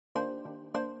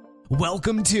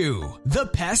Welcome to The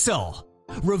Pestle,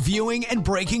 reviewing and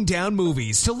breaking down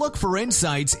movies to look for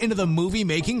insights into the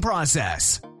movie-making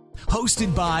process.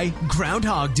 Hosted by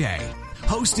Groundhog Day.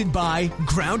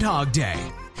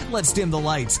 Let's dim the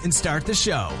lights and start the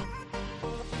show.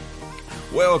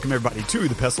 Welcome, everybody, to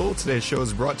The Pestle. Today's show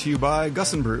is brought to you by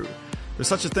Gus & Brew. There's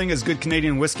such a thing as good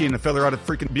Canadian whiskey, and a fella ought to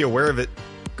freaking be aware of it.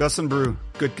 Gus & Brew,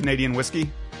 good Canadian whiskey.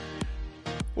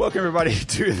 Welcome, everybody,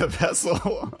 to The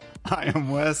Pestle. I am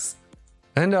Wes.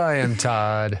 And I am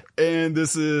Todd. And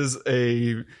this is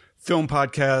a film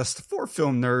podcast for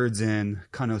film nerds and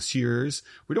connoisseurs.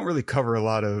 We don't really cover a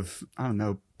lot of,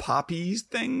 poppy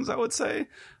things, I would say.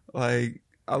 Like,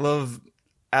 I love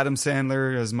Adam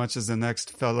Sandler as much as the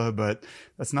next fella, but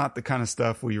that's not the kind of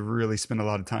stuff we really spend a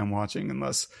lot of time watching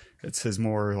unless it's his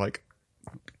more like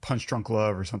Punch Drunk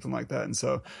Love or something like that. And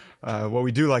so what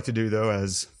we do like to do, though,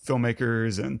 as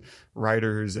filmmakers and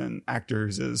writers and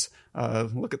actors is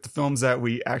look at the films that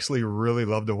we actually really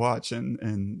love to watch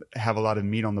and have a lot of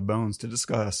meat on the bones to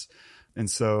discuss. And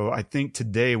so I think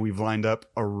today we've lined up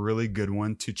a really good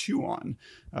one to chew on.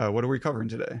 What are we covering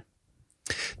today?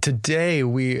 Today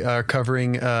we are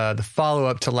covering the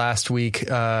follow-up to last week's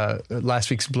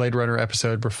Blade Runner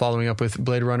episode. We're following up with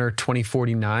Blade Runner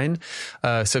 2049.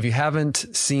 So if you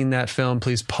haven't seen that film,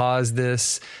 please pause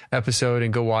this episode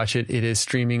and go watch it. It is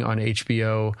streaming on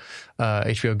HBO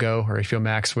Go or HBO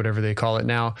Max, whatever they call it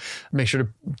now. Make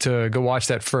sure to go watch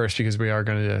that first, because we are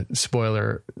going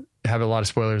to have a lot of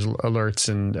spoilers alerts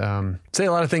and say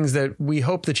a lot of things that we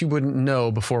hope that you wouldn't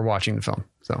know before watching the film.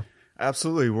 So.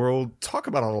 Absolutely. We'll talk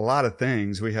about a lot of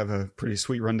things. We have a pretty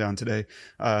sweet rundown today.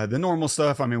 The normal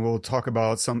stuff, we'll talk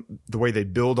about the way they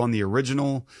build on the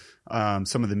original,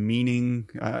 some of the meaning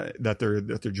that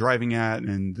they're driving at,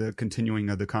 and the continuing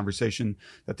of the conversation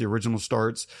that the original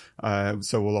starts.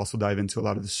 So we'll also dive into a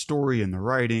lot of the story and the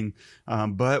writing.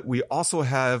 But we also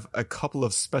have a couple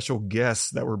of special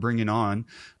guests that we're bringing on.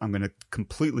 I'm going to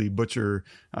completely butcher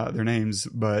their names,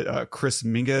 but Chris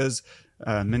Minguez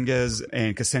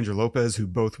and Cassandra Lopez, who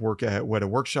both work at Weta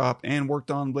Workshop and worked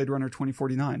on Blade Runner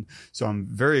 2049. So I'm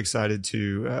very excited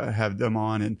to have them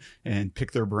on and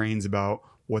pick their brains about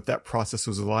what that process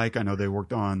was like. I know they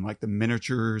worked on like the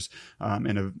miniatures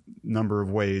in a number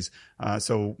of ways.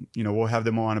 So we'll have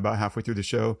them on about halfway through the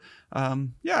show.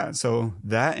 So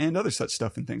that and other such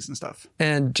stuff and things and stuff.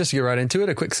 And just to get right into it,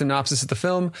 a quick synopsis of the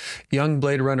film. Young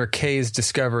Blade Runner K's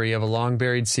discovery of a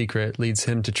long-buried secret leads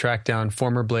him to track down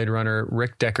former Blade Runner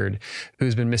Rick Deckard,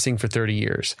 who's been missing for 30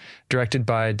 years. Directed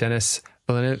by Denis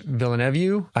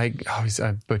Villeneuve. I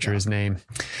butcher his name.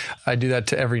 I do that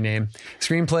to every name.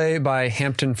 Screenplay by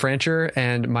Hampton Francher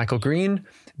and Michael Green,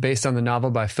 based on the novel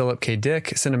by Philip K. Dick.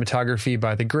 Cinematography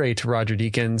by the great Roger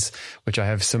Deakins, which I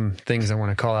have some things I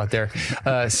want to call out there.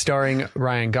 Starring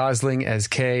Ryan Gosling as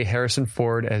K, Harrison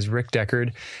Ford as Rick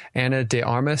Deckard, Ana de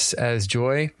Armas as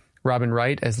Joy, Robin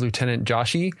Wright as Lieutenant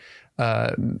Joshi,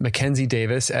 Mackenzie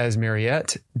Davis as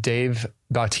Mariette, Dave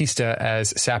Bautista as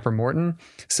Sapper Morton,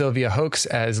 Sylvia Hoeks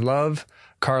as Love,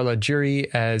 Carla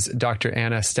Jury as Dr.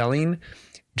 Anna Stelline,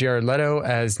 Jared Leto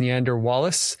as Neander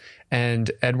Wallace,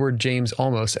 and Edward James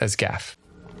Olmos as Gaff.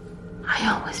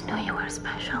 I always knew you were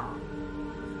special.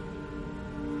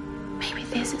 Maybe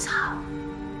this is how.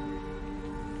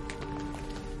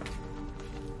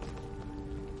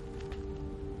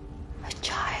 A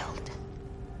child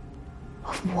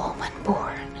of woman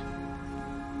born,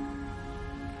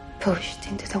 pushed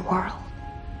into the world,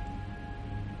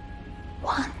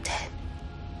 wanted,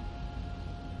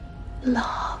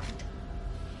 loved.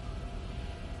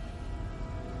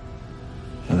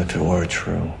 And if it were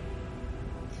true,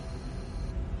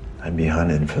 I'd be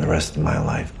hunted for the rest of my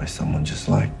life by someone just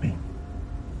like me.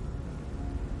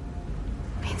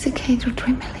 It's okay to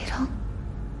dream a little,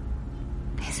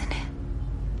 isn't it?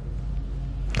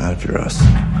 Not if you're us.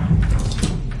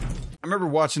 I remember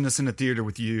watching this in the theater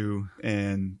with you,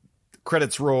 and the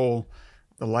credits roll,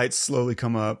 the lights slowly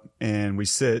come up, and we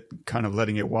sit kind of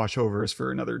letting it wash over us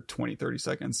for another 20, 30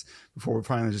 seconds before we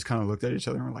finally just kind of looked at each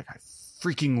other and we're like, I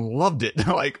freaking loved it.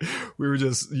 Like, we were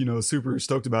just, super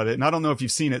stoked about it. And I don't know if you've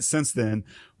seen it since then,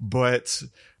 but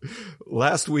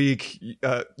last week,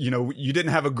 you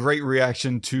didn't have a great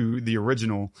reaction to the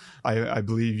original. I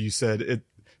believe you said it,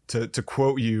 to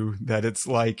quote you, that it's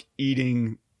like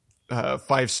eating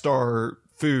 5-star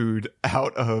food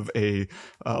out of a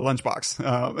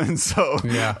lunchbox. And so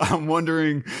yeah. I'm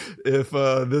wondering if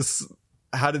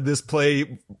how did this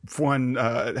play? One,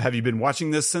 have you been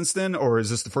watching this since then, or is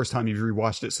this the first time you've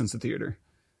rewatched it since the theater?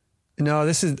 No,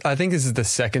 I think this is the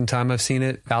second time I've seen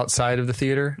it outside of the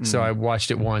theater. Mm-hmm. So I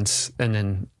watched it once and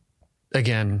then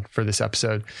again for this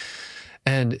episode.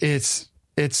 And it's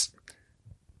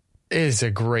It is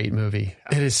a great movie.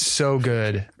 It is so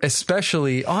good.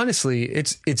 Especially, honestly,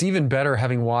 it's even better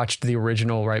having watched the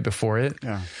original right before it.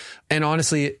 Yeah. And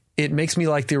honestly, it makes me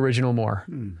like the original more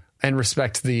and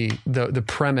respect the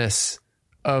premise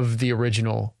of the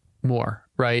original more.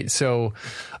 Right. So,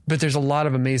 but there's a lot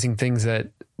of amazing things that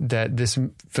this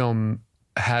film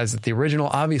has that the original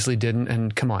obviously didn't.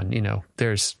 And come on,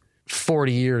 there's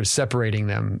 40 years separating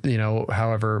them,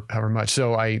 however much.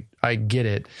 So I get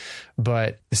it,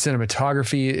 but the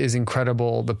cinematography is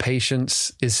incredible. The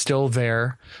patience is still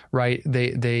there, right?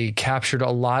 They captured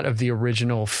a lot of the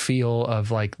original feel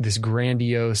of like this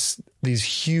grandiose, these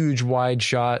huge wide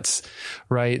shots,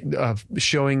 right? Of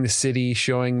showing the city,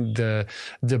 showing the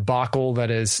debacle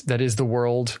that is the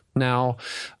world now,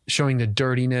 showing the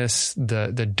dirtiness,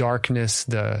 the darkness,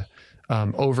 the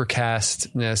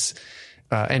overcastness,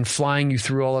 and flying you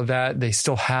through all of that. They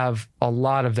still have a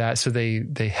lot of that. So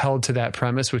they held to that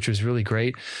premise, which was really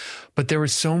great. But there were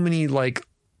so many like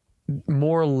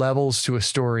more levels to a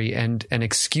story and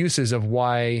excuses of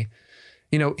why,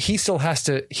 he still has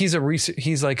to,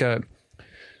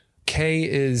 Kay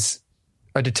is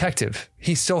a detective.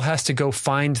 He still has to go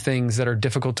find things that are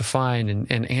difficult to find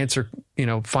and answer,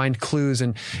 find clues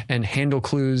and handle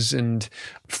clues and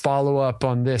follow up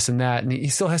on this and that. And he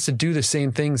still has to do the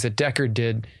same things that Deckard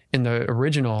did in the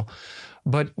original,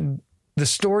 but the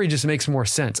story just makes more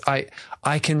sense.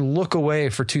 I can look away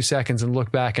for 2 seconds and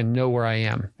look back and know where I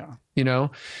am,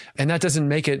 and that doesn't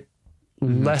make it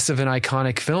less of an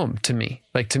iconic film to me.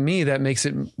 Like, to me, that makes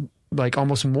it like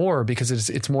almost more, because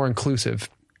it's more inclusive.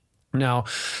 Now,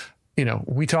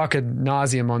 we talk ad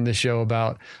nauseum on this show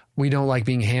about we don't like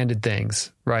being handed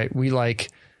things, right? We like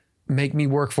make me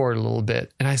work for it a little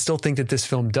bit. And I still think that this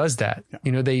film does that.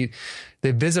 Yeah. They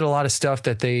visit a lot of stuff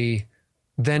that they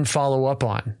then follow up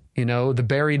on, the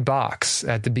buried box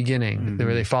at the beginning,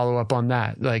 where they follow up on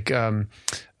that. Like,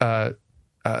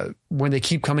 when they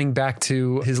keep coming back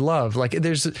to his love, like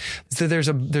there's a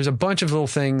bunch of little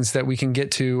things that we can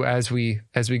get to as we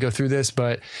go through this,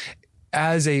 but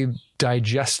as a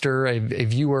digester, a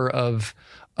viewer of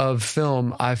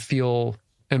film, I feel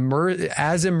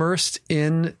immersed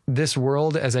in this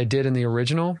world as I did in the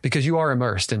original, because you are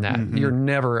immersed in that. Mm-hmm. You're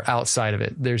never outside of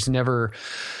it. There's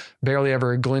barely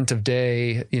ever a glint of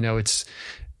day.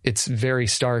 It's very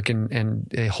stark and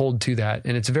they hold to that.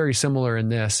 And it's very similar in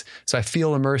this. So I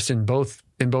feel immersed in both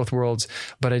worlds,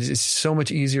 but it's so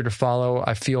much easier to follow.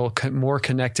 I feel more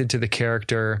connected to the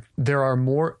character.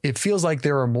 It feels like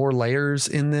there are more layers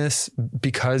in this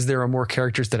because there are more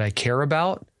characters that I care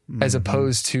about, as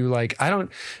opposed to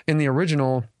in the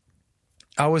original,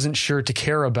 I wasn't sure to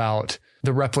care about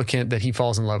the replicant that he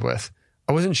falls in love with.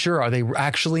 I wasn't sure. Are they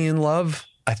actually in love?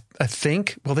 I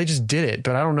think, well, they just did it,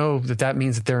 but I don't know that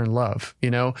means that they're in love,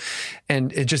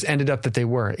 and it just ended up that they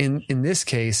were. In this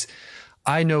case,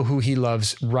 I know who he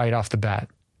loves right off the bat,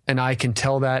 and I can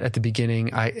tell that at the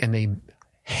beginning. And they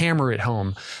hammer it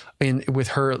home with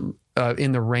her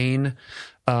in the rain,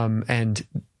 and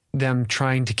them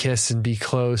trying to kiss and be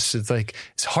close.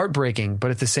 It's heartbreaking,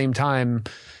 but at the same time,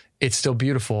 it's still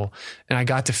beautiful. And I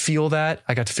got to feel that.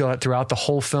 I got to feel that throughout the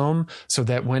whole film, so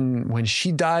that when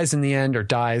she dies in the end, or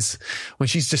dies, when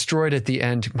she's destroyed at the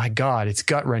end, my God, it's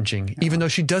gut wrenching, even though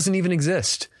she doesn't even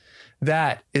exist.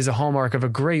 That is a hallmark of a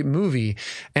great movie.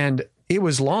 And it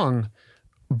was long,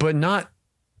 but not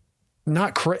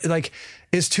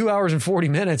it's 2 hours and 40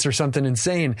 minutes or something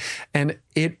insane. And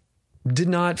it did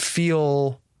not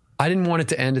feel, I didn't want it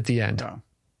to end at the end. No.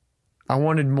 I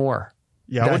wanted more.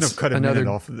 Yeah, I wouldn't have cut a minute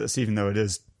off of this, even though it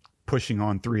is pushing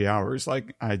on 3 hours.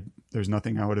 There's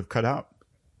nothing I would have cut out.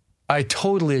 I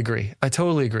totally agree. I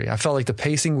felt like the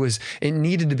pacing it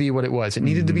needed to be what it was. It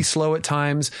needed to be slow at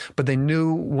times, but they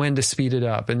knew when to speed it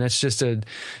up. And that's just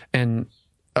an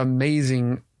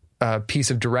amazing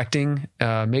piece of directing,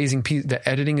 amazing piece. The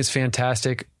editing is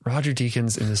fantastic. Roger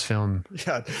Deakins in this film.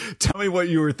 Yeah. Tell me what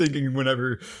you were thinking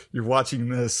whenever you're watching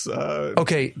this.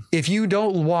 Okay. If you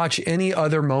don't watch any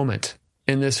other moment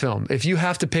in this film, if you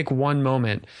have to pick one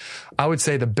moment, I would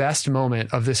say the best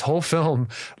moment of this whole film,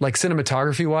 like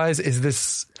cinematography wise, is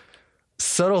this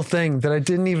subtle thing that I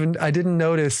didn't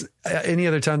notice any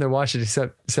other time that I watched it,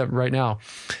 except right now.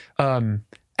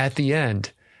 At the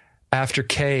end, after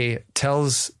Kay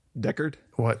tells Deckard,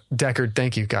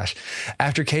 thank you. Gosh.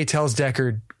 After Kay tells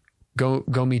Deckard,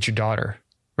 go meet your daughter,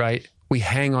 right? We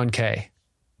hang on Kay.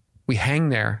 We hang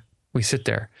there. We sit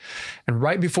there. And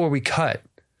right before we cut,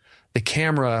 the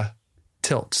camera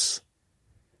tilts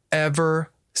ever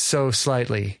so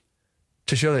slightly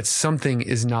to show that something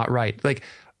is not right. Like,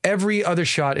 every other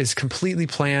shot is completely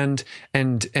planned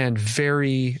and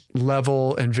very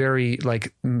level and very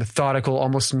like methodical,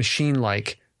 almost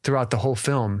machine-like throughout the whole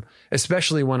film,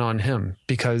 especially when on him,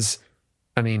 because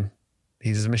I mean,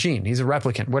 he's a machine, he's a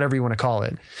replicant, whatever you want to call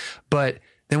it. But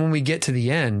then when we get to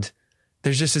the end,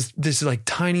 there's just this like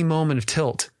tiny moment of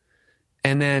tilt,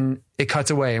 and then it cuts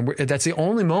away. And that's the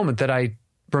only moment that I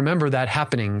remember that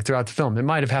happening throughout the film. It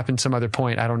might have happened some other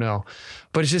point, I don't know.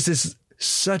 But it's just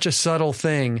such a subtle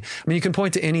thing. I mean, you can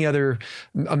point to any other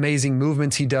amazing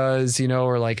movements he does,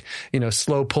 or like,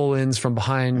 slow pull-ins from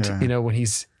behind,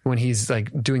 when he's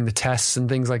like doing the tests and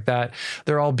things like that.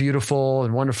 They're all beautiful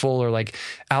and wonderful, or like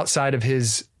outside of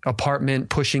his apartment,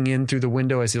 pushing in through the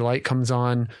window as the light comes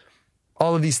on.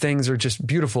 All of these things are just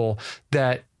beautiful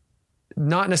that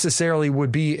not necessarily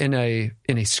would be in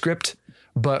a script,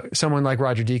 but someone like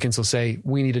Roger Deakins will say,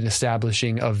 we need an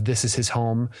establishing of this is his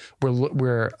home.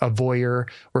 We're a voyeur.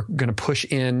 We're going to push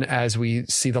in as we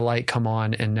see the light come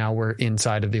on, and now we're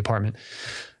inside of the apartment.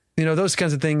 Those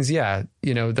kinds of things. Yeah.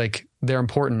 Like they're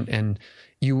important,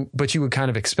 but you would kind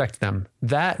of expect them.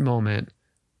 That moment,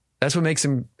 that's what makes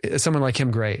someone like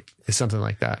him great, is something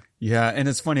like that. Yeah. And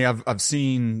it's funny. I've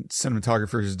seen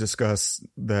cinematographers discuss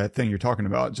that thing you're talking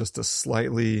about, just a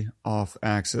slightly off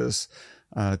axis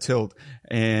tilt,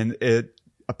 and it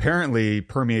apparently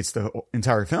permeates the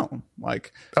entire film.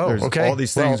 Like there's all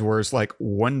these things where it's like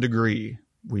 1 degree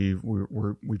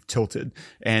we've tilted,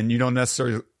 and you don't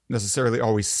necessarily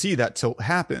always see that tilt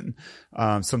happen.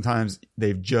 Sometimes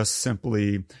they've just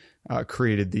simply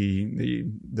created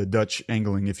the Dutch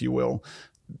angling, if you will,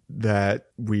 that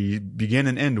we begin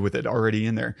and end with it already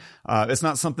in there. It's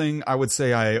not something I would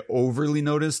say I overly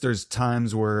notice. There's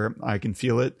times where I can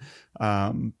feel it.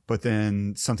 But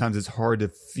then sometimes it's hard to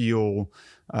feel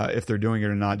if they're doing it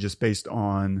or not, just based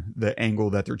on the angle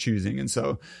that they're choosing. And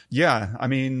so, yeah, I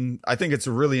mean, I think it's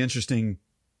a really interesting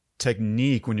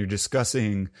technique when you're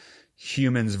discussing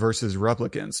humans versus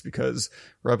replicants, because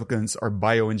replicants are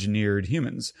bioengineered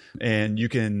humans, and you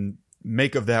can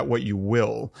make of that what you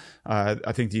will.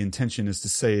 I think the intention is to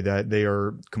say that they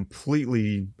are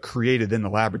completely created in the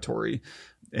laboratory.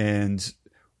 And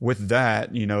with that,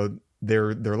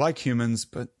 they're like humans,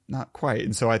 but not quite.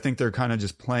 And so I think they're kind of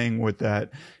just playing with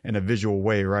that in a visual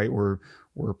way, right? We're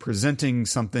presenting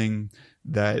something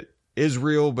that is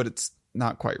real, but it's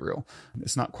not quite real.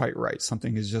 It's not quite right.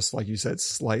 Something is just, like you said,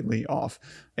 slightly off.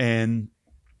 And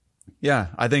yeah,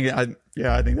 I think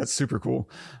that's super cool.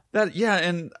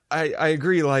 And I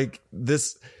agree. Like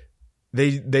this,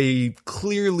 they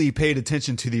clearly paid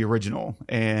attention to the original,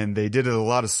 and they did it a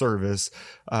lot of service.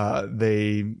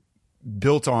 They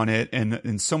built on it and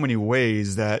in so many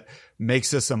ways that makes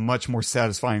this a much more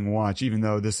satisfying watch. Even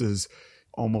though this is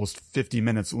almost 50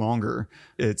 minutes longer,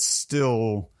 it's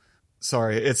still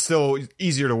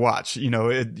easier to watch. You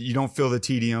don't feel the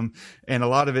tedium, and a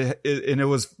lot of it. And it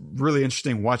was really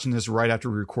interesting watching this right after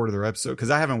we recorded our episode,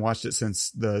 because I haven't watched it since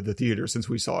the theater, since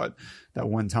we saw it that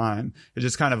one time. It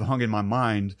just kind of hung in my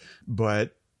mind,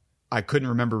 but I couldn't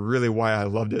remember really why I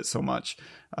loved it so much.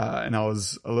 And I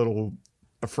was a little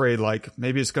afraid, like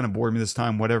maybe it's going to bore me this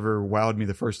time. Whatever wowed me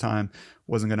the first time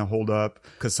wasn't going to hold up,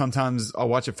 because sometimes I'll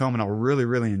watch a film and I'll really,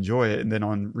 really enjoy it, and then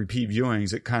on repeat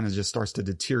viewings, it kind of just starts to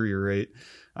deteriorate.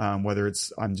 Whether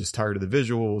it's I'm just tired of the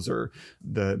visuals, or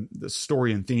the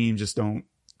story and theme just don't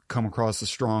come across as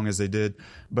strong as they did.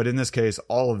 But in this case,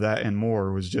 all of that and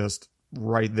more was just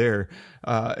right there.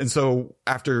 And so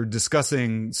after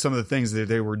discussing some of the things that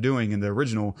they were doing in the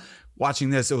original, watching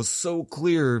this, it was so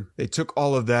clear they took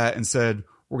all of that and said,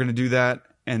 we're going to do that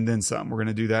and then some. We're going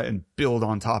to do that and build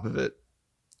on top of it.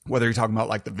 Whether you're talking about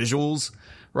like the visuals,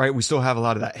 right? We still have a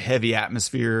lot of that heavy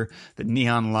atmosphere, the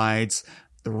neon lights,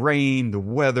 the rain, the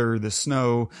weather, the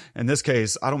snow. In this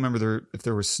case, I don't remember if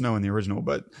there was snow in the original,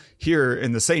 but here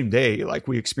in the same day, like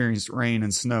we experienced rain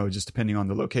and snow, just depending on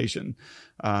the location.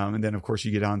 And then of course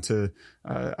you get on to,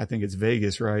 I think it's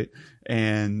Vegas, right?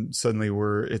 And suddenly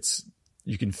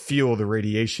you can feel the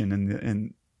radiation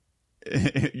and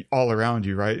all around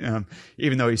you, right?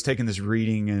 Even though he's taking this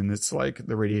reading and it's like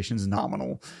the radiation is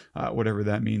nominal, whatever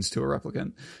that means to a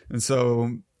replicant. And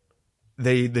so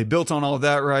they built on all of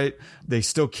that, right? They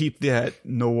still keep that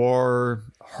noir,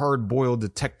 hard-boiled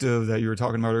detective that you were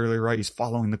talking about earlier, right? He's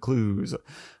following the clues.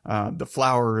 The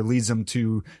flower leads him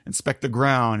to inspect the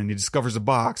ground, and he discovers a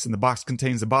box, and the box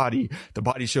contains a body. The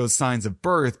body shows signs of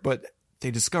birth, but they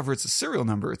discover it's a serial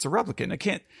number. It's a replicant.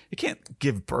 It can't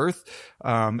give birth.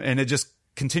 And it just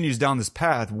continues down this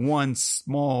path, one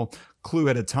small clue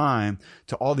at a time,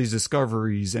 to all these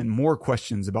discoveries and more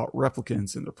questions about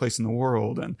replicants and their place in the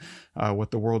world and what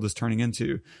the world is turning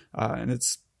into. And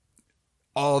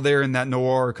all there in that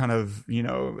noir kind of,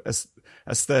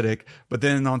 aesthetic. But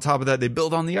then on top of that, they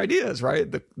build on the ideas, right?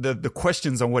 The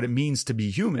questions on what it means to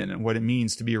be human and what it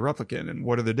means to be a replicant and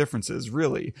what are the differences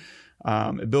really.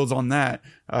 It builds on that,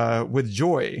 with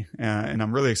Joy. And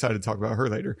I'm really excited to talk about her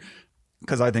later,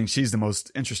 because I think she's the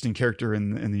most interesting character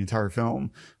in the entire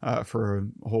film, for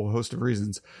a whole host of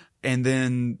reasons. And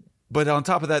then, but on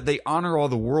top of that, they honor all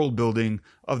the world building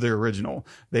of the original.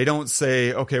 They don't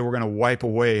say, okay, we're going to wipe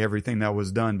away everything that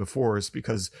was done before us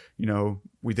because,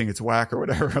 we think it's whack or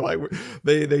whatever. Like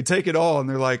they take it all and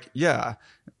they're like, yeah,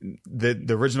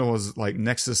 the original was like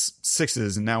Nexus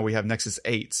 6s and now we have Nexus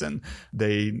 8s, and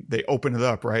they open it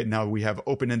up, right? Now we have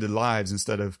open-ended lives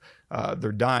instead of,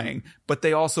 they're dying, but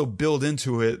they also build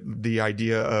into it the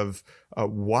idea of,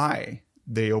 why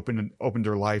they opened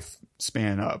their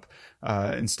lifespan up,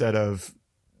 instead of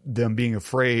them being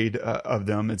afraid of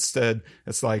them. Instead,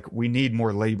 it's like, we need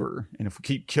more labor. And if we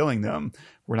keep killing them,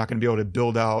 we're not going to be able to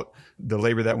build out the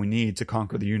labor that we need to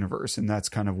conquer the universe. And that's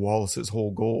kind of Wallace's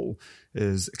whole goal,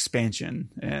 is expansion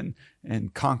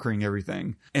and conquering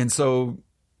everything. And so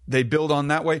they build on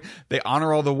that way. They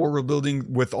honor all the world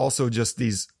building with also just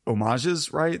these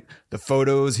homages, right? The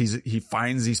photos, he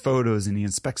finds these photos and he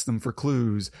inspects them for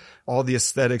clues. All the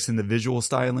aesthetics and the visual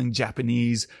styling,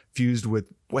 Japanese fused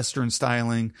with Western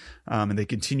styling. And they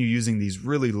continue using these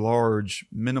really large,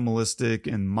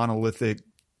 minimalistic and monolithic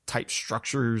type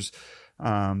structures.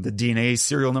 The DNA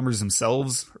serial numbers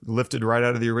themselves lifted right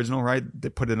out of the original, right? They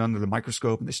put it under the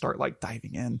microscope and they start like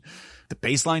diving in. The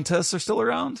baseline tests are still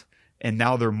around. And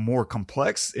now they're more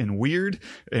complex and weird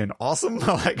and awesome.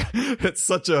 Like, it's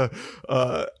such a,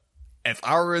 if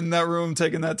I were in that room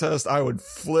taking that test, I would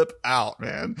flip out,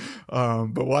 man.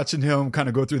 But watching him kind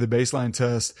of go through the baseline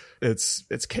test,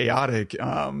 it's chaotic,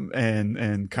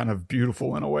 and kind of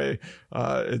beautiful in a way.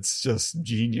 It's just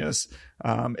genius.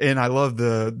 And I love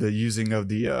the using of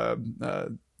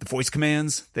the voice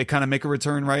commands. They kind of make a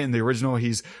return, right? In the original,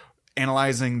 he's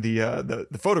analyzing the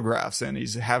photographs and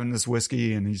he's having this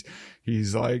whiskey and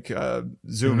he's like,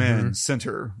 zoom in,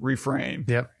 center,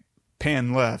 reframe,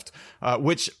 pan left,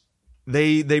 which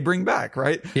they bring back,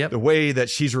 right? The way that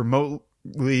she's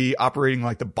remotely operating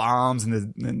like the bombs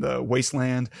in the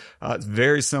wasteland, it's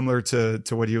very similar to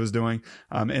what he was doing.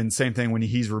 And same thing when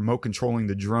he's remote controlling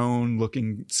the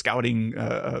drone scouting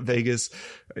Vegas,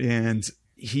 and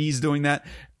he's doing that.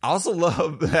 I also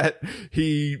love that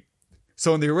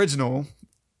so in the original,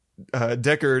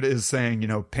 Deckard is saying,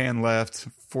 pan left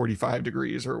 45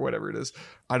 degrees or whatever it is.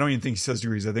 I don't even think he says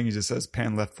degrees. I think he just says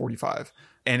pan left 45.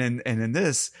 And in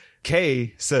this,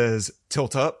 Kay says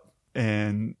tilt up,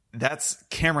 and that's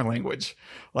camera language.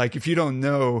 Like, if you don't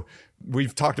know,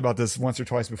 we've talked about this once or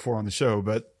twice before on the show,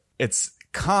 but it's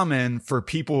common for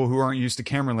people who aren't used to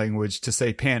camera language to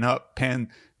say pan up, pan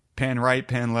right,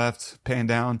 pan left, pan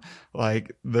down.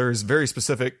 Like, there's very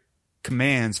specific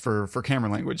commands for camera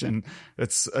language, and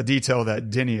it's a detail that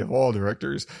Denny, of all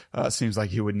directors, seems like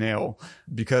he would nail,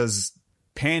 because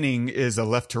panning is a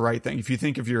left to right thing. If you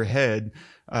think of your head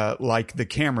like the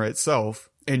camera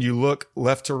itself, and you look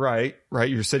left to right,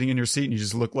 you're sitting in your seat and you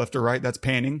just look left to right, that's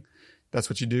panning. That's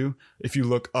what you do. If you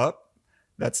look up,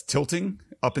 that's tilting.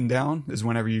 Up and down is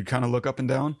whenever you kind of look up and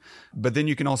down. But then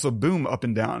you can also boom up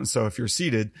and down. So if you're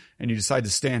seated and you decide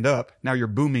to stand up, now you're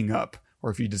booming up. Or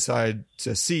if you decide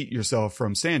to seat yourself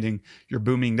from standing, you're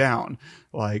booming down.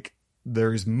 Like,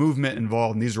 there's movement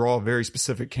involved. And these are all very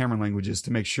specific camera languages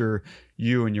to make sure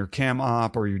you and your cam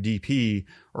op or your DP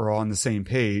are all on the same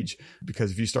page.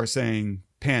 Because if you start saying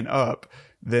pan up,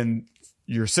 then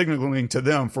you're signaling to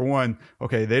them, for one,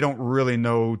 okay, they don't really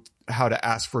know how to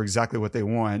ask for exactly what they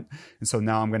want. And so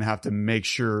now I'm going to have to make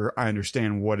sure I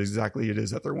understand what exactly it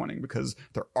is that they're wanting, because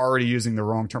they're already using the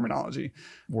wrong terminology.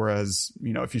 Whereas,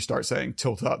 if you start saying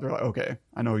tilt up, they're like, okay,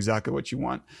 I know exactly what you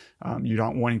want. You're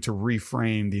not wanting to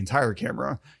reframe the entire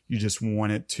camera. You just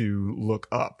want it to look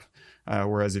up.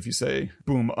 Whereas if you say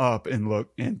boom up and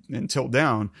look and tilt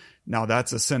down, now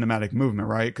that's a cinematic movement,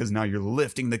 right? Because now you're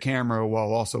lifting the camera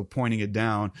while also pointing it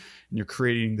down, and you're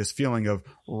creating this feeling of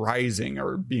rising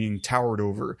or being towered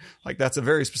over. Like, that's a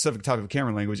very specific type of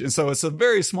camera language. And so it's a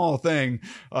very small thing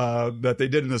that they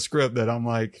did in the script that I'm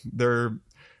like, they're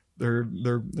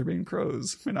being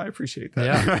pros, and I appreciate that.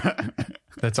 Yeah.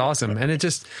 That's awesome. And it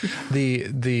just,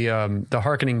 the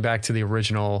hearkening back to the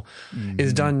original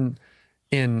is done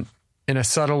in a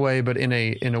subtle way, but in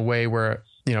a way where,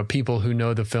 people who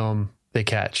know the film, they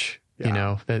catch,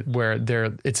 that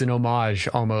where it's an homage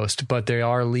almost, but they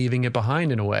are leaving it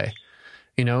behind in a way.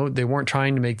 They weren't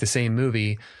trying to make the same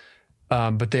movie,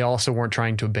 but they also weren't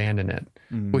trying to abandon it,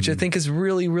 which I think is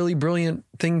really, really brilliant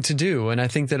thing to do. And I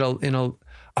think that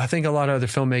I think a lot of other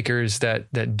filmmakers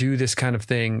that do this kind of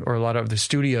thing, or a lot of the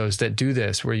studios that do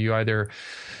this, where you either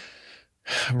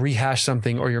rehash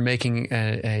something or you're making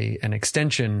an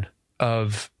extension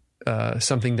of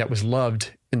something that was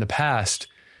loved in the past,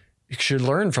 you should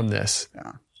learn from this.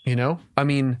 Yeah. You know, I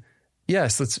mean,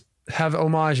 yes, let's have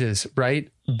homages, right?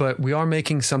 But we are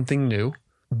making something new,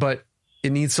 but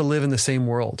it needs to live in the same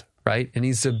world, right? It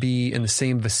needs to be in the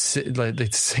same like the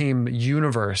same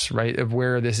universe, right? Of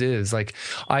where this is. Like,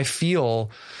 I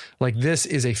feel like this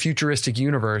is a futuristic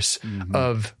universe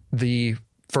of the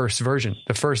first version.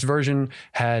 The first version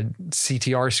had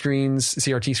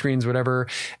CRT screens, whatever.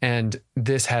 And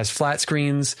this has flat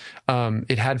screens.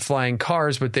 It had flying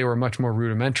cars, but they were much more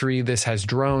rudimentary. This has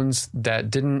drones that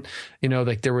didn't,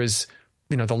 like there was,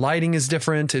 the lighting is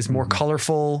different, is more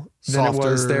colorful than it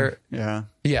was there. Yeah.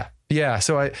 Yeah. Yeah.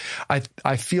 So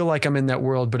I feel like I'm in that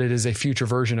world, but it is a future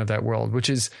version of that world, which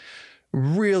is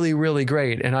really, really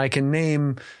great. And I can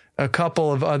name a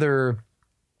couple of other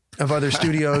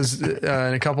studios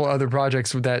and a couple of other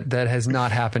projects that has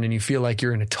not happened, and you feel like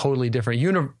you're in a totally different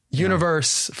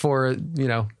universe for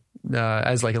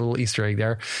as like a little Easter egg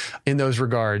there in those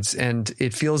regards, and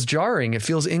it feels jarring. It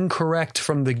feels incorrect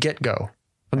from the get-go,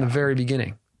 from the very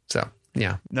beginning. So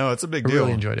yeah, no, it's a big I deal.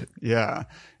 Really enjoyed it. Yeah,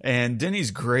 and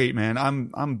Denny's great, man.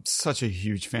 I'm such a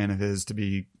huge fan of his, to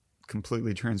be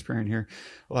completely transparent here.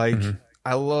 Like.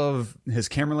 I love his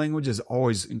camera language is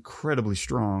always incredibly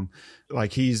strong.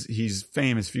 Like he's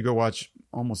famous. If you go watch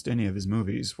almost any of his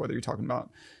movies, whether you're talking about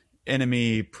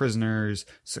Enemy, Prisoners,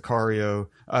 Sicario,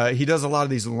 he does a lot of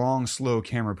these long, slow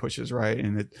camera pushes, right?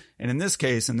 And in this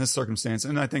case, in this circumstance,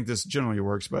 and I think this generally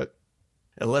works, but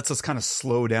it lets us kind of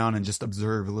slow down and just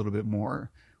observe a little bit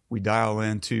more. We dial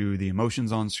into the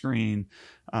emotions on screen,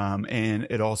 and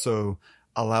it also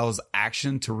allows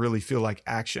action to really feel like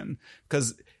action.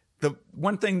 Because the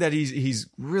one thing that he's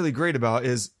really great about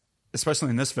is,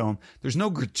 especially in this film, there's no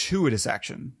gratuitous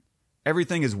action.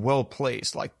 Everything is well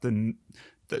placed, like the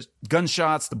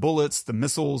gunshots, the bullets, the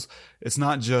missiles. It's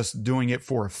not just doing it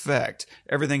for effect.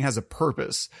 Everything has a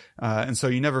purpose. And so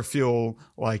you never feel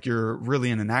like you're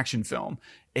really in an action film.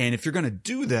 And if you're going to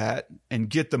do that and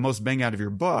get the most bang out of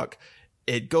your buck,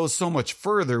 it goes so much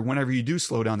further whenever you do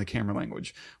slow down the camera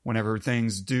language, whenever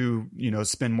things do,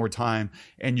 spend more time,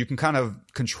 and you can kind of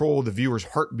control the viewer's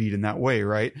heartbeat in that way,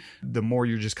 right? The more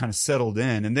you're just kind of settled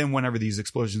in. And then whenever these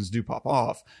explosions do pop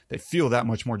off, they feel that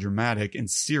much more dramatic and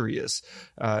serious,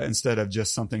 instead of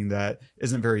just something that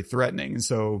isn't very threatening. And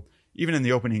so even in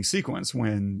the opening sequence,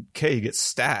 when Kay gets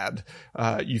stabbed,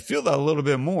 you feel that a little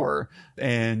bit more,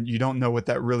 and you don't know what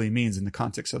that really means in the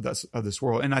context of this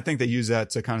world. And I think they use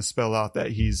that to kind of spell out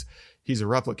that he's a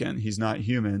replicant. He's not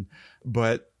human.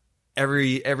 But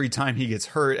every time he gets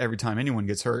hurt, every time anyone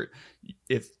gets hurt,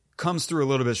 it comes through a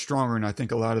little bit stronger. And I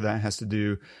think a lot of that has to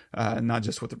do not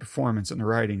just with the performance and the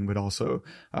writing, but also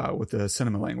with the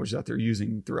cinema language that they're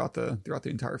using throughout the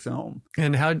entire film.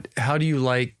 And how do you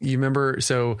you remember,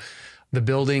 so the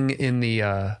building in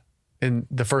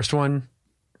the first one,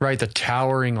 right? The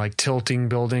towering, like tilting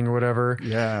building or whatever.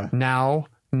 Yeah. Now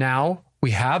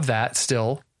we have that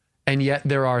still. And yet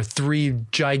there are 3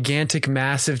 gigantic,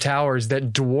 massive towers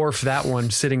that dwarf that one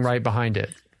sitting right behind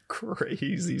it.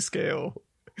 Crazy scale.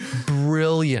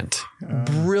 Brilliant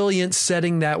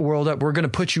setting that world up. We're going to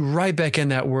put you right back in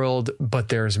that world, but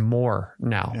there's more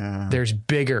now. Yeah. There's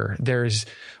bigger, there's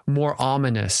more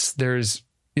ominous, there's,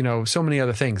 so many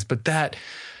other things, but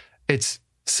it's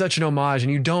such an homage.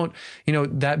 And you don't,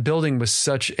 that building was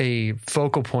such a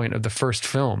focal point of the first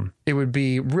film. It would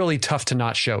be really tough to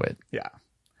not show it. Yeah.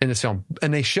 In this film.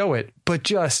 And they show it, but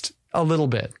just a little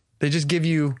bit. They just give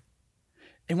you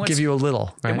a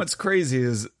little, right? And what's crazy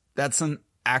is that's an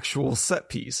actual set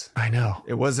piece. I know.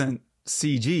 It wasn't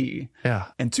CG. Yeah.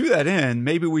 And to that end,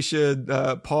 maybe we should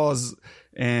pause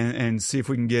and see if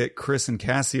we can get Chris and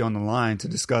Cassie on the line to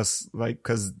discuss,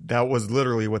 because that was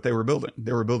literally what they were building.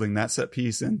 They were building that set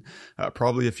piece and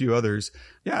probably a few others.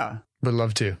 Yeah. Would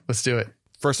love to. Let's do it.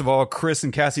 First of all, Chris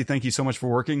and Cassie, thank you so much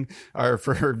for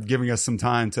for giving us some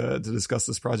time to discuss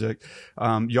this project.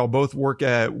 Y'all both work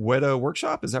at Weta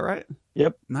Workshop, is that right?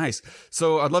 Yep. Nice.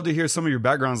 So I'd love to hear some of your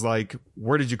backgrounds, like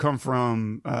where did you come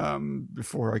from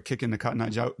before I kick into Cotton Eye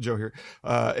Joe here?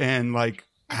 And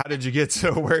how did you get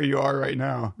to where you are right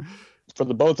now? For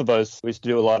the both of us, we used to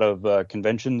do a lot of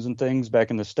conventions and things back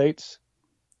in the States.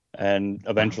 And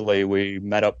eventually we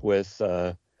met up with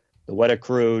the Weta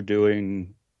crew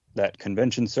doing that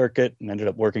convention circuit and ended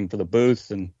up working for the booth.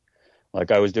 And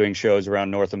I was doing shows around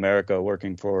North America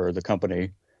working for the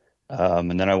company.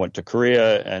 And then I went to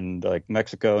Korea and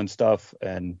Mexico and stuff.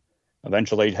 And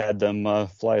eventually had them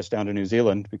fly us down to New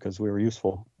Zealand because we were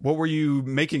useful. What were you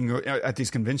making at these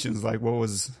conventions? Like, what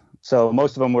was... So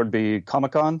most of them would be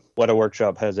Comic-Con. Weta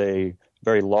Workshop has a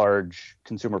very large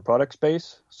consumer product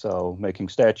space, so making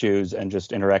statues and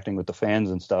just interacting with the fans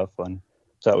and stuff. And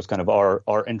so that was kind of our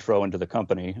intro into the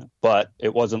company. But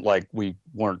it wasn't like we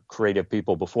weren't creative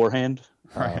people beforehand.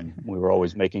 Right. We were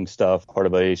always making stuff, part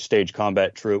of a stage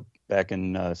combat troupe back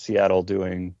in Seattle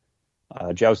doing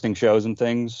jousting shows and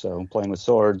things, so playing with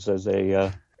swords as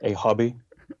a hobby.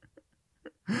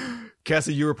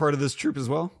 Cassie, you were part of this troupe as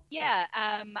well? Yeah,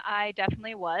 I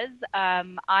definitely was.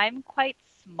 I'm quite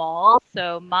small,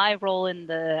 so my role in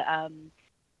the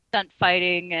stunt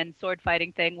fighting and sword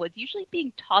fighting thing was usually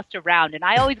being tossed around, and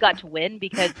I always got to win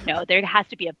because, there has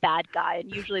to be a bad guy,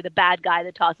 and usually the bad guy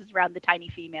that tosses around the tiny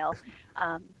female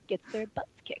gets their butts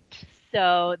kicked.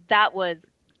 So that was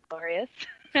glorious.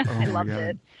 I loved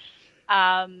it.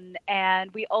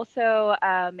 And we also,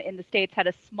 in the States, had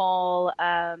a small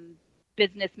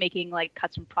business making like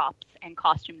custom props and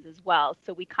costumes as well.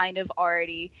 So we kind of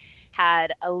already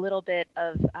had a little bit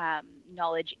of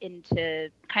knowledge into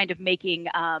kind of making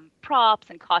props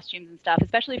and costumes and stuff,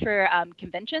 especially for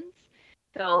conventions.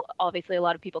 So obviously a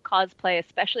lot of people cosplay,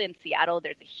 especially in Seattle.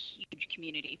 There's a huge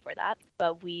community for that.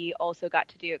 But we also got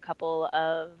to do a couple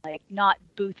of like not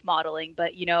booth modeling,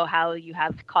 but you know how you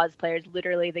have cosplayers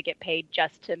literally they get paid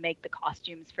just to make the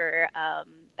costumes for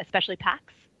especially PAX.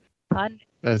 Fun.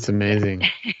 That's amazing.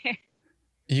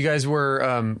 You guys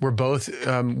were both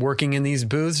working in these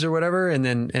booths or whatever,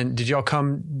 and did y'all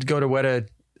go to Weta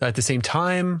at the same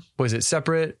time? Was it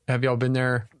separate? Have y'all been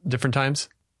there different times?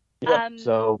 Yeah.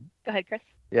 So go ahead, Chris.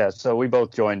 Yeah, so we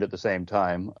both joined at the same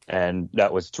time, and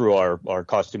that was through our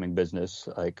costuming business.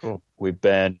 Like, cool. We've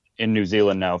been in New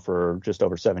Zealand now for just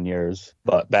over 7 years,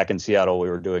 but back in Seattle, we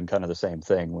were doing kind of the same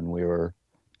thing when we were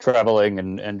traveling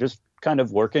and just kind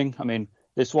of working. I mean,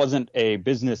 this wasn't a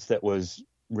business that was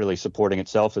really supporting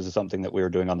itself. This is something that we were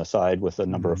doing on the side with a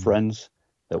number of friends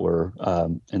that were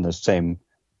in the same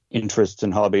interests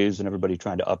and hobbies, and everybody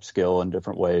trying to upskill in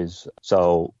different ways.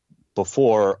 So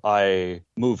before I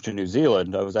moved to New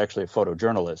Zealand, I was actually a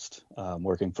photojournalist,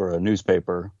 working for a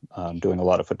newspaper, doing a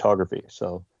lot of photography.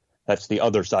 So that's the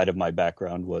other side of my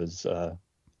background was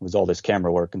all this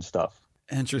camera work and stuff.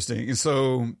 Interesting. And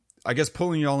so I guess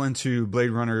pulling y'all into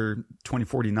Blade Runner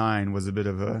 2049 was a bit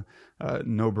of a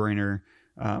no-brainer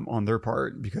on their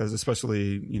part, because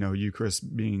especially, you, Chris,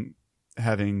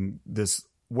 having this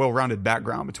well-rounded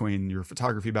background between your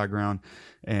photography background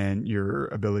and your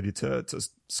ability to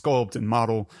sculpt and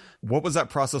model. What was that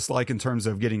process like in terms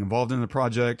of getting involved in the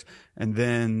project? And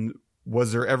then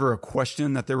was there ever a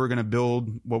question that they were going to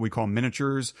build what we call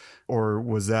miniatures, or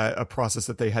was that a process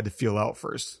that they had to feel out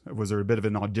first? Was there a bit of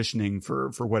an auditioning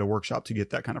for Weta Workshop to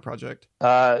get that kind of project?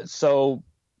 So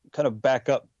kind of back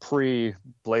up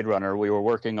pre-Blade Runner, we were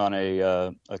working on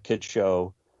a kids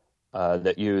show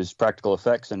that used practical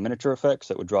effects and miniature effects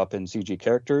that would drop in CG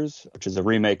characters, which is a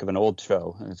remake of an old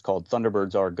show, and it's called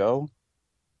Thunderbirds Are Go.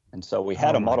 And so we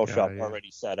had a model shop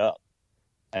already set up,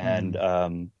 and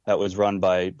that was run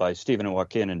by Stephen and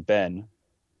Joaquin and Ben,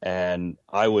 and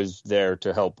I was there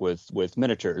to help with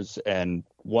miniatures. And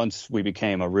once we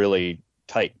became a really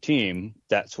tight team,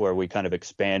 that's where we kind of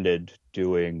expanded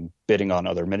doing bidding on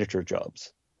other miniature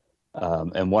jobs.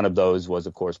 And one of those was,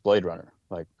 of course, Blade Runner.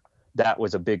 Like, that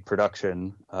was a big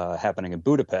production happening in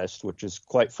Budapest, which is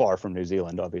quite far from New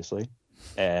Zealand, obviously.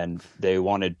 And they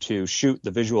wanted to shoot the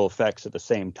visual effects at the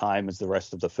same time as the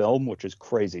rest of the film, which is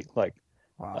crazy. Like,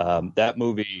 wow. That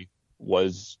movie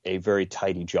was a very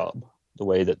tidy job, the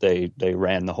way that they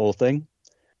ran the whole thing.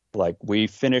 Like, we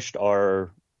finished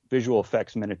our visual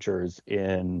effects miniatures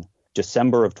in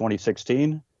December of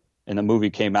 2016, and the movie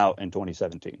came out in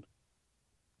 2017.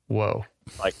 Whoa.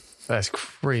 Like, that's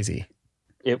crazy.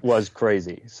 It was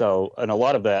crazy. So, and a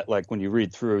lot of that, like when you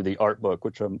read through the art book,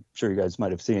 which I'm sure you guys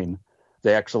might have seen,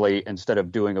 they actually, instead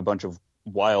of doing a bunch of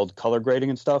wild color grading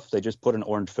and stuff, they just put an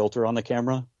orange filter on the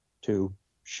camera to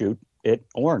shoot it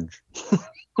orange.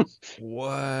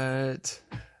 What?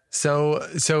 So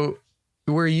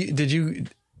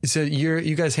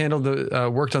you guys handled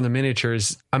worked on the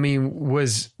miniatures. I mean,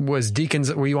 was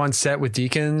Deakins, were you on set with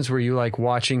Deakins? Were you like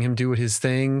watching him do his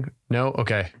thing? No?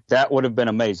 Okay. That would have been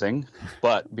amazing.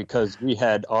 But because we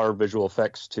had our visual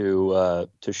effects to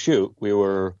shoot, we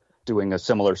were doing a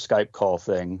similar Skype call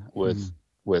thing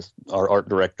with our art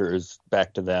directors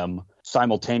back to them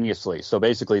simultaneously. So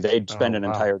basically they'd spend an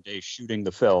entire day shooting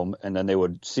the film, and then they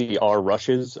would see our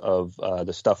rushes of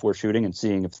the stuff we're shooting and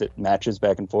seeing if it matches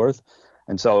back and forth.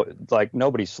 And so, like,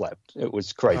 nobody slept. It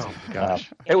was crazy. Oh my gosh.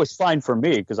 It was fine for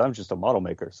me because I'm just a model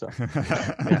maker. So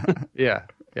Yeah.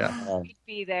 We'd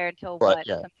be there until but,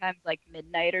 yeah. sometimes like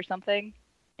midnight or something.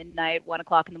 Midnight, 1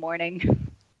 o'clock in the morning.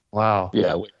 Wow.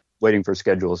 Yeah, waiting for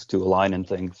schedules to align and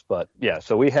things. But yeah,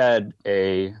 so we had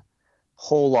a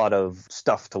whole lot of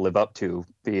stuff to live up to,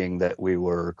 being that we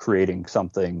were creating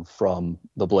something from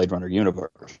the Blade Runner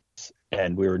universe,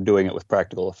 and we were doing it with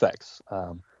practical effects.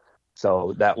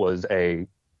 So that was a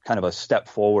kind of a step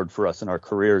forward for us in our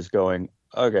careers, going,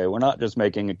 okay, we're not just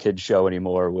making a kid's show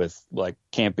anymore with like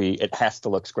campy, it has to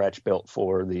look scratch built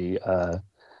for the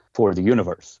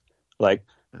universe. Like,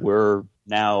 we're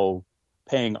now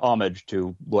paying homage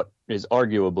to what is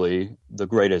arguably the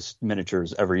greatest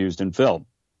miniatures ever used in film.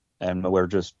 And we're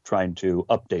just trying to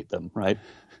update them, right?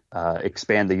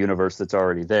 Expand the universe that's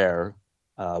already there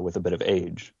with a bit of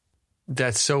age.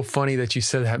 That's so funny that you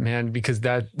said that, man, because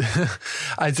that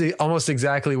I'd say almost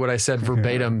exactly what I said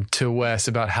verbatim to Wes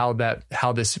about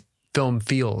how this film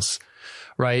feels,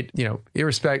 right? You know,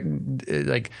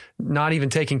 like not even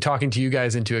talking to you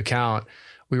guys into account.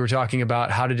 We were talking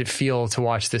about how did it feel to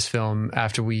watch this film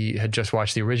after we had just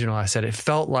watched the original. I said it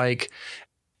felt like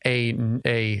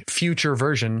a future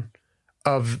version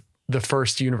of the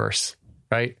first universe,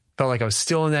 right? Felt like I was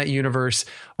still in that universe,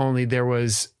 only there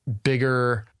was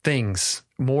bigger things,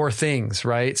 more things,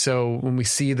 right? So when we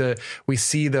see the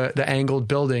angled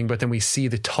building, but then we see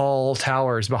the tall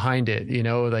towers behind it, you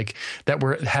know, like that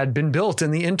had been built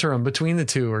in the interim between the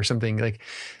two or something. Like,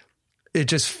 it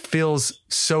just feels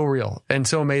so real and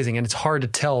so amazing. And it's hard to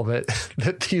tell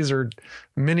that these are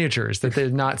miniatures, that they're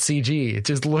not CG. It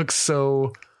just looks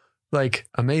so like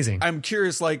amazing. I'm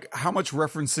curious, like, how much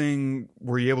referencing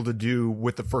were you able to do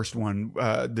with the first one?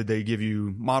 Did they give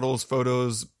you models,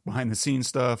 photos, behind the scenes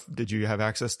stuff? Did you have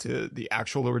access to the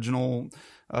actual original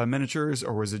miniatures,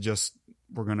 or was it just,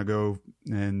 we're going to go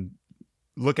and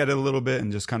look at it a little bit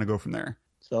and just kind of go from there?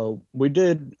 So we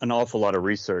did an awful lot of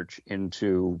research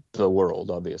into the world,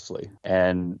 obviously.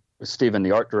 And Steven,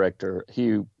 the art director,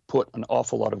 he put an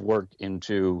awful lot of work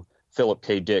into Philip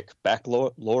K. Dick back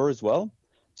lore as well.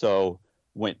 So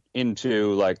went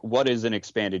into, like, what is an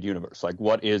expanded universe? Like,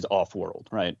 what is off-world,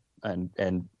 right?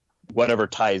 And whatever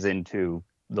ties into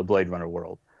the Blade Runner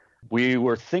world. We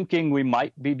were thinking we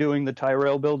might be doing the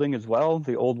Tyrell building as well,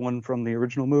 the old one from the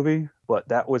original movie, but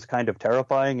that was kind of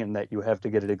terrifying in that you have to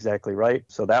get it exactly right.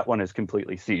 So that one is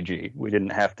completely CG. We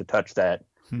didn't have to touch that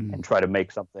and try to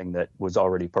make something that was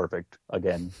already perfect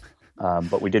again.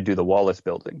 But we did do the Wallace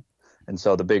building. And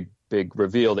so the big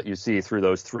reveal that you see through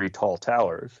those 3 tall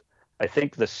towers, I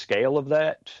think the scale of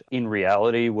that in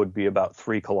reality would be about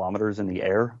 3 kilometers in the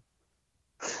air.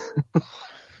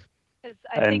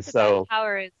 I think that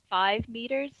tower is 5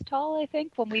 meters tall, I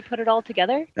think, when we put it all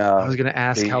together. I was going to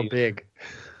ask how big.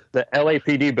 The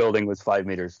LAPD building was 5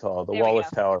 meters tall. The Wallace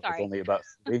Tower was only about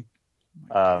 3.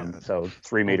 So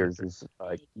 3 meters is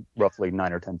like roughly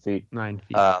 9 or 10 feet. 9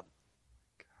 feet.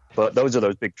 But those are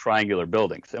those big triangular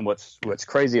buildings. And what's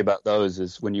crazy about those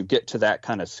is when you get to that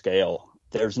kind of scale,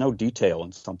 there's no detail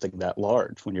in something that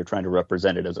large when you're trying to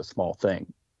represent it as a small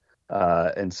thing.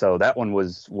 And so that one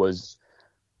was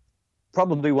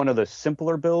probably one of the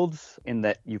simpler builds in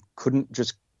that you couldn't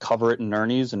just cover it in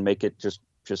Nernies and make it just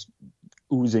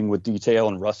oozing with detail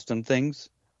and rust and things.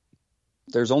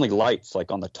 There's only lights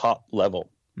like on the top level,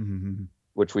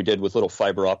 which we did with little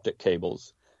fiber optic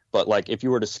cables. But like if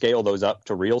you were to scale those up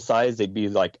to real size, they'd be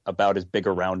like about as big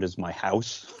around as my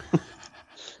house.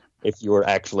 If you were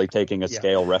actually taking a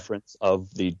scale reference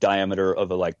of the diameter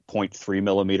of a like 0.3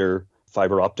 millimeter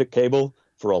fiber optic cable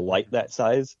for a light that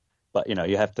size. But, you know,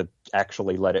 you have to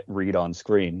actually let it read on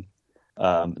screen.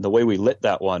 The way we lit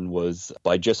that one was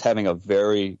by just having a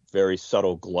very, very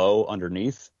subtle glow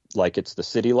underneath, like it's the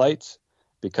city lights,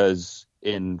 because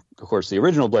in, of course, the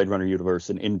original Blade Runner universe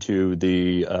and into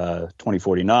the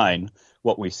 2049,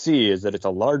 what we see is that it's a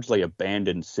largely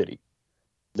abandoned city.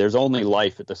 There's only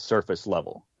life at the surface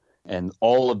level. And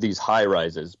all of these high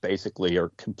rises basically are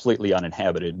completely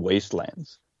uninhabited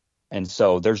wastelands. And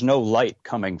so there's no light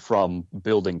coming from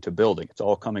building to building. It's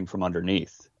all coming from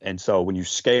underneath. And so when you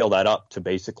scale that up to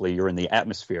basically you're in the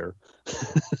atmosphere,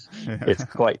 it's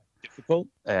quite difficult.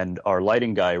 And our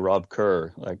lighting guy, Rob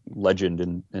Kerr, like legend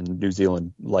in New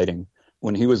Zealand lighting,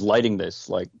 when he was lighting this,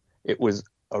 like it was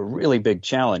a really big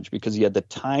challenge because he had the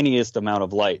tiniest amount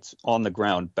of lights on the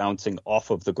ground bouncing off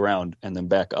of the ground and then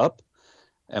back up.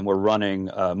 And we're running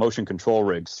motion control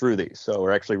rigs through these. So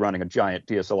we're actually running a giant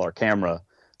DSLR camera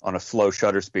on a slow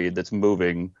shutter speed that's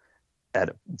moving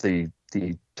at the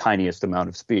tiniest amount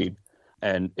of speed.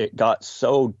 And it got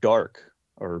so dark,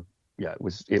 or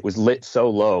it was lit so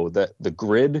low that the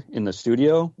grid in the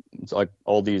studio, it's like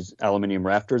all these aluminum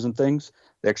rafters and things,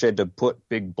 they actually had to put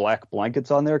big black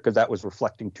blankets on there because that was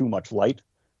reflecting too much light.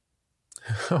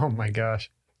 Oh my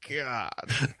gosh. God.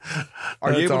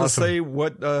 Are you able to say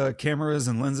what cameras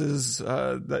and lenses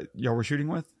that y'all were shooting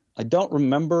with? I don't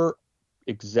remember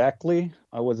exactly.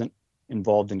 I wasn't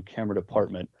involved in camera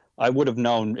department. I would have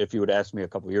known if you had asked me a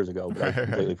couple of years ago, but I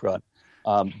completely forgot.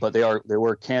 But they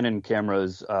were Canon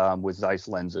cameras with Zeiss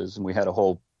lenses, and we had a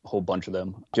whole bunch of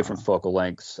them, different focal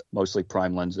lengths, mostly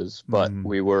prime lenses. But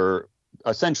we were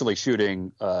essentially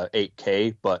shooting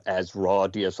 8K, but as raw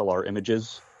DSLR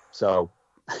images. So,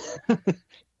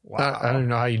 wow. I don't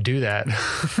know how you do that.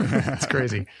 It's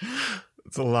crazy.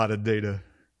 It's a lot of data.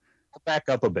 Back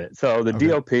up a bit. So the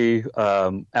DOP,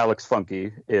 Alex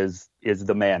Funke, is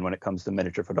the man when it comes to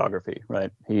miniature photography,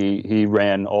 right? He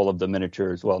ran all of the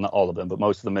miniatures, well, not all of them, but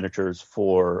most of the miniatures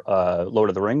for Lord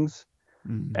of the Rings.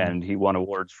 Mm-hmm. And he won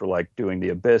awards for like doing The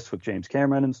Abyss with James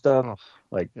Cameron and stuff.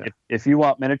 If you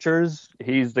want miniatures,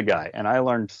 he's the guy. And I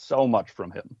learned so much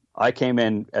from him. I came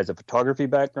in as a photography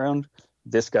background.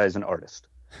 This guy's an artist.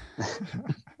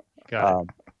 Got it.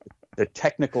 The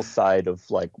technical side of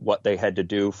like what they had to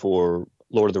do for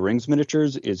Lord of the Rings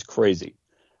miniatures is crazy.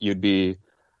 You'd be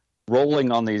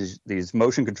rolling on these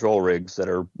motion control rigs that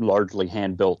are largely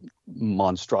hand-built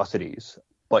monstrosities,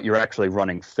 but you're actually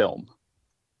running film.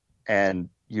 And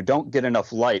you don't get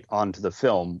enough light onto the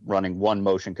film running one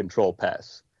motion control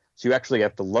pass. So you actually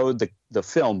have to load the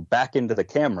film back into the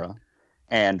camera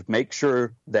and make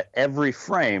sure that every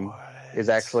frame is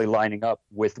actually lining up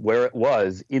with where it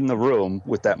was in the room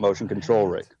with that motion control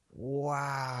rig.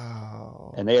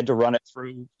 Wow. And they had to run it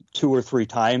through 2 or 3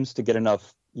 times to get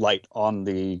enough light on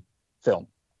the film.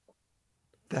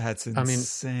 That's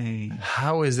insane.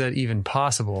 How is that even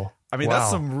possible? I mean, that's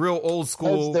some real old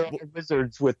school. There are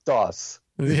wizards with DOS.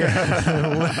 Yeah.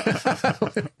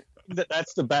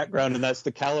 That's the background, and that's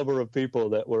the caliber of people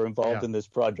that were involved in this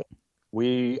project.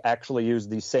 We actually used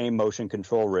the same motion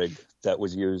control rig that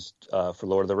was used for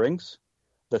Lord of the Rings.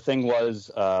 The thing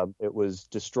was, it was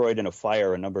destroyed in a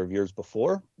fire a number of years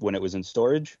before when it was in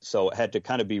storage. So it had to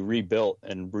kind of be rebuilt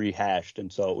and rehashed.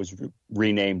 And so it was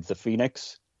renamed the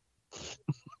Phoenix.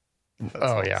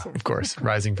 Yeah, of course.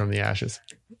 Rising from the ashes.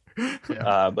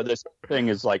 But this thing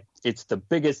is like, it's the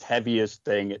biggest, heaviest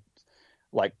thing. It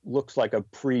like looks like a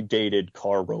predated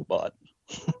car robot,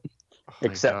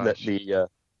 except that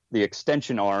the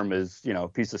extension arm is, a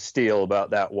piece of steel about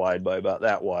that wide by about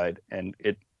that wide. And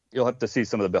you'll have to see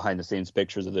some of the behind the scenes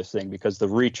pictures of this thing because the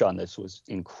reach on this was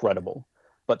incredible.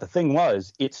 But the thing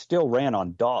was, it still ran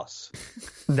on DOS.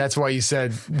 That's why you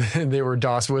said they were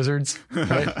DOS wizards,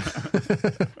 right?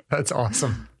 That's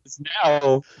awesome.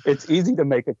 Now it's easy to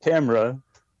make a camera.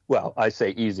 Well, I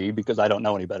say easy because I don't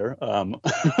know any better.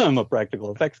 I'm a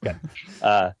practical effects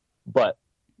guy. But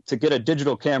to get a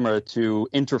digital camera to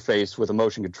interface with a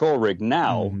motion control rig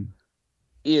now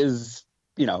is,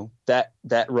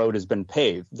 that road has been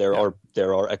paved. There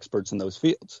are experts in those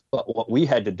fields. But what we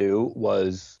had to do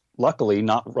was luckily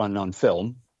not run on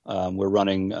film. We're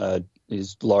running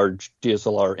these large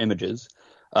DSLR images,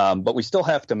 but we still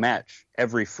have to match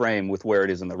every frame with where it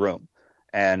is in the room.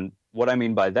 And what I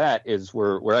mean by that is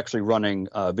we're actually running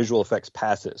visual effects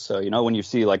passes. So, when you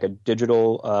see like a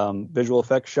digital visual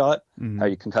effects shot, how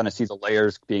you can kind of see the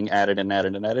layers being added and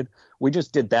added and added. We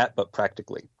just did that, but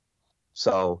practically.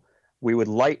 So we would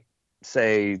light,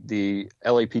 say, the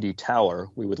LAPD tower.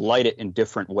 We would light it in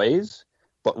different ways,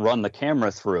 but run the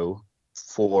camera through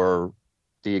for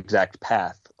the exact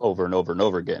path over and over and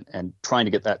over again. And trying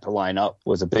to get that to line up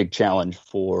was a big challenge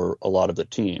for a lot of the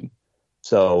team.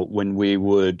 So when we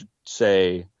would,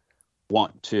 say,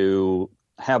 want to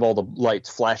have all the lights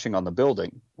flashing on the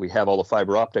building, we have all the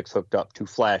fiber optics hooked up to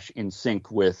flash in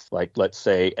sync with, like, let's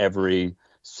say, every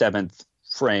 7th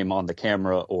frame on the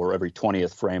camera or every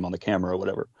 20th frame on the camera or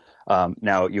whatever.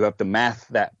 Now you have to math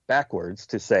that backwards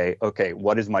to say, okay,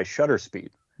 what is my shutter speed?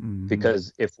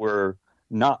 Because if we're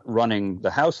not running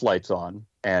the house lights on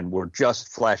and we're just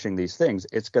flashing these things,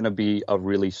 it's going to be a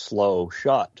really slow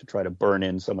shot to try to burn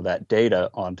in some of that data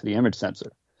onto the image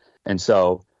sensor. And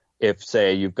so if,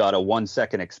 say, you've got a 1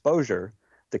 second exposure,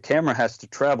 the camera has to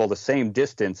travel the same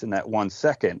distance in that 1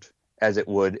 second as it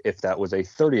would if that was a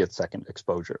 30th second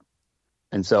exposure.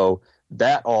 And so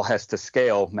that all has to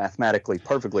scale mathematically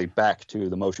perfectly back to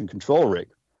the motion control rig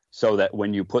so that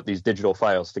when you put these digital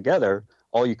files together,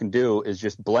 all you can do is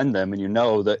just blend them and you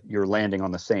know that you're landing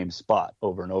on the same spot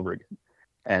over and over again.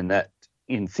 And that,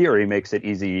 in theory, makes it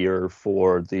easier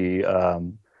for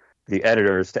the the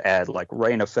editors to add like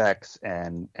rain effects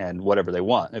and whatever they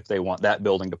want. If they want that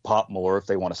building to pop more, if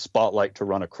they want a spotlight to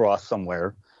run across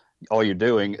somewhere, all you're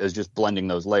doing is just blending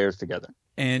those layers together.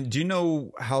 And do you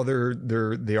know how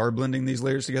they are blending these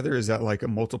layers together? Is that like a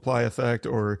multiply effect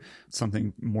or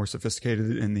something more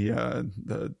sophisticated in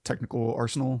the technical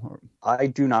arsenal? I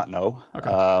do not know.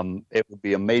 Okay. It would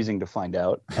be amazing to find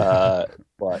out.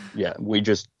 But yeah, we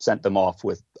just sent them off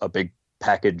with a big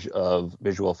package of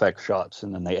visual effects shots,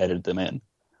 and then they edited them in.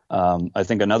 I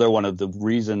think another one of the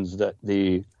reasons that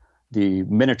the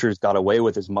miniatures got away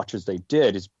with as much as they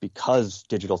did is because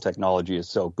digital technology is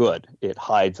so good. It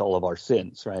hides all of our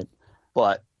sins, right?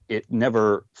 But it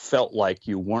never felt like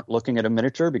you weren't looking at a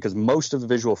miniature, because most of the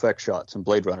visual effects shots in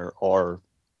Blade Runner are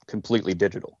completely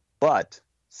digital. But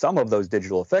some of those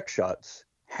digital effects shots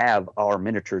have our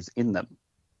miniatures in them.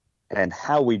 And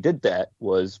how we did that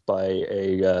was by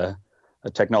a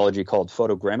technology called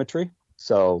photogrammetry.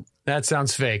 So that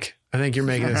sounds fake. I think you're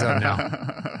making this up now.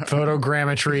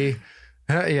 Photogrammetry.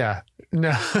 Yeah.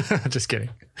 No, just kidding.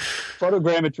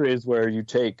 Photogrammetry is where you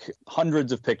take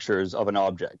hundreds of pictures of an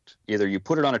object. Either you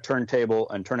put it on a turntable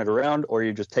and turn it around, or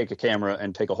you just take a camera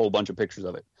and take a whole bunch of pictures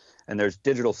of it. And there's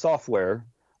digital software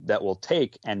that will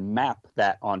take and map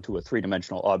that onto a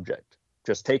three-dimensional object,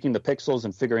 just taking the pixels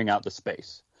and figuring out the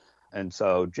space. And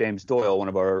so James Doyle, one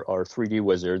of our 3D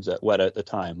wizards at Weta at the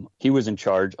time, he was in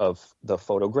charge of the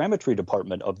photogrammetry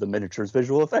department of the miniatures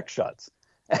visual effects shots.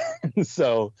 And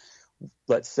so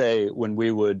let's say when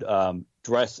we would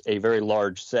dress a very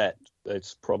large set,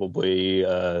 it's probably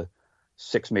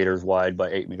 6 meters wide by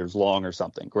 8 meters long or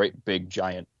something, great big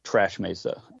giant trash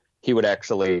mesa, he would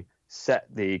actually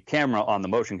set the camera on the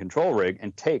motion control rig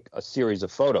and take a series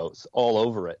of photos all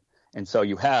over it. And so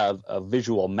you have a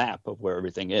visual map of where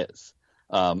everything is.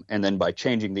 And then by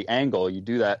changing the angle, you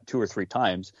do that 2 or 3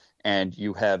 times, and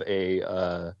you have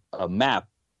a map,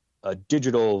 a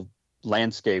digital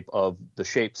landscape of the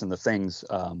shapes and the things,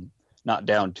 not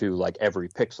down to like every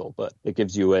pixel, but it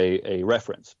gives you a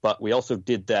reference. But we also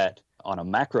did that on a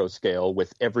macro scale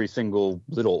with every single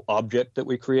little object that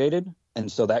we created. And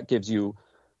so that gives you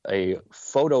a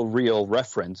photoreal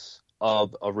reference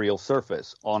of a real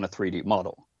surface on a 3D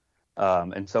model.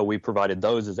 And so we provided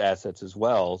those as assets as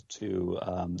well to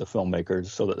the filmmakers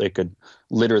so that they could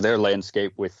litter their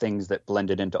landscape with things that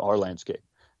blended into our landscape.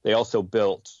 They also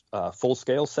built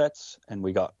full-scale sets, and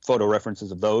we got photo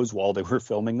references of those while they were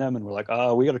filming them. And we're like,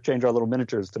 we got to change our little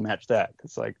miniatures to match that.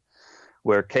 It's like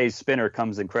where Kay's spinner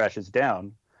comes and crashes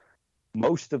down,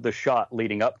 most of the shot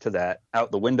leading up to that,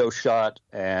 out the window shot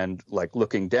and like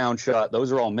looking down shot,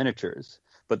 those are all miniatures.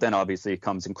 But then obviously it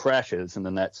comes and crashes, and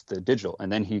then that's the digital.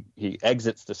 And then he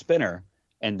exits the spinner,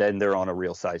 and then they're on a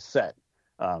real size set.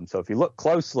 So if you look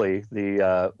closely,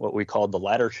 the what we call the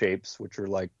ladder shapes, which are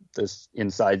like this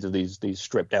insides of these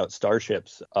stripped out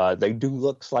starships, they do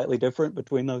look slightly different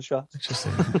between those shots.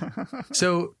 Interesting.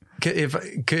 So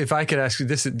if I could ask you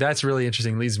this, that's really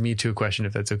interesting. Leads me to a question,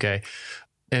 if that's okay.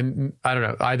 And I don't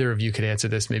know, either of you could answer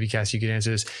this. Maybe Cass, you could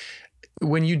answer this.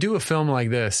 When you do a film like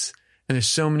this, and there's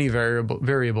so many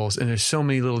variables, and there's so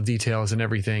many little details and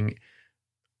everything,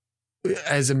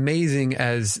 as amazing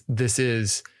as this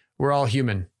is, we're all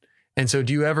human. And so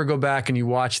do you ever go back and you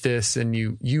watch this and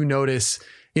you notice,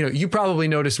 you probably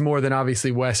notice more than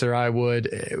obviously Wes or I would,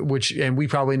 and we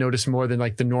probably notice more than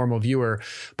like the normal viewer,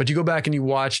 but you go back and you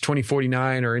watch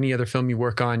 2049 or any other film you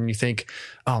work on and you think,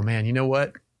 oh man, you know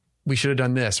what? We should have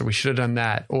done this, or we should have done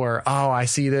that. Or, I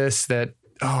see this, that,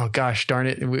 oh gosh, darn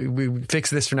it. We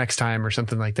fix this for next time or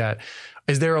something like that.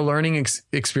 Is there a learning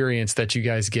experience that you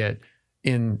guys get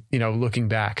in, looking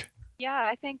back? Yeah,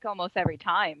 I think almost every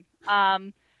time.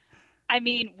 I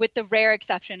mean, with the rare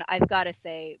exception, I've got to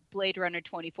say Blade Runner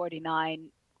 2049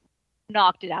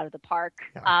 knocked it out of the park.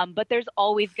 Yeah. But there's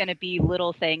always going to be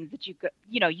little things that you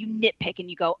nitpick and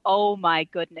you go, oh my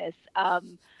goodness.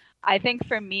 I think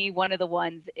for me, one of the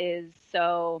ones is,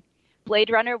 so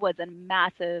Blade Runner was a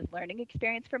massive learning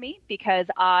experience for me because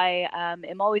I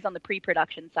am always on the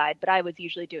pre-production side, but I was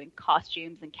usually doing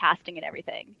costumes and casting and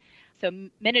everything. So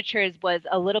miniatures was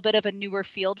a little bit of a newer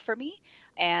field for me.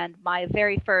 And my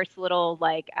very first little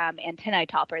antennae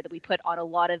topper that we put on a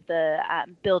lot of the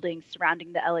buildings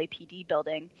surrounding the LAPD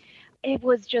building, it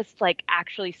was just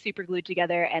actually super glued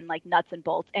together and nuts and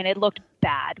bolts. And it looked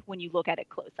bad when you look at it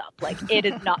close up. It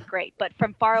is not great. But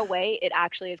from far away, it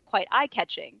actually is quite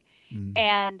eye-catching. Mm.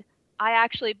 And I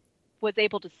actually was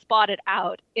able to spot it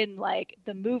out in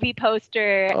the movie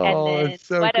poster. And then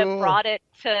so cool. Brought it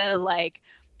to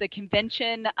the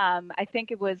convention. I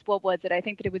think it was, what was it? I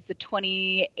think that it was the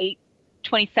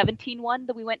 2017 one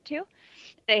that we went to.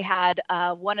 They had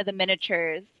one of the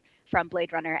miniatures from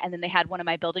Blade Runner, and then they had one of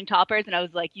my building toppers, and I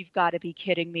was like, you've got to be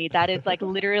kidding me. That is like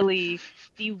literally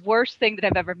the worst thing that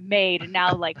I've ever made. And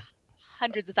now like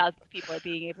hundreds of thousands of people are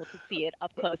being able to see it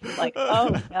up close. It's like,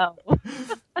 oh no.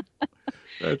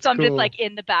 So I'm just like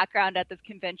in the background at this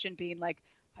convention being like,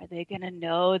 are they going to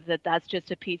know that that's just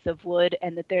a piece of wood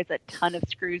and that there's a ton of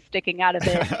screws sticking out of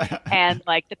it? And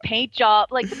like the paint job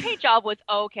was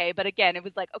okay. But again, it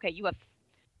was like, okay,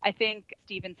 I think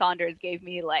Stephen Saunders gave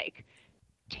me like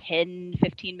 10,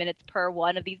 15 minutes per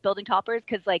one of these building toppers.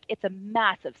 Cause like it's a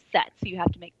massive set. So you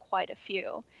have to make quite a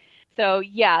few. So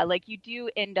yeah, like you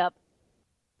do end up,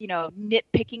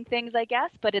 nitpicking things, I guess,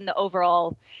 but in the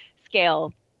overall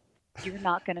scale, you're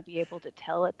not going to be able to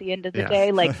tell at the end of the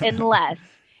day, like unless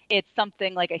it's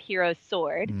something like a hero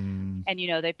sword and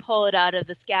they pull it out of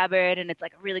the scabbard and it's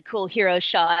like a really cool hero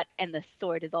shot and the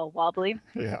sword is all wobbly.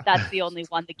 That's the only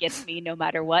one that gets me no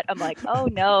matter what. I'm like, oh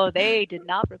no, they did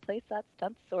not replace that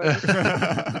stunt sword.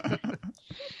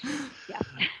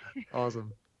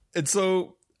 Awesome. And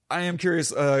so I am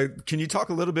curious, can you talk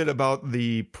a little bit about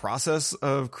the process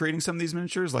of creating some of these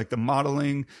miniatures, like the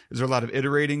modeling? Is there a lot of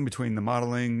iterating between the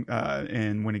modeling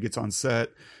and when it gets on set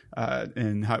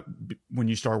and when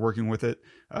you start working with it?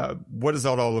 What does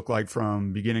that all look like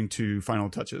from beginning to final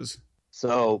touches?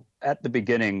 So at the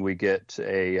beginning, we get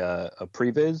a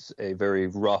previs, a very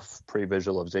rough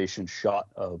pre-visualization shot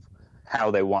of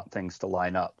how they want things to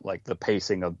line up, like the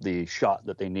pacing of the shot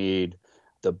that they need,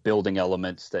 the building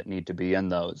elements that need to be in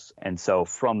those. And so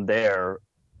from there,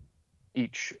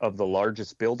 each of the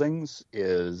largest buildings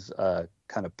is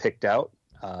kind of picked out.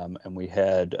 And we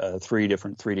had 3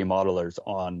 different 3D modelers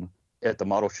at the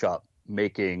model shop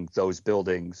making those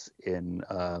buildings in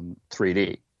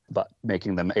 3D, but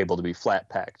making them able to be flat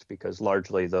packed because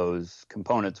largely those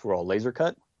components were all laser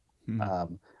cut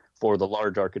for the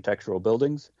large architectural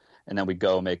buildings. And then we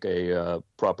go make a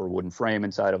proper wooden frame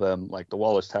inside of them, like the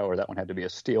Wallace Tower. That one had to be a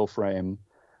steel frame.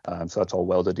 So that's all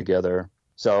welded together.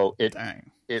 So it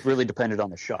really depended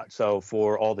on the shot. So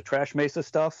for all the Trash Mesa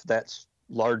stuff, that's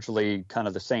largely kind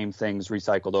of the same things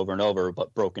recycled over and over,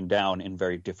 but broken down in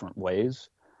very different ways.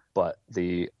 But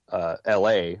the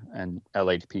LA and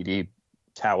LAPD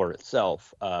tower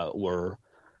itself were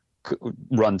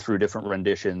run through different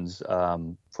renditions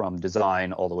from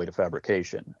design all the way to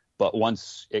fabrication. But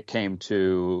once it came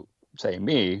to, say,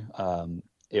 me,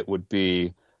 it would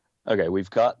be, okay, we've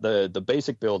got the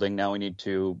basic building. Now we need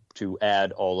to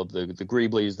add all of the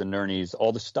greeblies, the nurnies,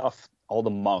 all the stuff, all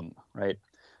the mung, right?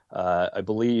 I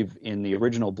believe in the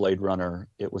original Blade Runner,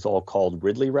 it was all called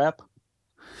Ridley wrap.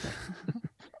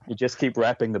 You just keep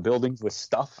wrapping the buildings with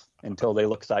stuff until they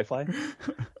look sci-fi.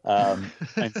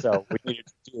 And so we needed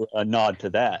to do a nod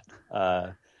to that.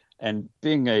 And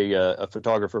being a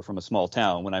photographer from a small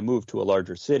town, when I moved to a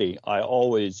larger city, I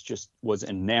always just was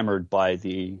enamored by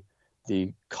the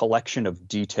collection of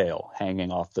detail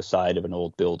hanging off the side of an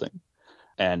old building.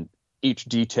 And each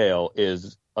detail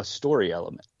is a story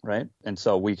element, right? And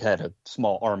so we had a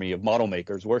small army of model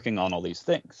makers working on all these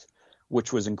things,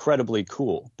 which was incredibly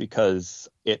cool because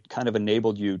it kind of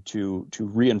enabled you to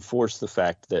reinforce the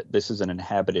fact that this is an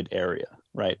inhabited area,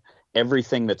 right?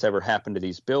 Everything that's ever happened to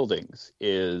these buildings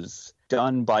is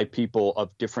done by people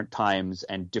of different times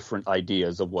and different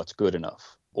ideas of what's good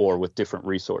enough or with different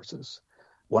resources.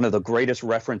 One of the greatest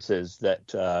references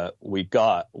that we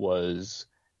got was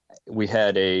we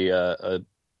had a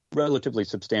relatively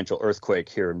substantial earthquake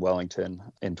here in Wellington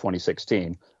in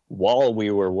 2016 while we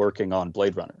were working on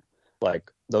Blade Runner. Like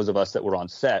those of us that were on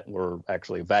set were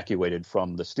actually evacuated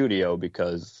from the studio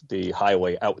because the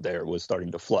highway out there was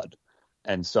starting to flood.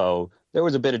 And so there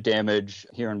was a bit of damage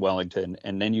here in Wellington,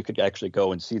 and then you could actually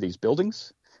go and see these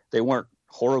buildings. They weren't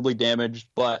horribly damaged,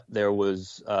 but there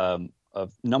was a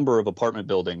number of apartment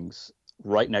buildings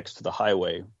right next to the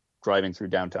highway driving through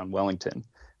downtown Wellington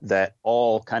that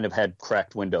all kind of had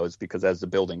cracked windows because as the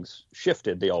buildings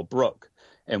shifted, they all broke.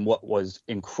 And what was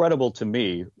incredible to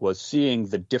me was seeing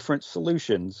the different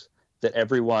solutions that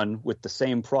everyone with the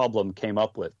same problem came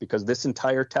up with, because this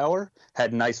entire tower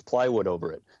had nice plywood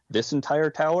over it. This entire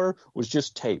tower was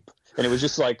just tape. And it was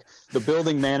just like the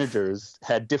building managers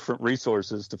had different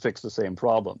resources to fix the same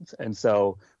problems. And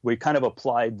so we kind of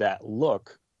applied that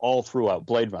look all throughout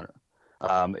Blade Runner.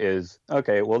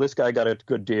 Okay, well, this guy got a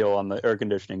good deal on the air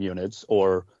conditioning units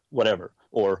or whatever.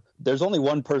 Or there's only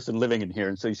one person living in here.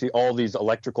 And so you see all these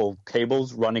electrical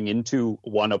cables running into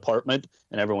one apartment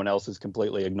and everyone else is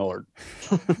completely ignored.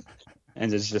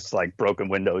 And it's just like broken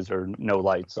windows or no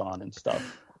lights on and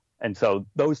stuff. And so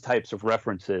those types of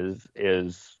references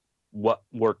is what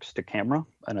works to camera.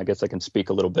 And I guess I can speak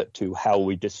a little bit to how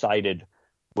we decided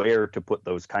where to put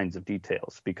those kinds of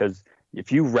details, because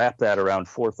If you wrap that around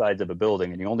 4 sides of a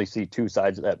building and you only see 2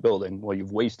 sides of that building, well,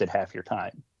 you've wasted half your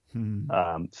time.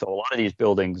 So a lot of these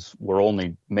buildings were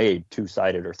only made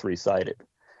 2-sided or 3-sided.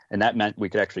 And that meant we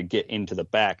could actually get into the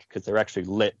back because they're actually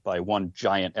lit by one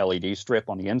giant LED strip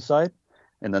on the inside.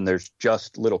 And then there's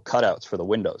just little cutouts for the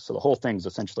windows. So the whole thing's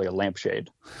essentially a lampshade.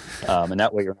 And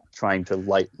that way you're not trying to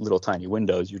light little tiny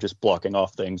windows. You're just blocking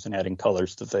off things and adding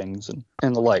colors to things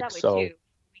and the like. So we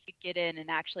could get in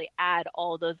and actually add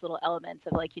all those little elements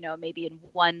of like, maybe in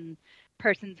one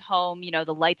person's home,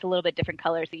 the light's a little bit different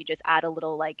color. So you just add a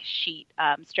little like sheet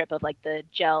strip of like the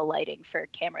gel lighting for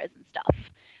cameras and stuff.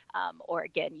 Or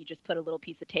again, you just put a little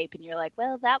piece of tape and you're like,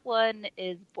 well, that one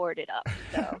is boarded up.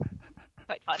 So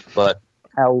quite fun. But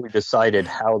how we decided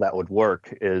how that would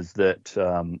work is that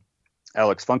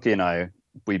Alex Funky and I,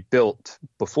 we built,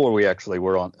 before we actually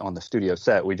were on the studio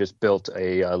set, we just built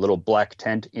a little black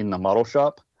tent in the model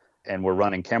shop, and we're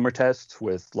running camera tests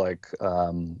with like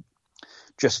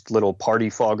just little party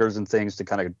foggers and things to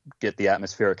kind of get the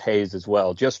atmospheric haze as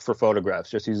well, just for photographs,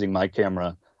 just using my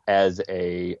camera as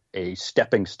a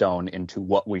stepping stone into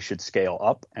what we should scale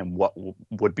up and what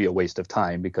would be a waste of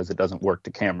time because it doesn't work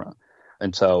to camera.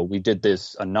 And so we did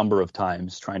this a number of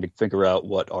times, trying to figure out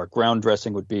what our ground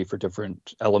dressing would be for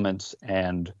different elements.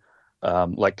 And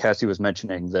like Cassie was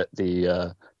mentioning, that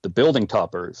the building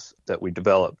toppers that we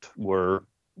developed were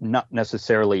not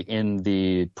necessarily in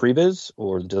the previs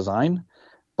or the design,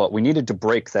 but we needed to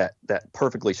break that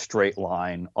perfectly straight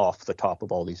line off the top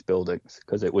of all these buildings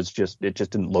because it just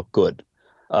didn't look good.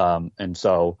 And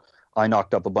so I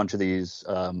knocked up a bunch of these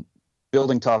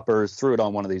building toppers, threw it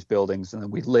on one of these buildings, and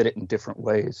then we lit it in different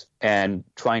ways. And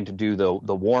trying to do the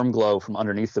warm glow from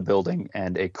underneath the building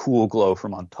and a cool glow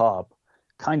from on top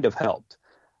kind of helped.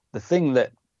 The thing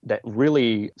that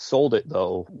really sold it,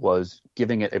 though, was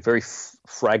giving it a very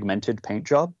fragmented paint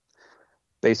job.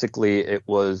 Basically, it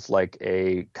was like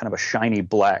a kind of a shiny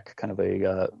black, kind of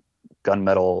a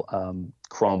gunmetal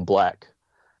chrome black.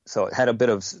 So it had a bit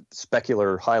of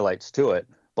specular highlights to it.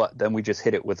 But then we just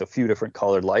hit it with a few different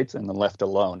colored lights and then left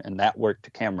alone, and that worked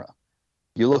to camera.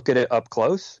 You look at it up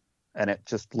close, and it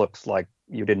just looks like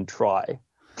you didn't try.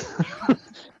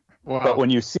 Wow. But when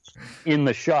you see it in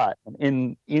the shot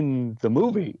and in the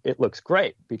movie, it looks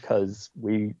great because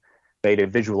we made a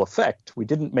visual effect. We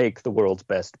didn't make the world's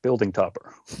best building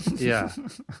topper. Yeah.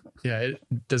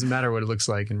 It doesn't matter what it looks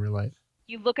like in real life.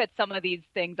 You look at some of these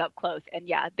things up close, and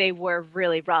yeah, they were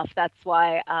really rough. That's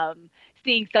why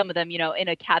seeing some of them, in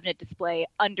a cabinet display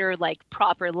under like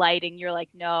proper lighting, you're like,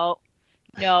 no,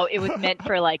 it was meant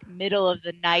for like middle of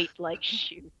the night, like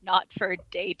shoot, not for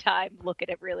daytime. Look at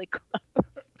it really close.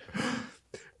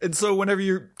 And so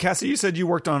whenever Cassie, you said you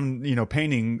worked on,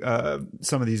 painting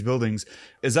some of these buildings.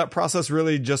 Is that process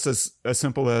really just as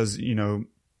simple as, it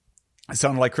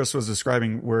sounded like Chris was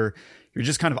describing, where you're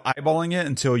just kind of eyeballing it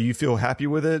until you feel happy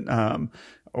with it?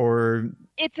 Or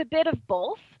it's a bit of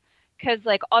both. Because,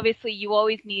 like, obviously you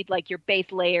always need, like, your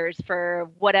base layers for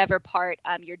whatever part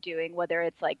you're doing, whether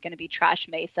it's, like, going to be Trash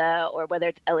Mesa or whether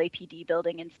it's LAPD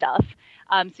building and stuff.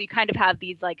 So you kind of have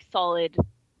these, like, solid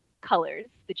colors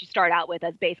that you start out with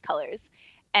as base colors.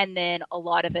 And then a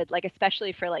lot of it, like,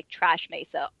 especially for, like, Trash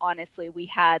Mesa, honestly, we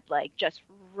had, like, just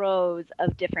rows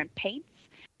of different paints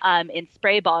in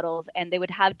spray bottles, and they would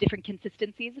have different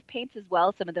consistencies of paints as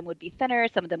well. Some of them would be thinner,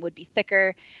 some of them would be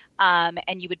thicker,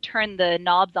 and you would turn the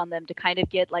knobs on them to kind of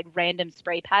get like random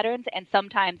spray patterns. And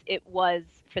sometimes it was,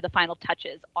 for the final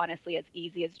touches, honestly, as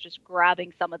easy as just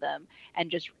grabbing some of them and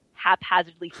just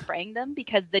haphazardly spraying them,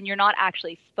 because then you're not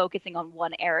actually focusing on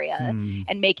one area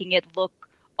and making it look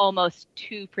almost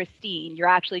too pristine. You're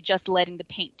actually just letting the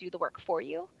paint do the work for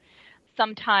you.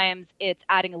 Sometimes it's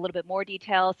adding a little bit more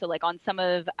detail. So like on some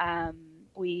of,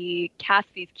 we cast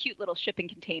these cute little shipping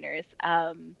containers.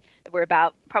 We're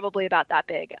probably about that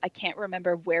big. I can't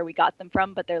remember where we got them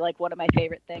from, but they're like one of my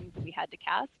favorite things we had to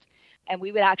cast. And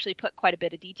we would actually put quite a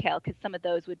bit of detail because some of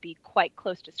those would be quite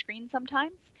close to screen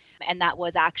sometimes. And that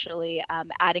was actually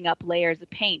adding up layers of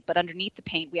paint. But underneath the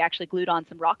paint, we actually glued on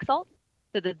some rock salt.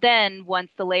 So that then once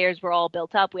the layers were all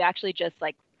built up, we actually just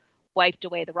like wiped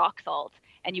away the rock salt.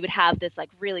 And you would have this like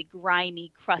really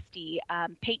grimy, crusty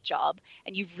paint job.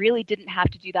 And you really didn't have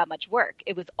to do that much work.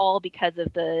 It was all because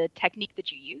of the technique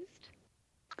that you used.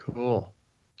 Cool.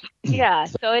 Yeah,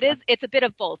 so it's a bit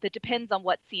of both. It depends on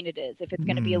what scene it is. If it's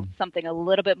going to be something a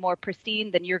little bit more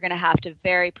pristine, then you're going to have to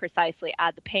very precisely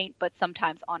add the paint. But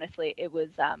sometimes, honestly, it was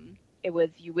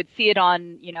you would see it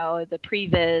on, the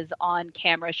previs on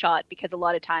camera shot, because a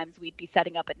lot of times we'd be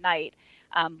setting up at night,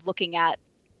 looking at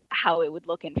how it would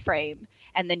look in frame,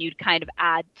 and then you'd kind of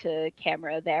add to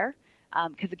camera there.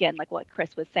 Because again, like what Chris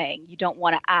was saying, you don't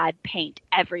want to add paint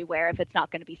everywhere if it's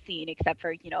not going to be seen except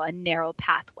for, a narrow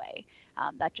pathway.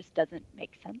 That just doesn't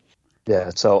make sense.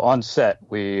 Yeah, so on set,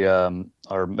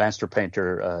 our master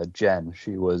painter, Jen,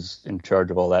 she was in charge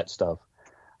of all that stuff.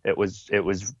 It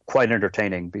was quite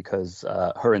entertaining because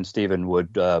her and Steven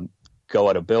would go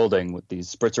at a building with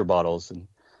these spritzer bottles, and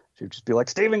she'd just be like,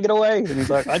 "Steven, get away!" And he's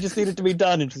like, "I just need it to be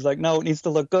done." And she's like, "No, it needs to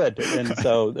look good." And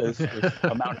so this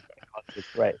amount of was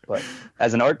great. But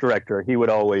as an art director, he would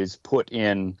always put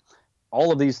in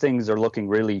all of these things are looking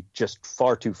really just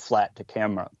far too flat to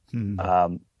camera.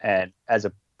 And as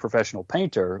a professional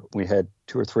painter, we had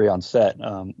 2 or 3 on set,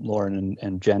 Lauren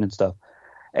and Jen and stuff,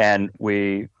 and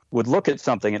we would look at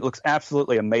something, it looks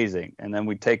absolutely amazing, and then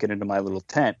we'd take it into my little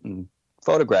tent and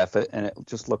photograph it, and it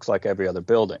just looks like every other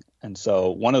building. And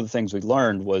so one of the things we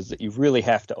learned was that you really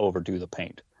have to overdo the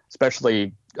paint,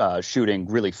 especially shooting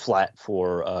really flat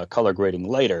for color grading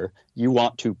later. You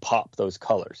want to pop those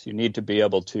colors. You need to be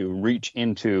able to reach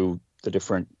into the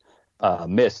different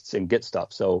mists and get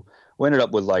stuff. So we ended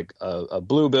up with like a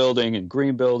blue building and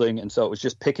green building, and so it was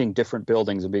just picking different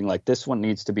buildings and being like, this one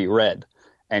needs to be red.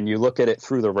 And you look at it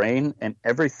through the rain, and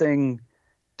everything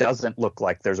doesn't look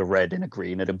like there's a red and a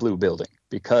green and a blue building,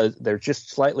 because they're just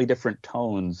slightly different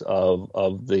tones of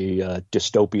the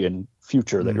dystopian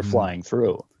future that you're flying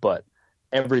through. But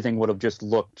everything would have just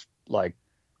looked like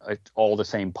all the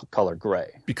same color gray,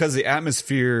 because the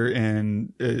atmosphere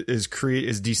and is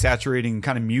desaturating,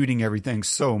 kind of muting everything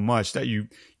so much that you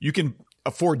can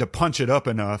afford to punch it up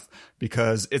enough,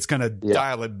 because it's going to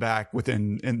dial it back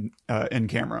within in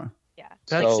camera.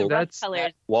 That's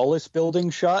Wallace building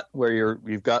shot where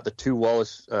you've got the 2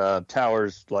 Wallace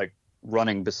towers like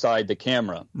running beside the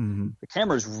camera. The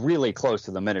camera's really close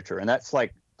to the miniature, and that's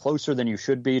like closer than you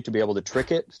should be to be able to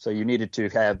trick it. So you needed to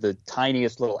have the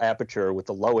tiniest little aperture with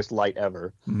the lowest light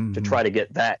ever to try to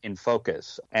get that in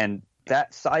focus. And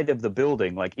that side of the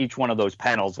building, like each one of those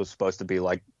panels was supposed to be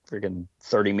like freaking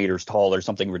 30 meters tall or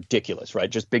something ridiculous, right?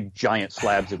 Just big giant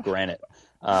slabs of granite.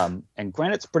 And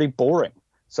granite's pretty boring.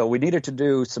 So we needed to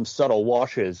do some subtle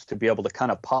washes to be able to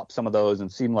kind of pop some of those and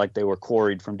seem like they were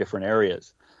quarried from different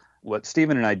areas. What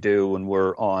Steven and I do when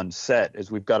we're on set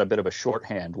is we've got a bit of a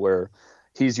shorthand where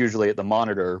he's usually at the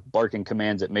monitor barking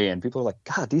commands at me, and people are like,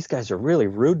 God, these guys are really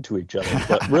rude to each other.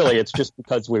 But really, it's just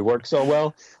because we work so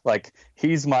well. Like,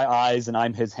 he's my eyes and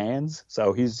I'm his hands.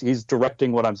 So he's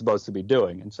directing what I'm supposed to be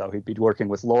doing. And so he'd be working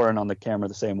with Lauren on the camera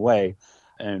the same way.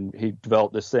 And he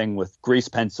developed this thing with grease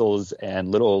pencils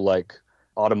and little like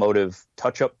automotive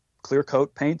touch-up clear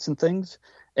coat paints and things.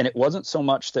 And it wasn't so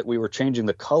much that we were changing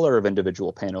the color of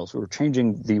individual panels. We were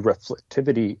changing the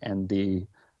reflectivity and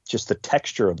just the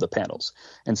texture of the panels.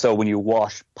 And so when you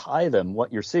pie them,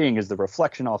 what you're seeing is the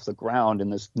reflection off the ground in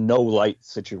this no light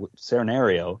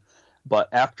scenario. But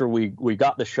after we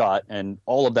got the shot, and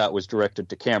all of that was directed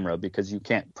to camera, because you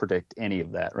can't predict any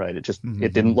of that, right? It just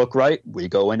it didn't look right. We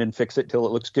go in and fix it till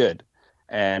it looks good.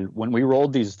 And when we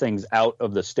rolled these things out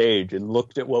of the stage and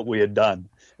looked at what we had done,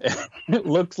 it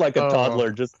looks like a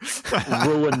toddler just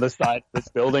ruined the side of this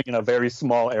building in a very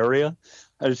small area.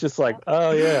 I was just like,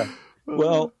 oh yeah,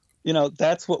 well,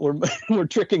 that's what we're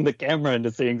tricking the camera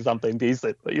into seeing something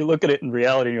decent. But you look at it in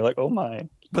reality and you're like, oh my.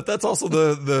 But that's also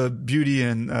the beauty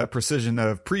and precision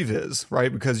of previs, right?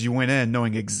 Because you went in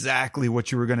knowing exactly what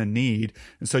you were going to need.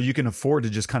 And so you can afford to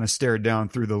just kind of stare it down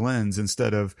through the lens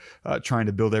instead of trying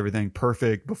to build everything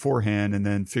perfect beforehand and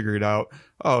then figure it out.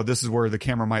 Oh, this is where the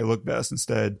camera might look best.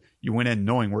 Instead, you went in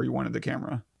knowing where you wanted the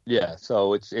camera. Yeah.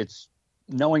 So it's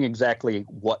knowing exactly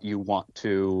what you want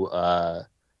to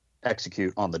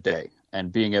execute on the day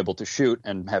and being able to shoot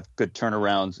and have good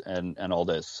turnarounds and all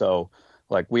this. So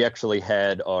like we actually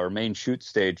had our main shoot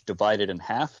stage divided in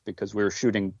half because we were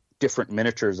shooting different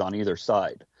miniatures on either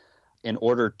side. In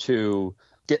order to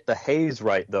get the haze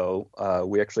right, though,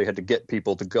 we actually had to get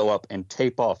people to go up and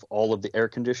tape off all of the air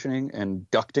conditioning and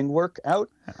ducting work out,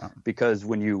 because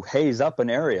when you haze up an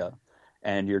area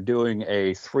and you're doing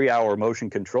a 3-hour motion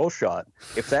control shot,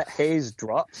 if that haze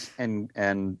drops and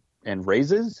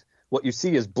raises, what you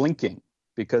see is blinking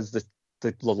because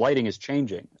the lighting is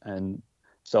changing. And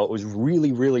so it was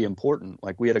really, really important.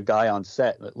 Like we had a guy on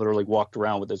set that literally walked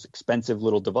around with this expensive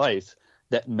little device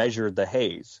that measured the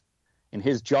haze. And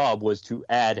his job was to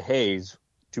add haze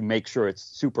to make sure it's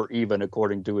super even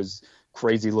according to his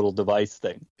crazy little device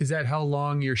thing. Is that how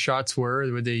long your shots were?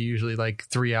 Were they usually like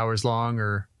 3 hours long,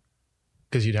 or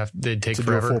because they'd take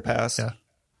forever? Do a full pass. Yeah.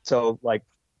 So like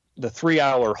the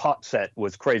 3-hour hot set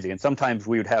was crazy. And sometimes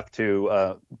we would have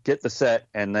to get the set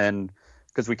and then,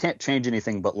 because we can't change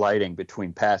anything but lighting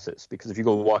between passes, because if you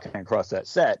go walking across that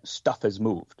set, stuff has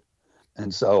moved.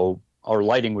 And so our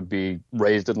lighting would be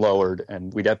raised and lowered,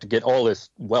 and we'd have to get all this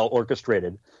well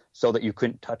orchestrated so that you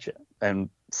couldn't touch it. And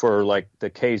for like the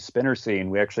Kay's spinner scene,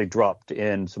 we actually dropped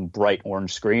in some bright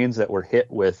orange screens that were hit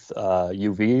with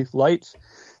UV lights.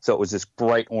 So it was this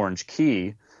bright orange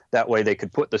key. That way they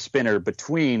could put the spinner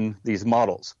between these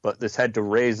models, but this had to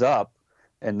raise up.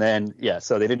 And then,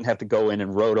 so they didn't have to go in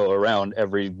and roto around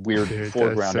every weird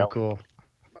foreground. That's so cool.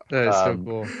 That is so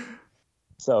cool.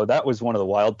 So that was one of the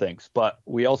wild things. But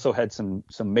we also had some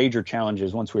major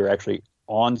challenges once we were actually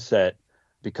on set,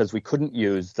 because we couldn't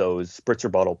use those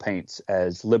spritzer bottle paints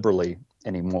as liberally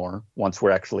anymore once we're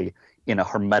actually in a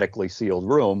hermetically sealed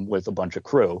room with a bunch of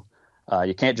crew.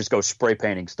 You can't just go spray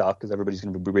painting stuff because everybody's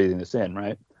going to be breathing this in,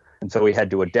 right? And so we had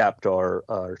to adapt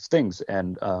our things.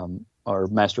 And our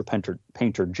master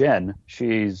painter, Jen,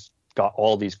 she's got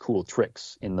all these cool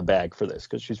tricks in the bag for this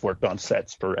because she's worked on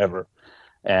sets forever.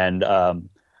 And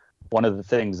one of the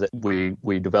things that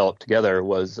we developed together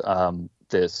was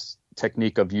this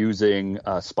technique of using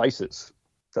spices.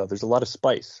 So there's a lot of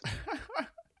spice.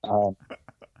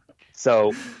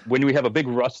 So when we have a big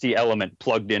rusty element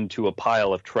plugged into a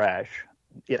pile of trash,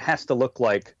 it has to look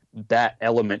like that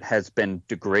element has been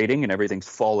degrading and everything's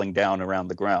falling down around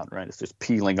the ground, right? It's just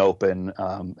peeling open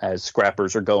as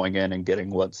scrappers are going in and getting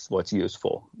what's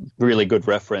useful. Really good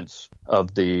reference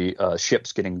of the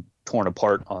ships getting torn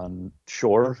apart on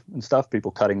shore and stuff,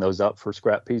 people cutting those up for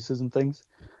scrap pieces and things.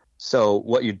 So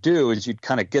what you do is you'd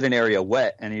kind of get an area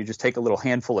wet and you just take a little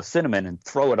handful of cinnamon and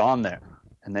throw it on there.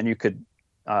 And then you could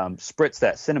spritz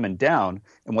that cinnamon down.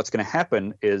 And what's going to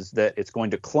happen is that it's going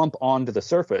to clump onto the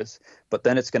surface, but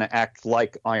then it's going to act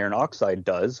like iron oxide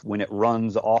does when it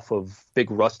runs off of big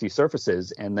rusty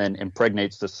surfaces and then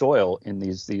impregnates the soil in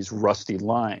these rusty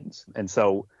lines. And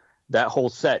so that whole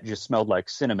set just smelled like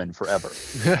cinnamon forever.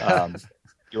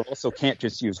 You also can't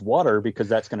just use water because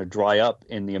that's going to dry up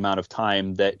in the amount of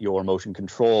time that your motion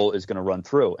control is going to run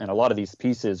through. And a lot of these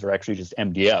pieces are actually just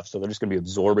MDF, so they're just going to be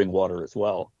absorbing water as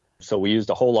well. So we used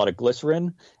a whole lot of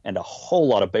glycerin and a whole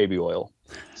lot of baby oil.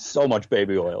 So much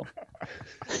baby oil.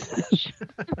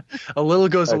 A little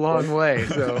goes a long way.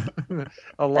 So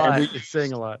a lot is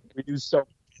saying a lot. We used I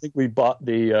think we bought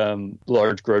the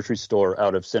large grocery store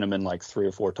out of cinnamon like 3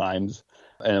 or 4 times.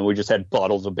 And we just had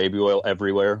bottles of baby oil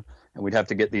everywhere. And we'd have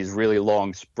to get these really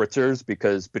long spritzers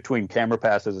because between camera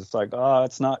passes, it's like,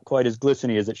 it's not quite as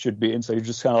glistening as it should be. And so you're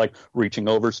just kind of like reaching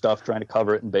over stuff, trying to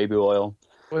cover it in baby oil.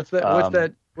 What's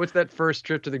that first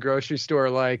trip to the grocery store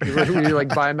like? Where you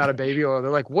like buy them out of baby oil?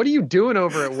 They're like, "What are you doing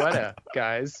over at Weta,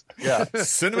 guys?" Yeah,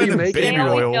 cinnamon and baby oil.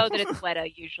 oil. They know that it's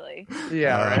Weta usually.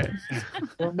 Yeah, right.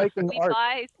 We're making we art.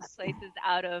 buy places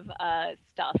out of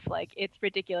stuff. Like it's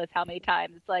ridiculous how many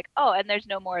times it's like, and there's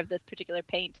no more of this particular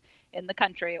paint in the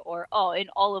country, or in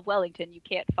all of Wellington you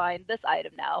can't find this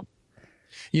item now.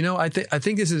 You know, I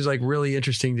think this is like really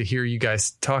interesting to hear you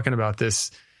guys talking about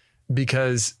this.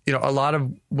 Because, you know, a lot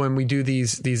of when we do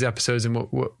these episodes and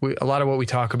a lot of what we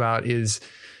talk about is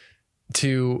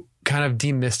to kind of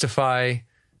demystify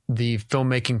the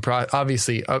filmmaking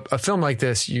obviously a film like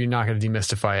this, you're not going to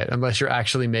demystify it unless you're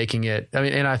actually making it. I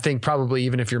mean, and I think probably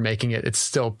even if you're making it, it's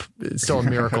still a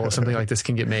miracle if something like this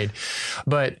can get made.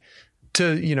 But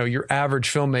to, you know, your average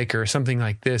filmmaker, something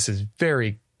like this is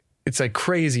it's like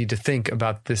crazy to think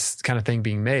about this kind of thing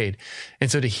being made.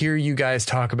 And so to hear you guys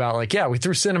talk about like, we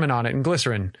threw cinnamon on it and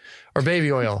glycerin or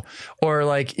baby oil, or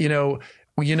like, you know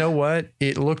what?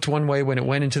 It looked one way when it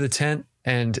went into the tent.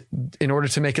 And in order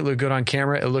to make it look good on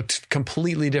camera, it looked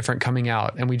completely different coming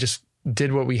out. And we just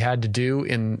did what we had to do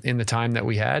in the time that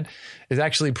we had. Is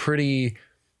actually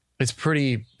it's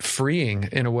pretty freeing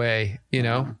in a way, you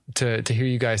know, to hear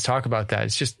you guys talk about that.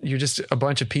 It's just, you're just a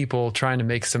bunch of people trying to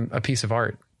make a piece of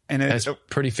art. And it's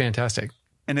pretty fantastic.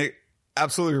 And it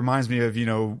absolutely reminds me of, you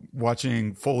know,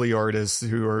 watching Foley artists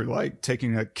who are like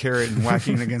taking a carrot and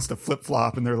whacking it against a flip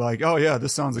flop. And they're like, oh yeah,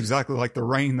 this sounds exactly like the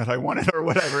rain that I wanted or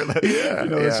whatever.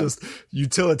 It's just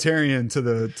utilitarian to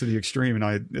the extreme.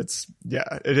 And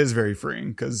it is very freeing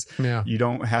because you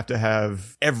don't have to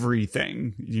have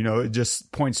everything, you know, it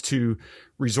just points to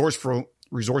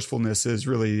resourcefulness is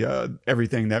really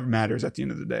everything that matters at the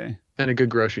end of the day. And a good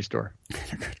grocery store.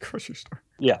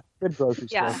 Yeah, good grocery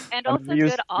store. Yeah, and also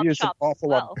good op-shop as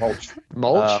well.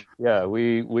 Mulch?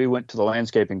 We went to the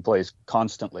landscaping place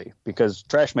constantly because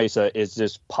Trash Mesa is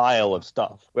this pile of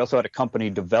stuff. We also had a company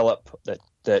develop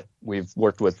that we've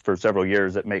worked with for several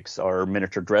years that makes our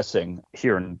miniature dressing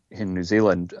here in New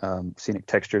Zealand, Scenic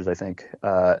Textures, I think.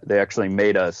 They actually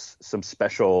made us some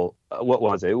special, what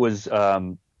was it? It was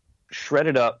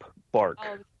shredded up bark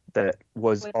that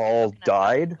was all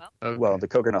dyed. Well, the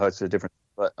coconut huts are different,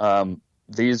 but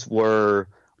these were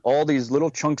all these little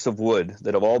chunks of wood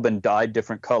that have all been dyed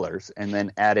different colors and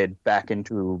then added back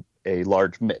into a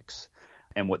large mix.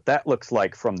 And what that looks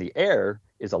like from the air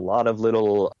is a lot of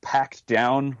little packed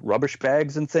down rubbish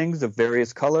bags and things of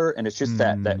various color. And it's just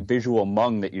that visual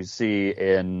mung that you see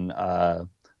in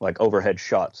like overhead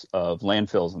shots of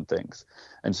landfills and things.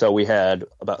 And so we had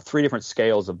about 3 different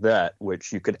scales of that,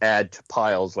 which you could add to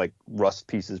piles like rust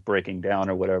pieces breaking down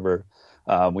or whatever.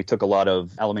 We took a lot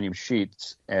of aluminum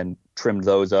sheets and trimmed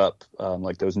those up,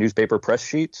 like those newspaper press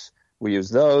sheets. We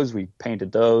used those. We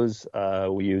painted those.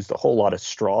 We used a whole lot of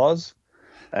straws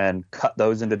and cut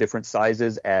those into different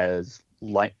sizes as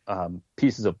light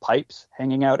pieces of pipes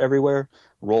hanging out everywhere.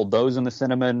 Rolled those in the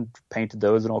cinnamon, painted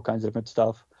those and all kinds of different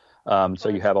stuff. So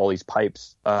you have all these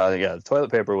pipes. The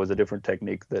toilet paper was a different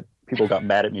technique that people got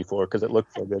mad at me for because it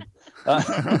looked so good.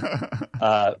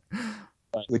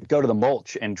 We'd go to the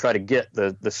mulch and try to get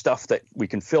the stuff that we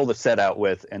can fill the set out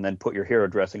with and then put your hero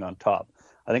dressing on top.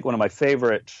 I think one of my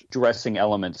favorite dressing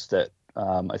elements that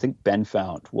I think Ben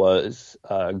found was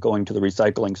going to the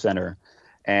recycling center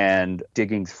and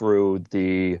digging through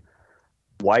the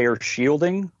wire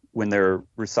shielding when they're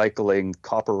recycling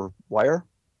copper wire.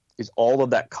 Is all of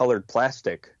that colored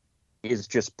plastic is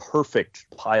just perfect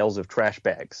piles of trash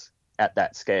bags at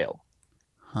that scale.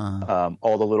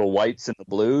 All the little whites and the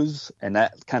blues, and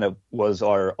that kind of was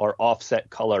our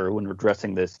offset color when we're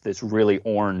dressing this really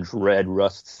orange red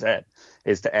rust set,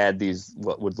 is to add these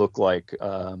what would look like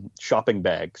shopping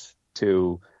bags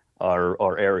to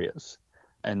our areas.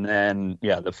 And then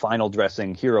the final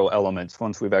dressing hero elements,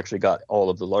 once we've actually got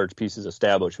all of the large pieces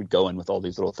established, we'd go in with all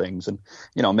these little things and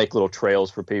make little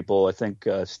trails for people. I think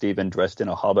Stephen dressed in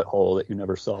a hobbit hole that you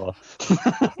never saw.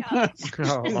 Oh,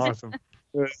 awesome.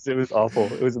 It was awful.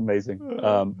 It was amazing.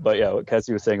 But what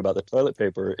Cassie was saying about the toilet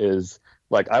paper is,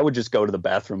 like, I would just go to the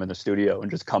bathroom in the studio and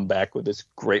just come back with this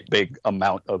great big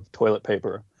amount of toilet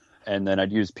paper. And then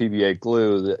I'd use PVA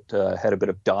glue that had a bit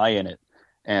of dye in it.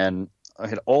 And I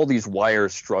had all these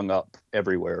wires strung up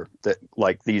everywhere that,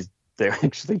 like, they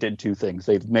actually did 2 things.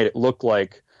 They've made it look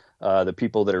like the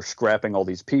people that are scrapping all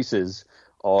these pieces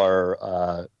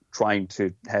are trying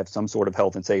to have some sort of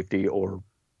health and safety or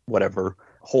whatever,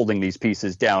 holding these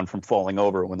pieces down from falling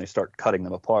over when they start cutting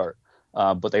them apart.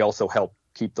 But they also help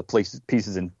keep the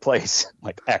pieces in place,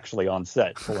 like actually on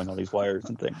set, pulling all these wires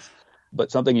and things. But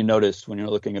something you notice when you're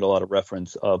looking at a lot of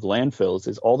reference of landfills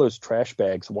is all those trash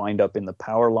bags wind up in the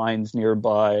power lines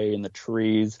nearby, in the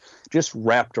trees, just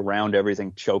wrapped around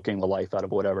everything, choking the life out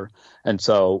of whatever. And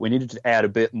so we needed to add a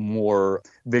bit more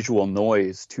visual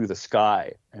noise to the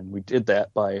sky. And we did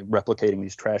that by replicating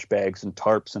these trash bags and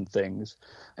tarps and things.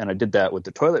 And I did that with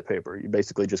the toilet paper. You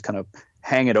basically just kind of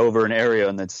hang it over an area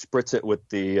and then spritz it with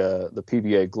the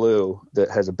PVA glue that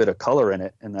has a bit of color in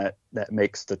it, and that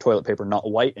makes the toilet paper not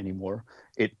white anymore.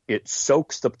 It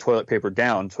soaks the toilet paper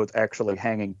down, so it's actually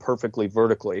hanging perfectly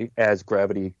vertically as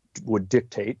gravity would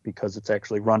dictate because it's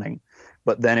actually running.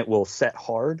 But then it will set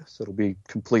hard, so it'll be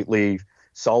completely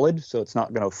solid, so it's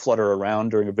not going to flutter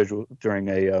around during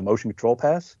a motion control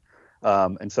pass.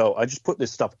 And so I just put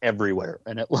this stuff everywhere,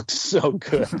 and it looks so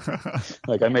good.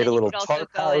 Like I made a little tarp house. You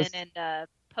could also go in and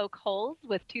poke holes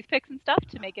with toothpicks and stuff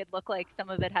to make it look like some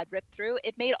of it had ripped through.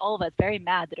 It made all of us very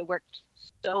mad that it worked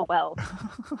so well.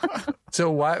 So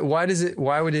why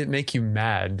would it make you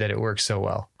mad that it works so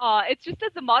well? It's just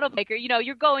as a model maker,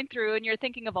 you're going through and you're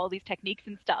thinking of all these techniques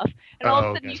and stuff, and all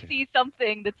of a sudden you see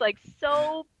something that's like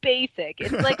so basic.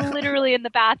 It's like literally in the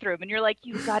bathroom, and you're like,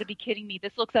 you've got to be kidding me.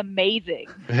 This looks amazing.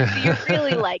 So you're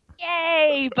really like,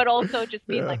 yay, but also just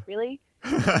being like, really?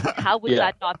 How was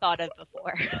that not thought of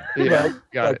before?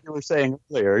 Like you were saying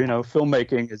earlier,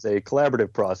 filmmaking is a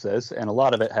collaborative process, and a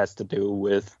lot of it has to do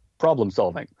with problem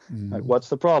solving. Like, what's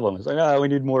the problem? It's like, we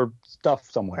need more stuff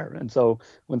somewhere. And so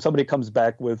when somebody comes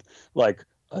back with like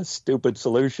a stupid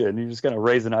solution, you're just going to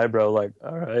raise an eyebrow like,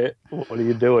 all right, what are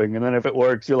you doing? And then if it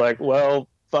works, you're like, well,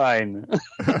 fine.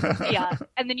 Yeah.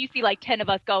 And then you see like 10 of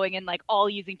us going and like all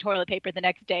using toilet paper the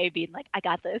next day being like, I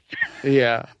got this.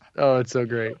 Yeah. Oh, it's so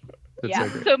great.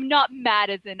 So I'm not mad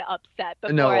as in upset,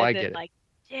 but no, more I as get in it. like,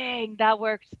 dang, that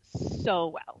works so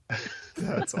well.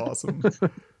 That's awesome.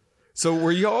 So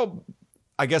were y'all,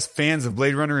 I guess, fans of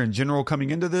Blade Runner in general coming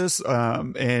into this?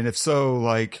 And if so,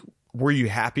 like, were you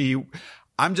happy?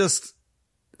 I'm just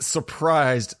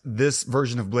surprised this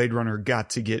version of Blade Runner got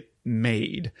to get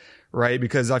made, right?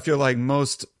 Because I feel like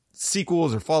most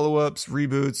sequels or follow-ups,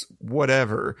 reboots,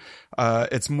 whatever,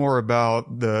 it's more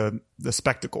about the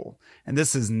spectacle. And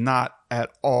this is not at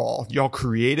all. Y'all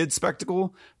created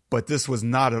spectacle, but this was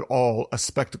not at all a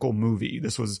spectacle movie.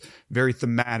 This was very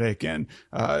thematic, and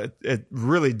it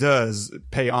really does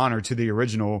pay honor to the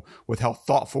original with how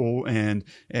thoughtful and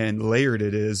layered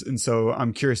it is. And so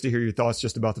I'm curious to hear your thoughts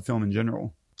just about the film in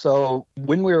general. So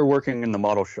when we were working in the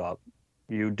model shop,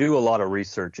 you do a lot of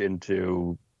research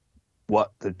into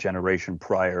what the generation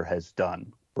prior has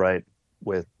done, right?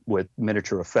 With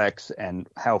miniature effects and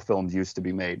how films used to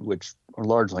be made, which are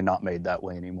largely not made that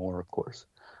way anymore, of course,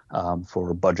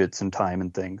 for budgets and time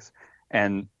and things.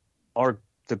 And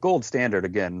the gold standard,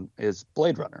 again, is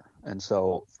Blade Runner. And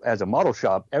so as a model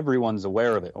shop, everyone's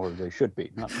aware of it, or they should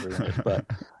be, not everyone is, but,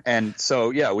 and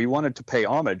so, yeah, we wanted to pay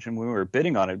homage, and when we were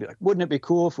bidding on it, be like, wouldn't it be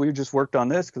cool if we just worked on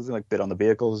this? Because we bid on the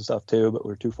vehicles and stuff too, but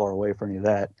we're too far away for any of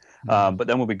that. But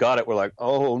then when we got it, we're like,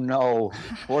 oh no,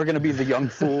 we're going to be the young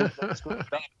fools.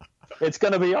 It's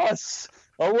going to be us.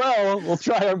 Oh well, we'll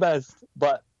try our best.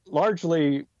 But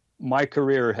largely, my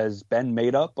career has been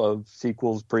made up of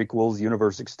sequels, prequels,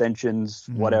 universe extensions,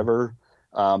 whatever,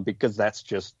 because that's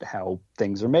just how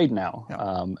things are made now.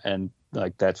 Yeah. And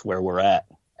like that's where we're at.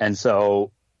 And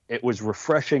so it was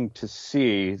refreshing to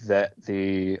see that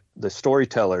the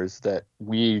storytellers that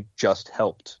we just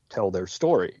helped tell their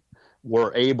story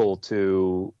were able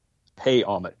to pay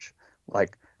homage.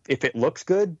 Like, if it looks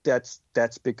good, that's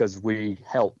because we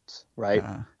helped, right?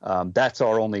 That's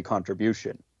our only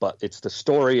contribution. But it's the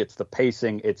story, it's the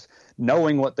pacing, it's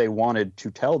knowing what they wanted to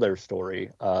tell their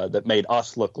story that made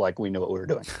us look like we knew what we were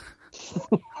doing.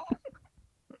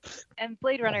 And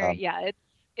Blade Runner,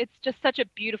 it's just such a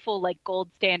beautiful, like, gold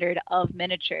standard of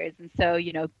miniatures. And so,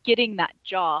 getting that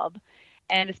job,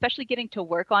 and especially getting to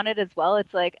work on it as well,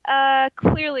 it's like,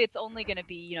 clearly it's only going to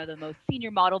be, the most senior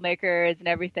model makers and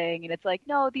everything. And it's like,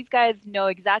 no, these guys know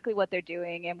exactly what they're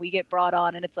doing. And we get brought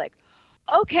on, and it's like,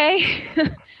 okay,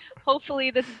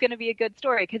 hopefully this is going to be a good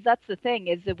story. Because that's the thing,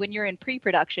 is that when you're in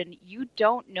pre-production, you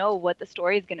don't know what the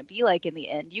story is going to be like in the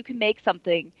end. You can make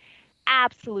something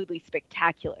absolutely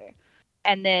spectacular,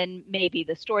 and then maybe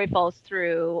the story falls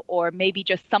through, or maybe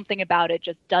just something about it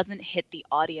just doesn't hit the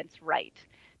audience right.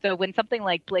 So when something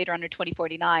like Blade Runner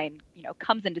 2049,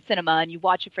 comes into cinema and you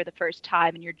watch it for the first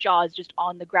time and your jaw is just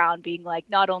on the ground being like,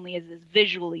 not only is this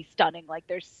visually stunning, like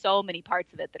there's so many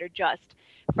parts of it that are just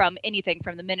from anything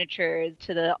from the miniatures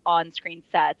to the on-screen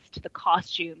sets to the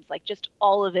costumes, like just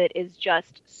all of it is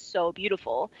just so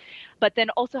beautiful. But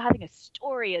then also having a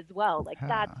story as well, like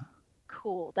that's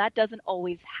cool. That doesn't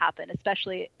always happen,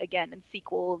 especially, again, in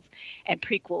sequels and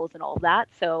prequels and all of that.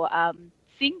 So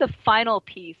seeing the final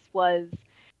piece was...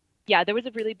 there was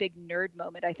a really big nerd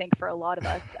moment, I think, for a lot of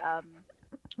us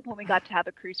when we got to have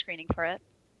a crew screening for it.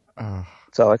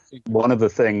 So I think one of the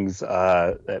things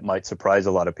that might surprise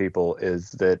a lot of people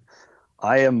is that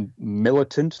I am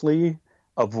militantly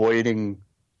avoiding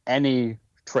any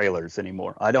trailers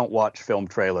anymore. I don't watch film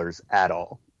trailers at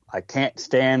all. I can't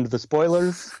stand the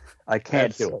spoilers. I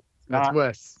can't do it. That's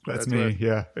Wes. That's me.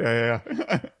 Wes. Yeah.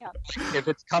 If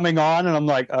it's coming on and I'm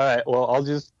like, all right, well, I'll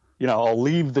just... I'll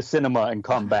leave the cinema and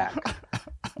come back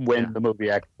when the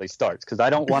movie actually starts, because I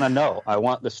don't want to know. I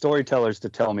want the storytellers to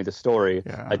tell me the story.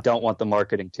 Yeah. I don't want the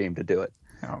marketing team to do it.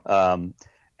 Yeah.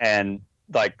 And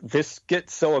like this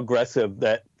gets so aggressive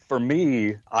that for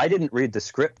me, I didn't read the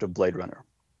script of Blade Runner.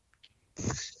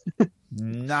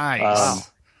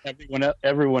 Nice.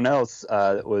 Everyone else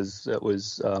that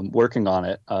was working on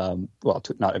it.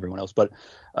 Not everyone else, but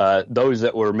those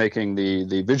that were making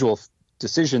the visual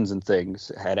decisions and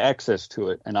things had access to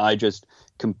it, and I just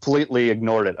completely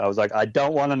ignored it. I was like, I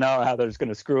don't want to know how they're going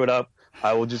to screw it up.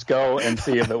 I will just go and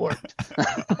see if it worked.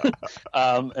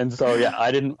 And so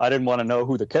I didn't want to know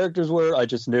who the characters were. I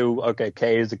just knew, okay,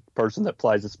 Kay is a person that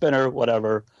flies a spinner,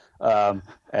 whatever.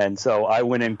 And so I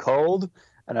went in cold,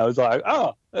 and I was like,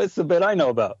 oh, that's the bit I know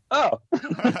about. Oh.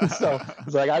 So I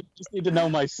was like, I just need to know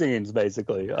my scenes,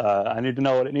 basically. I need to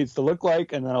know what it needs to look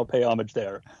like, and then I'll pay homage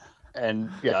there. And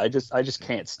I just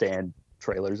can't stand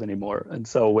trailers anymore. And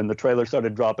so when the trailer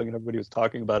started dropping and everybody was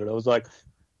talking about it, I was like,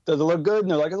 does it look good? And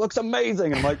they're like, it looks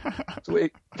amazing. And I'm like,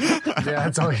 sweet. Yeah,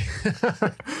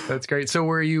 that's great. So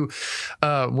were you,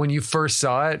 when you first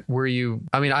saw it,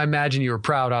 I imagine you were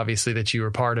proud, obviously, that you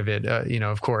were part of it,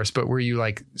 of course, but were you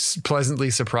like pleasantly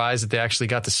surprised that they actually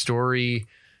got the story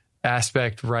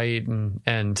aspect right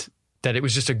and that it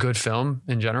was just a good film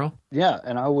in general? Yeah,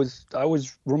 and I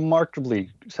was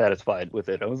remarkably satisfied with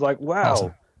it. I was like, wow,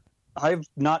 awesome. I've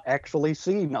not actually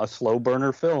seen a slow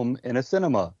burner film in a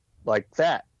cinema like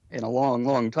that in a long,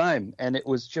 long time, and it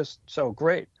was just so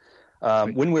great.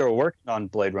 When we were working on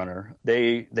Blade Runner,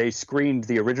 they screened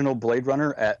the original Blade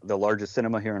Runner at the largest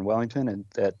cinema here in Wellington and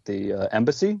at the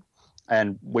Embassy,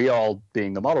 and we all,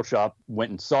 being the model shop, went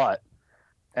and saw it.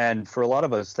 And for a lot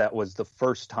of us, that was the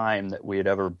first time that we had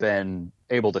ever been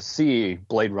able to see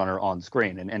Blade Runner on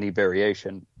screen in any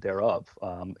variation thereof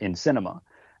in cinema.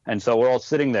 And so we're all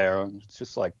sitting there, and it's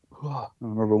just like, I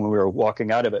remember when we were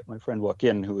walking out of it, my friend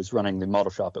Joaquin, who was running the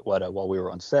model shop at Weta while we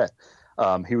were on set,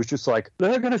 he was just like,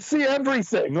 they're going to see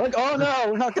everything. Like, oh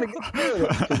no, we're not going to get through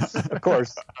it. Of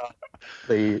course,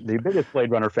 the biggest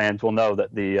Blade Runner fans will know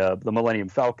that the Millennium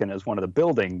Falcon is one of the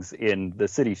buildings in the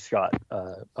city shot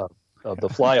of the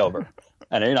flyover.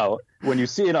 And, you know, when you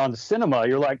see it on cinema,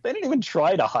 you're like, they didn't even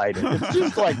try to hide it. It's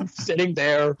just like sitting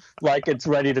there like it's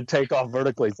ready to take off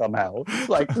vertically somehow. It's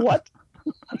like, what?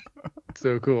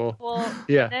 So cool. Well,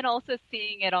 yeah. And then also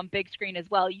seeing it on big screen as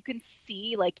well, you can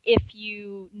see, like, if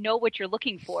you know what you're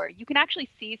looking for, you can actually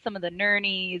see some of the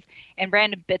nurnies and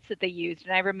random bits that they used.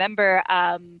 And I remember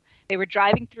they were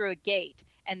driving through a gate,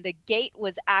 and the gate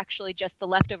was actually just the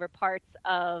leftover parts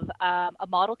of a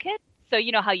model kit. So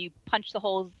you know how you punch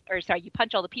you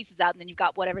punch all the pieces out and then you've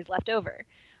got whatever's left over.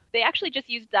 They actually just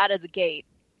used that as a gate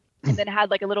and then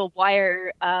had like a little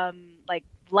wire like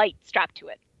light strapped to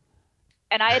it.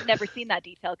 And I had never seen that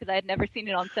detail because I had never seen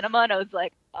it on cinema, and I was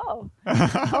like, oh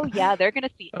yeah, they're gonna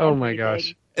see everything. Oh my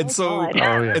gosh. And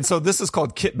so this is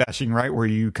called kit bashing, right? Where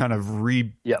you kind of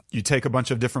you take a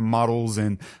bunch of different models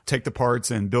and take the parts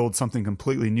and build something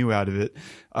completely new out of it.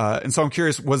 And so I'm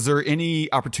curious, was there any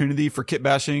opportunity for kit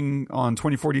bashing on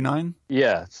 2049?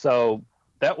 Yeah, so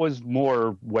that was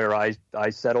more where I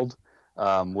settled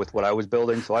with what I was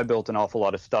building. So I built an awful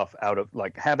lot of stuff out of,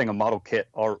 like, having a model kit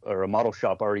or a model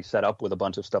shop already set up with a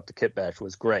bunch of stuff to kit bash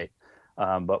was great.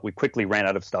 But we quickly ran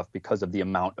out of stuff because of the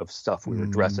amount of stuff we were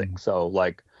dressing. So,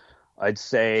 like, I'd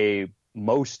say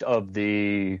most of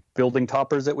the building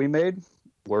toppers that we made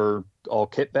were all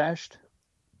kit bashed.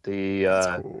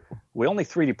 Cool. We only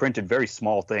 3D printed very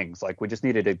small things. Like, we just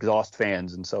needed exhaust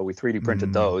fans, and so we 3D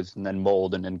printed those and then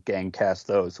mold and then gang cast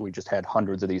those. So we just had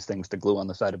hundreds of these things to glue on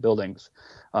the side of buildings.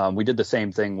 We did the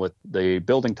same thing with the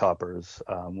building toppers,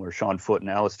 where Sean Foote and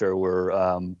Alistair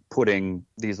were putting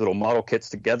these little model kits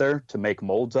together to make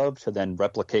molds of to then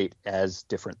replicate as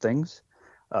different things,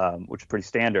 which is pretty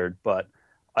standard. But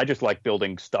I just like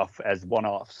building stuff as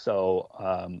one-offs.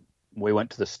 So we went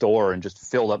to the store and just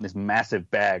filled up this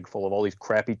massive bag full of all these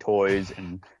crappy toys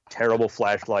and terrible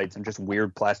flashlights and just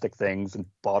weird plastic things and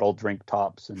bottle drink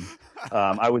tops. And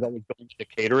I was always going to the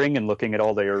catering and looking at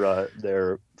all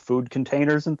their food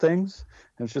containers and things.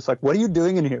 And it's just like, what are you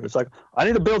doing in here? It's like, I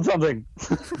need to build something.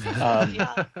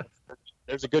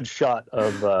 There's a good shot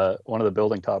of one of the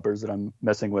building toppers that I'm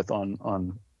messing with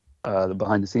on the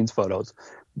behind the scenes photos.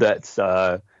 That's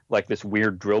like this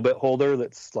weird drill bit holder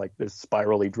that's like this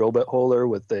spirally drill bit holder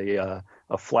with a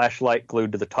flashlight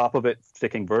glued to the top of it,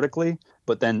 sticking vertically,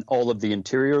 but then all of the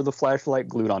interior of the flashlight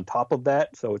glued on top of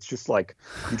that. So it's just like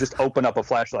you just open up a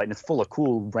flashlight and it's full of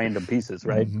cool random pieces,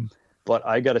 right? Mm-hmm. But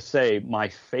I got to say, my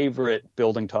favorite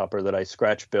building topper that I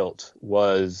scratch built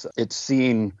was, it's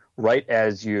seen right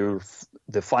as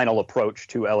the final approach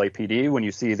to LAPD, when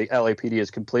you see the LAPD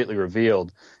is completely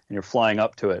revealed and you're flying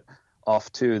up to it.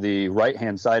 Off to the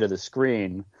right-hand side of the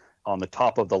screen, on the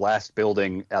top of the last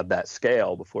building at that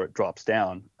scale before it drops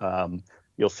down,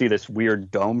 you'll see this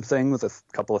weird dome thing with a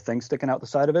couple of things sticking out the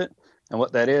side of it. And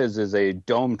what that is a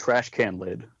dome trash can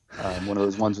lid, one of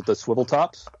those ones with the swivel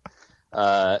tops,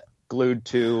 glued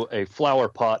to a flower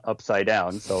pot upside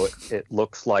down, so it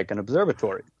looks like an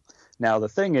observatory. Now, the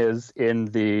thing is, in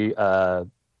the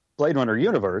Blade Runner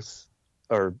universe,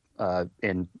 or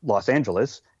in Los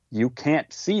Angeles, you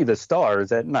can't see the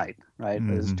stars at night, right?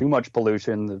 Mm-hmm. There's too much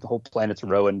pollution. The whole planet's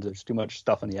ruined. There's too much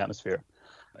stuff in the atmosphere.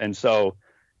 And so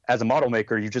as a model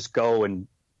maker, you just go and,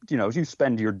 you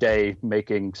spend your day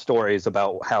making stories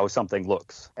about how something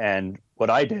looks. And what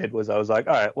I did was I was like,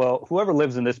 all right, well, whoever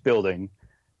lives in this building,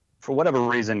 for whatever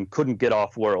reason, couldn't get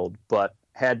off-world, but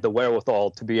had the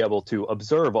wherewithal to be able to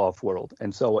observe off-world.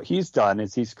 And so what he's done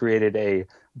is he's created a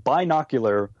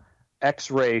binocular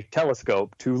X-ray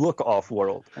telescope to look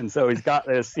off-world. And so he's got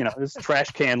this, this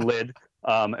trash can lid,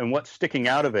 and what's sticking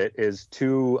out of it is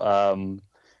two,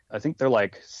 I think they're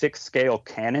like 6-scale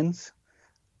cannons,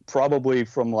 probably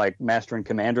from like Master and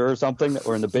Commander or something, that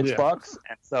were in the bitch box.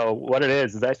 And so what it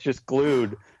is that's just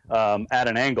glued at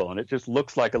an angle, and it just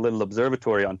looks like a little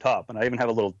observatory on top. And I even have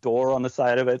a little door on the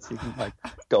side of it, so you can like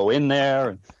go in there.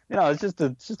 And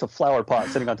it's just a flower pot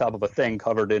sitting on top of a thing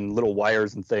covered in little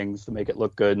wires and things to make it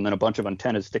look good, and then a bunch of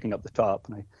antennas sticking up the top.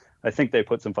 And I think they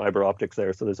put some fiber optics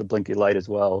there, so there's a blinky light as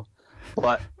well.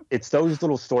 But it's those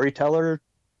little storyteller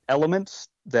elements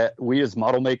that we as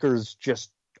model makers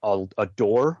just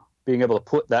adore, being able to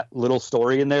put that little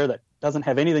story in there that doesn't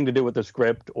have anything to do with the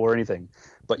script or anything,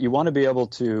 but you want to be able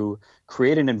to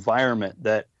create an environment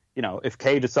that, you know, if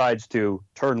Kay decides to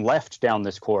turn left down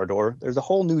this corridor, there's a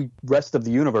whole new rest of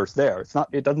the universe there.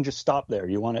 It doesn't just stop there.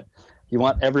 You want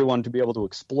everyone to be able to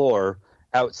explore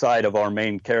outside of our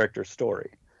main character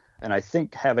story. And I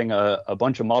think having a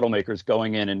bunch of model makers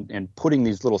going in and putting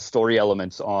these little story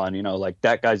elements on, you know, like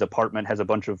that guy's apartment has a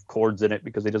bunch of cords in it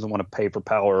because he doesn't want to pay for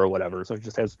power or whatever. So he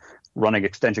just has running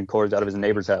extension cords out of his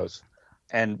neighbor's house.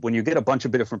 And when you get a bunch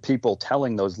of different people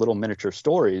telling those little miniature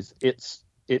stories,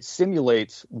 it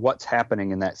simulates what's happening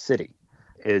in that city.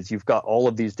 Is you've got all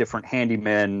of these different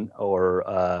handymen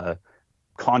or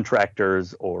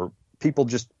contractors or people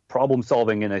just problem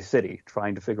solving in a city,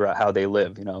 trying to figure out how they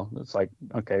live. You know, it's like,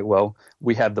 okay, well,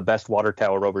 we have the best water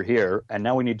tower over here, and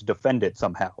now we need to defend it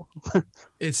somehow.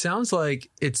 It sounds like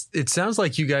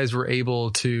you guys were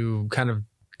able to kind of,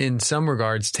 in some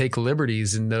regards, take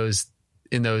liberties in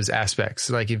those aspects.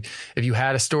 Like if you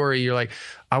had a story, you're like,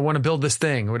 I want to build this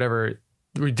thing or whatever.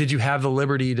 Did you have the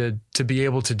liberty to be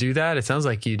able to do that? It sounds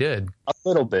like you did. A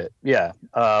little bit, yeah.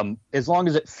 As long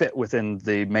as it fit within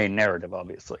the main narrative,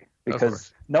 obviously.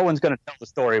 Because no one's going to tell the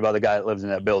story about the guy that lives in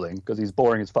that building because he's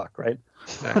boring as fuck, right?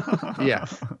 Yeah,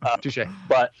 touche.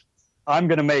 But I'm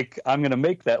going to make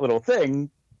that little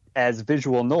thing as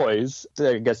visual noise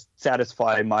to, I guess,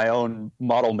 satisfy my own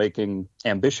model making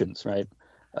ambitions, right?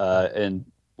 And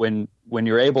when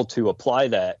you're able to apply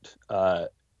that,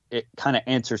 it kind of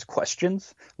answers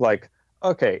questions like,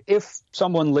 okay, if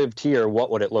someone lived here, what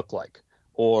would it look like?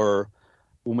 Or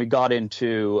when we got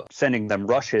into sending them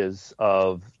rushes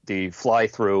of the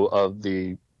fly-through of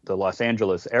the Los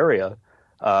Angeles area,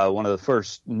 one of the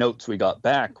first notes we got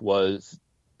back was,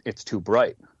 it's too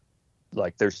bright.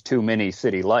 Like, there's too many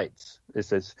city lights. It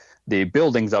says the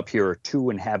buildings up here are too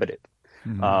inhabited.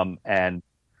 Mm-hmm. And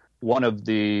one of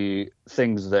the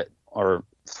things that our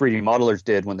 3D modelers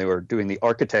did when they were doing the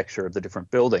architecture of the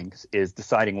different buildings is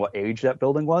deciding what age that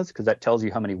building was, because that tells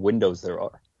you how many windows there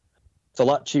are. It's a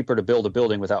lot cheaper to build a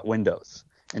building without windows.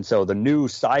 And so the new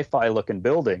sci-fi looking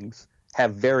buildings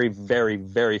have very, very,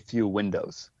 very few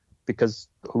windows, because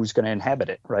who's going to inhabit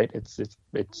it, right? It's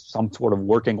some sort of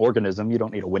working organism. You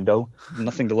don't need a window,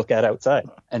 nothing to look at outside.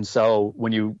 And so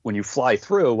when you fly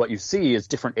through, what you see is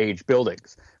different age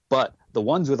buildings. But the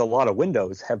ones with a lot of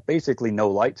windows have basically no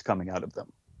lights coming out of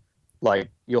them. Like,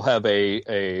 you'll have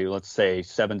a let's say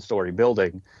 7-story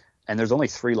building, and there's only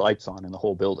 3 lights on in the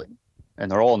whole building, and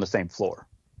they're all on the same floor.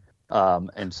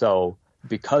 And so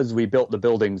because we built the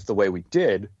buildings the way we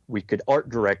did, we could art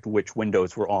direct which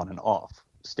windows were on and off.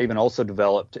 Stephen also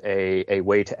developed a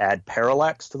way to add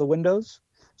parallax to the windows,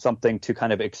 something to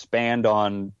kind of expand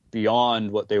on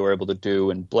beyond what they were able to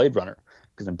do in Blade Runner.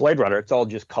 Because in Blade Runner, it's all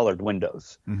just colored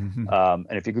windows. Mm-hmm.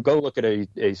 And if you could go look at a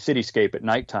cityscape at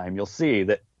nighttime, you'll see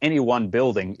that any one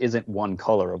building isn't one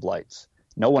color of lights.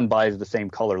 No one buys the same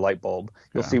color light bulb.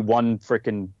 You'll see one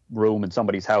freaking room in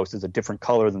somebody's house is a different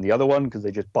color than the other one because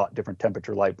they just bought different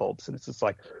temperature light bulbs. And it's just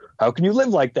like, how can you live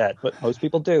like that? But most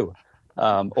people do.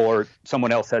 Or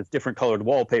someone else has different colored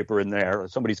wallpaper in there, or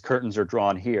somebody's curtains are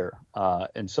drawn here.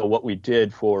 And so what we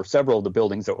did for several of the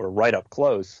buildings that were right up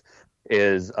close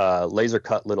is laser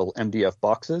cut little MDF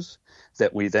boxes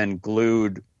that we then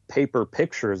glued paper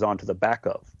pictures onto the back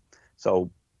of. So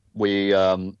we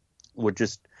would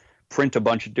just print a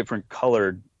bunch of different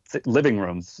colored living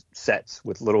room sets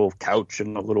with little couch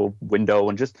and a little window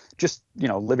and just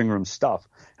living room stuff,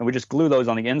 and we just glue those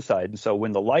on the inside. And so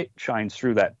when the light shines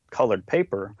through that colored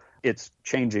paper, it's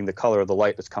changing the color of the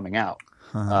light that's coming out.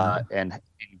 Uh-huh. And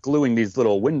gluing these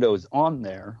little windows on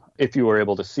there, if you were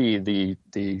able to see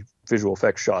the visual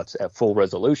effects shots at full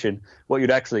resolution, what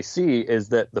you'd actually see is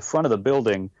that the front of the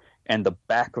building and the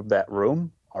back of that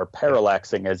room are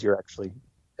parallaxing as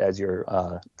you're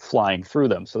flying through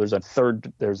them. So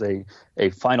there's a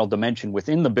final dimension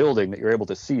within the building that you're able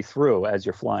to see through as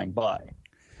you're flying by.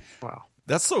 Wow.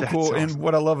 That's so cool. Awesome. And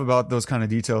what I love about those kind of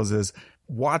details is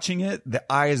watching it, the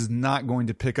eye is not going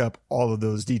to pick up all of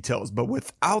those details, but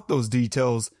without those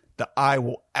details, the eye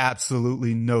will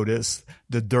absolutely notice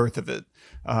the dearth of it.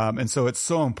 And so it's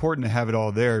so important to have it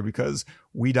all there, because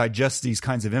we digest these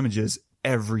kinds of images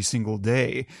every single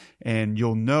day, and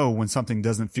you'll know when something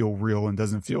doesn't feel real and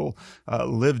doesn't feel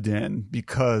lived in,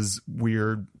 because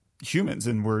we're humans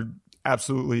and we're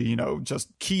absolutely,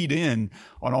 just keyed in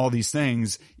on all these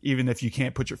things. Even if you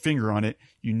can't put your finger on it,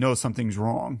 something's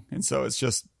wrong. And so it's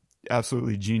just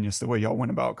absolutely genius the way y'all went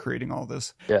about creating all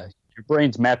this. Yeah. Your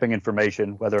brain's mapping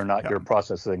information, whether or not you're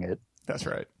processing it. That's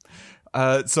right.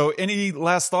 So any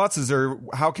last thoughts?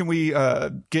 How can we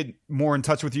get more in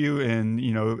touch with you and,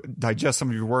 digest some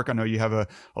of your work? I know you have a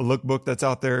lookbook that's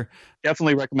out there.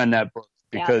 Definitely recommend that book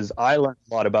because I learned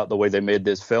a lot about the way they made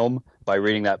this film by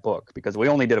reading that book, because we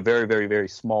only did a very, very, very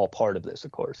small part of this,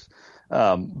 of course.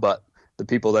 But the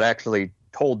people that actually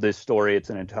told this story, its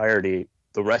entirety,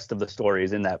 the rest of the story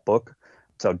is in that book.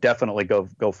 So definitely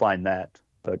go find that.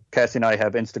 But Cassie and I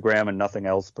have Instagram and nothing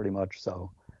else pretty much.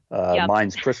 So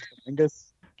mine's Christopher Mingus.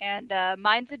 And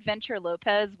mine's Adventure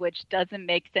Lopez, which doesn't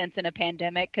make sense in a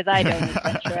pandemic because I don't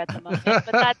adventure at the moment,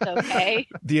 but that's okay.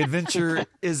 The adventure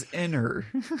is in her.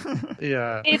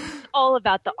 Yeah. It's all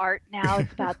about the art now.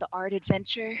 It's about the art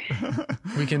adventure.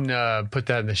 We can put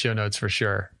that in the show notes for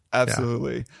sure.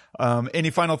 Absolutely. Yeah. Any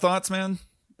final thoughts, man?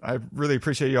 I really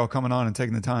appreciate y'all coming on and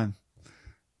taking the time.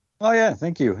 Oh, yeah.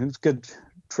 Thank you. It was a good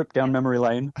trip down memory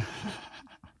lane.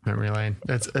 Memory lane.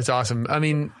 That's awesome. I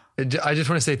mean, I just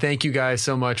want to say thank you guys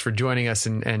so much for joining us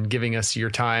and giving us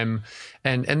your time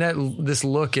and this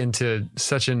look into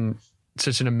such an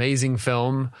amazing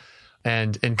film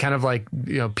and kind of like,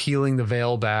 peeling the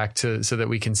veil back so that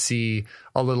we can see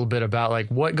a little bit about like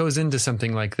what goes into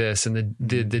something like this and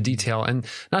the detail, and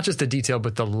not just the detail,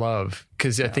 but the love.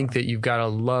 Cause I think that you've got to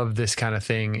love this kind of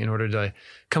thing in order to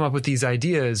come up with these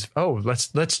ideas. Oh,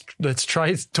 let's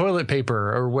try toilet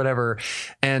paper or whatever.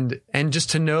 And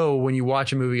just to know when you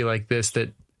watch a movie like this,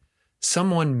 that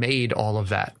someone made all of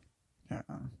that. Yeah.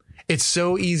 It's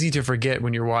so easy to forget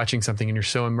when you're watching something and you're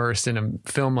so immersed in a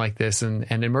film like this and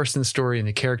immersed in the story and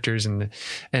the characters and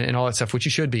all that stuff, which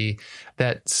you should be,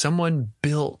 that someone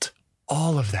built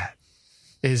all of that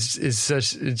is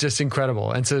just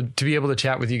incredible. And so to be able to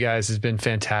chat with you guys has been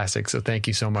fantastic. So thank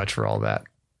you so much for all that.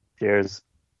 Cheers.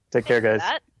 Take care, guys.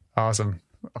 Awesome.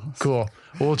 Cool.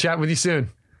 Well, we'll chat with you soon.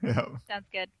 Yeah. Sounds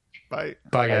good. Bye.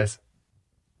 Bye, guys.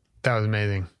 That was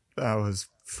amazing. That was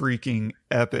freaking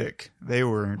epic. They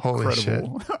were incredible. Holy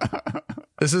shit.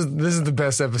 This is the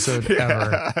best episode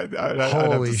ever.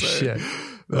 Holy shit.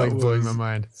 Like blowing my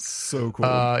mind. So cool.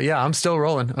 Yeah, I'm still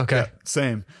rolling. Okay. Yeah,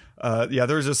 same.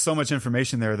 There's just so much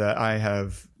information there that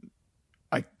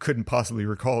I couldn't possibly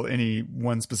recall any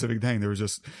one specific thing. There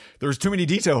was too many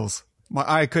details. My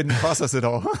eye couldn't process it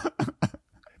all.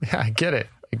 Yeah, I get it.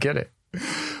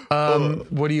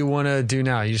 What do you want to do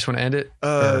now? You just want to end it?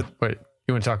 Wait.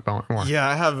 You want to talk about more? Yeah,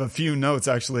 I have a few notes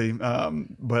actually,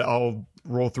 but I'll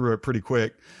roll through it pretty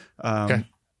quick. Okay.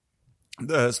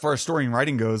 As far as story and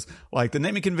writing goes, like the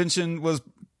naming convention was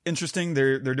interesting.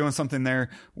 They're doing something there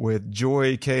with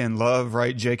Joy, Kay, and Love,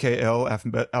 right?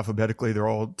 JKL alphabetically, they're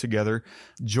all together.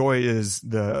 Joy is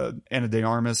the Ana de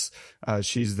Armas.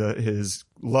 She's his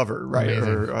lover, right?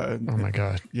 Or, oh my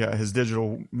God. Yeah, his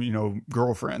digital,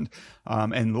 girlfriend.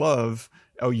 And Love,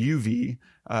 LUV.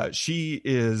 She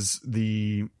is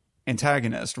the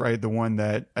antagonist, right? The one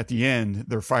that at the end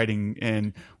they're fighting,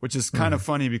 and which is kind of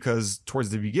funny because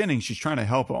towards the beginning she's trying to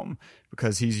help him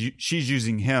because she's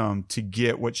using him to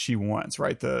get what she wants,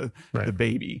 right? The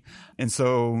baby. And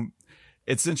so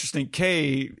it's interesting.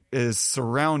 Kay is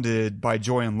surrounded by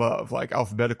Joy and Love, like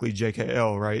alphabetically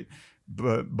JKL, right?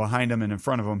 But behind him and in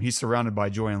front of him, he's surrounded by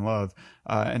Joy and Love.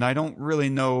 And I don't really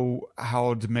know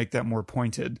how to make that more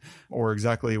pointed or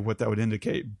exactly what that would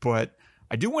indicate. But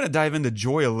I do want to dive into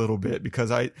Joy a little bit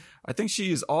because I think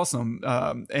she is awesome.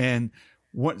 And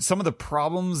some of the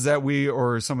problems that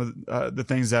some of the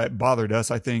things that bothered us,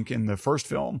 I think, in the first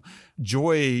film,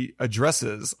 Joy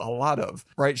addresses a lot of,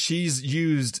 right? She's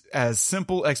used as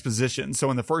simple exposition.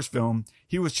 So in the first film,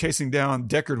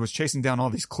 Deckard was chasing down all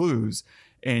these clues.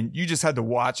 And you just had to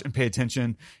watch and pay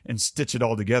attention and stitch it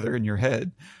all together in your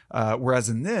head. Whereas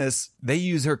in this, they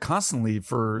use her constantly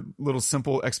for little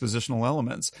simple expositional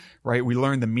elements, right? We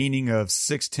learn the meaning of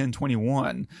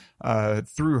 6-10-21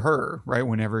 through her, right?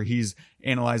 Whenever he's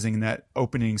analyzing that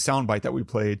opening soundbite that we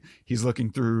played, he's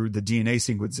looking through the DNA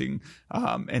sequencing,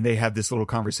 and they have this little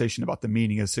conversation about the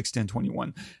meaning of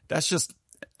 6-10-21. That's just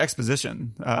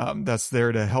exposition that's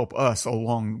there to help us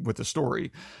along with the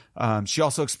story. She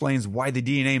also explains why the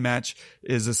DNA match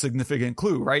is a significant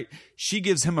clue, right? She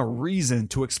gives him a reason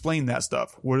to explain that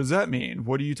stuff. What does that mean?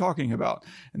 What are you talking about?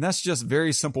 And that's just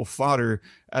very simple fodder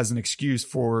as an excuse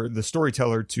for the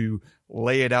storyteller to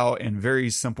lay it out in very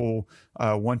simple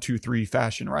 1, 2, 3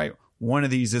 fashion, right? One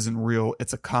of these isn't real.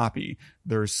 It's a copy.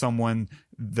 There's someone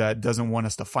that doesn't want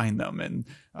us to find them. And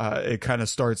it kind of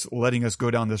starts letting us go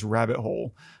down this rabbit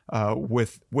hole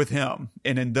with him.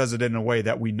 And then does it in a way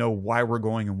that we know why we're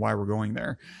going and why we're going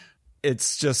there.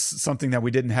 it's just something that we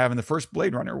didn't have in the first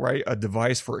Blade Runner, right? A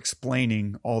device for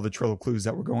explaining all the trail of clues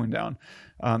that were going down.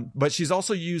 But she's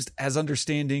also used as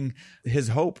understanding his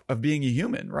hope of being a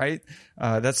human, right?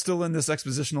 That's still in this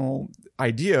expositional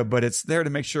idea, but it's there to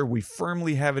make sure we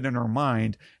firmly have it in our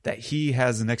mind that he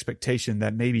has an expectation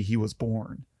that maybe he was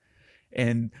born.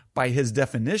 And by his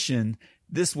definition,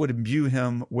 this would imbue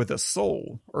him with a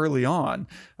soul early on.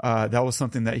 That was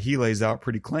something that he lays out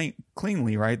pretty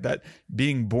cleanly, right? That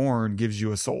being born gives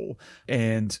you a soul.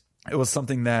 And it was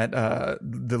something that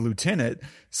the lieutenant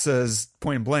says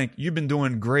point blank, you've been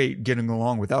doing great getting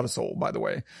along without a soul, by the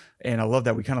way. And I love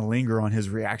that we kind of linger on his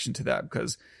reaction to that,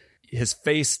 because his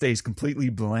face stays completely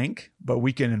blank, but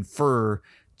we can infer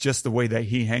just the way that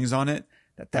he hangs on it,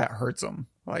 that hurts him.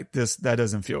 Like this, that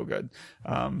doesn't feel good.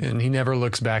 And he never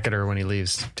looks back at her when he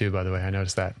leaves too, by the way. I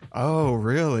noticed that. Oh,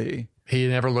 really? He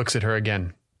never looks at her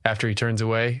again. After he turns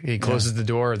away, he closes the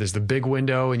door. There's the big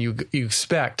window, and you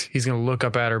expect he's going to look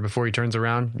up at her before he turns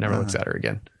around. Never looks at her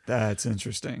again. That's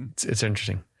interesting. It's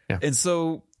interesting. Yeah. And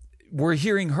so we're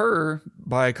hearing her,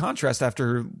 by contrast,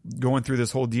 after going through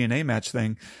this whole DNA match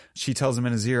thing, she tells him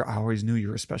in his ear, I always knew you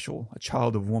were special, a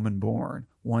child of woman born,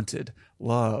 wanted,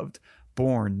 loved,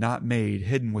 born, not made,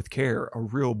 hidden with care, a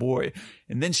real boy.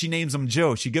 And then she names him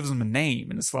Joe. She gives him a name,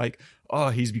 and it's like, oh,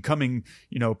 he's becoming,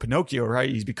 Pinocchio, right?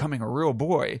 He's becoming a real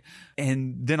boy.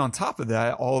 And then on top of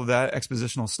that, all of that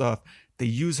expositional stuff, they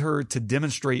use her to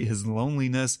demonstrate his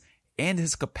loneliness and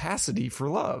his capacity for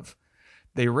love.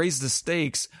 They raise the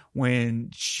stakes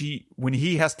when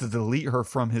he has to delete her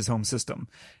from his home system,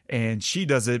 and she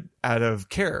does it out of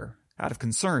care, out of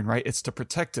concern, right? It's to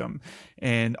protect him,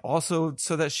 and also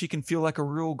so that she can feel like a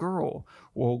real girl,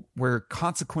 well, where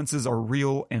consequences are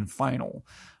real and final.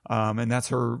 And that's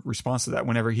her response to that.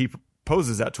 Whenever he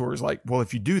poses that to her, is like, well,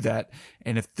 if you do that,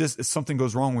 and if something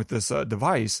goes wrong with this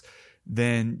device,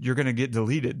 then you're going to get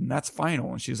deleted, and that's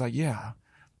final. And she's like, yeah,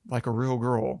 like a real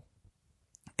girl.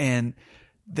 And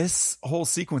this whole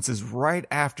sequence is right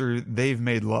after they've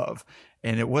made love,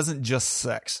 and it wasn't just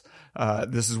sex.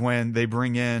 This is when they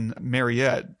bring in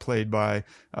Mariette, played by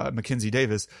Mackenzie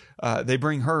Davis. They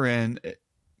bring her in,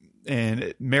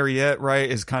 and Mariette, right,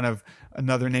 is kind of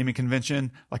another naming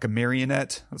convention, like a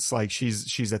marionette. It's like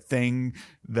she's a thing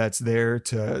that's there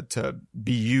to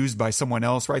be used by someone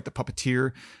else, right? The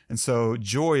puppeteer. And so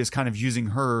Joy is kind of using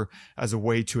her as a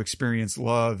way to experience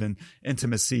love and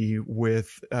intimacy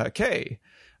with Kay.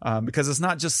 Because it's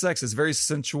not just sex, it's very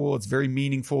sensual, it's very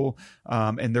meaningful,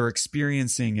 and they're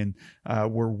experiencing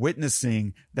and we're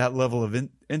witnessing that level of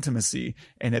intimacy,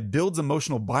 and it builds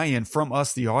emotional buy-in from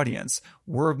us, the audience.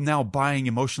 We're now buying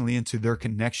emotionally into their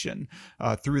connection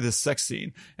through this sex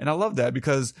scene. And I love that,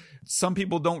 because some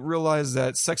people don't realize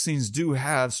that sex scenes do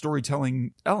have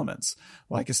storytelling elements.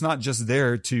 Like, it's not just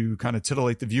there to kind of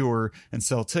titillate the viewer and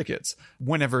sell tickets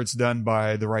whenever it's done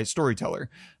by the right storyteller.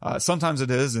 Sometimes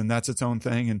it is, and that's its own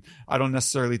thing. And I don't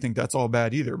necessarily think that's all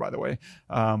bad either, by the way.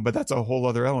 But that's a whole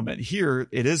other element. Here,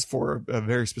 it is for a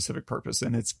very specific purpose,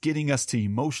 and it's getting us to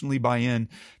emotionally buy in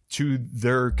to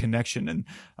their connection. And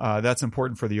that's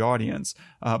important for the audience.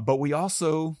 But we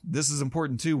also, this is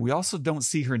important too, we also don't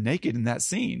see her naked in that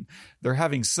scene. They're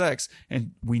having sex,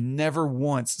 and we never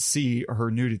once see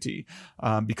her nudity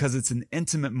because it's an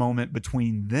intimate moment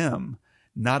between them,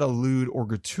 not a lewd or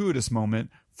gratuitous moment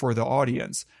for the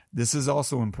audience. This is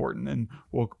also important, and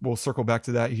we'll circle back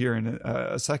to that here in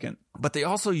a second. But they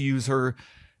also use her,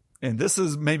 and this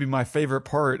is maybe my favorite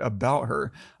part about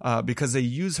her, because they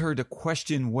use her to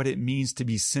question what it means to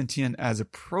be sentient as a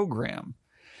program.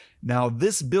 Now,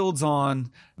 this builds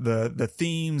on the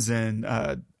themes and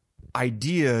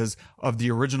ideas of the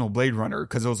original Blade Runner,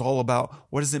 because it was all about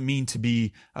what does it mean to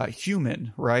be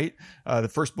human, right? The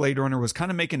first Blade Runner was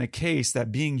kind of making a case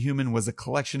that being human was a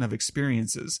collection of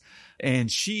experiences.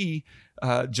 And she,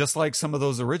 just like some of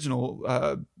those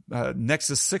original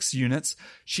Nexus 6 units,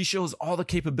 she shows all the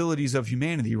capabilities of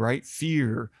humanity, right?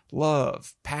 Fear,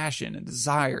 love, passion, and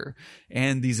desire,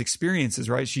 and these experiences,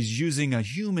 right? She's using a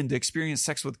human to experience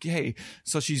sex with Kay.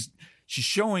 So she's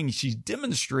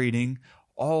demonstrating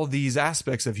all these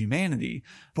aspects of humanity,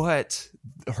 but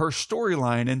her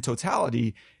storyline in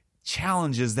totality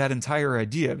challenges that entire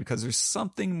idea, because there's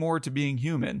something more to being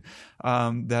human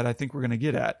that I think we're going to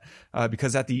get at,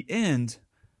 because at the end,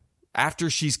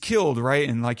 after she's killed, right?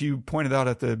 And like you pointed out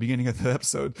at the beginning of the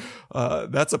episode,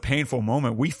 that's a painful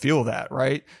moment. We feel that,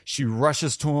 right? She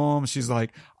rushes to him. She's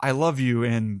like, I love you.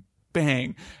 And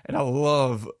bang. And I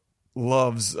love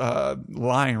Love's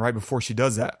line right before she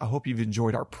does that. I hope you've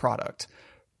enjoyed our product.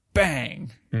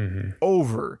 bang,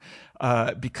 over,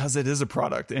 because it is a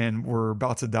product, and we're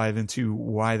about to dive into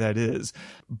why that is.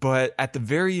 But at the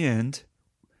very end,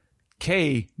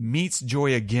 Kay meets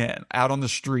Joy again out on the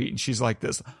street, and she's like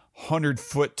this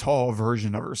 100-foot tall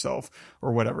version of herself,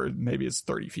 or whatever. Maybe it's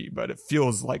 30 feet, but it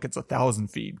feels like it's 1,000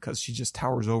 feet because she just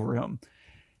towers over him,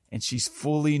 and she's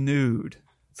fully nude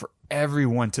for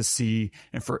everyone to see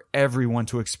and for everyone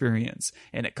to experience.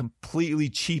 And it completely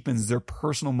cheapens their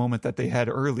personal moment that they had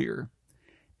earlier.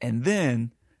 And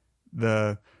then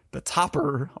the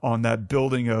topper on that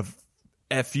building of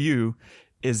FU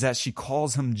is that she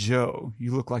calls him Joe.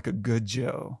 You look like a good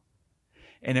Joe.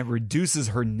 And it reduces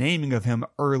her naming of him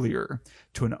earlier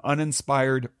to an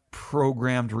uninspired,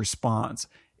 programmed response.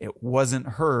 It wasn't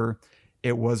her,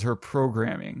 it was her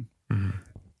programming.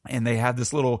 And they had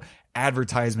this little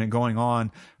advertisement going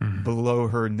on below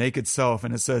her naked self,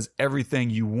 and it says, everything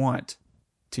you want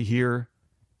to hear,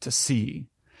 to see.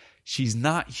 She's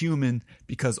not human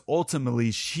because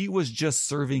ultimately she was just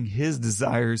serving his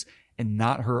desires and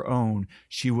not her own.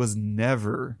 She was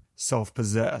never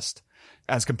self-possessed.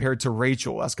 As compared to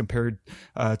Rachel, as compared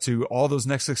to all those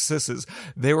Nexus sisters,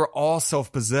 they were all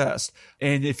self-possessed.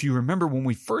 And if you remember, when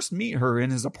we first meet her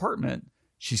in his apartment,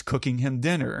 she's cooking him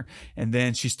dinner, and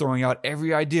then she's throwing out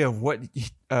every idea of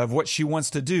what she wants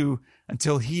to do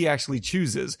until he actually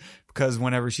chooses. Because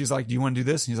whenever she's like, do you want to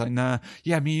do this? And he's like, nah,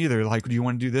 yeah, me either. Like, do you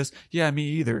want to do this? Yeah, me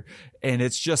either. And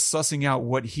it's just sussing out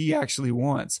what he actually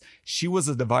wants. She was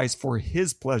a device for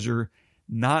his pleasure,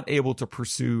 not able to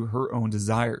pursue her own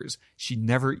desires. She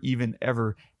never even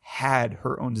ever had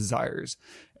her own desires.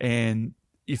 And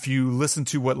if you listen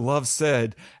to what Love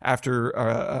said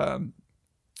after,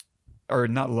 or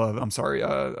not Love, I'm sorry,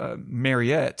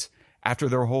 Mariette, after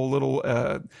their whole little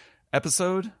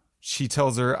episode, she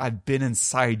tells her, I've been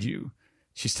inside you.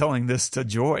 She's telling this to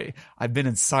Joy. I've been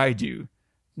inside you.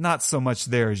 Not so much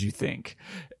there as you think.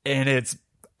 And it's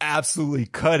absolutely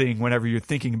cutting whenever you're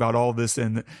thinking about all this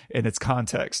in its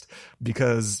context,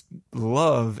 because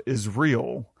love is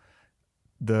real.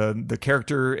 The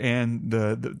character and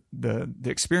the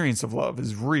experience of love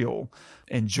is real,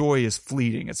 and joy is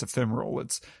fleeting. It's ephemeral.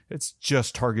 It's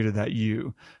just targeted at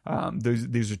you.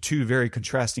 These are two very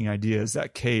contrasting ideas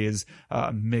that Kay is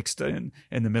mixed in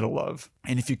the middle of.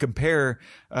 And if you compare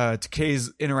to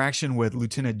Kay's interaction with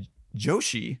Lieutenant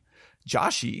Joshi,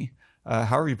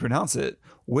 however you pronounce it,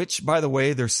 which, by the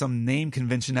way, there's some name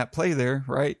convention at play there,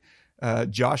 right?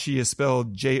 Joshi is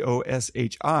spelled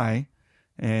Joshi.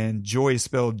 And Joy is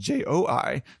spelled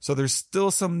Joi. So there's still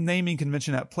some naming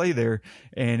convention at play there.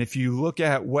 And if you look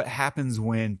at what happens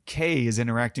when Kay is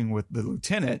interacting with the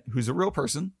lieutenant, who's a real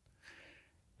person,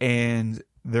 and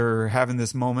they're having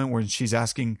this moment where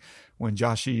when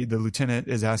Joshi, the lieutenant,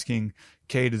 is asking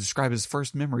Kay to describe his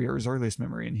first memory or his earliest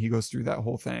memory, and he goes through that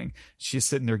whole thing. She's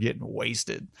sitting there getting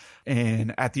wasted.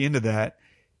 And at the end of that,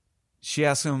 she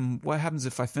asks him, what happens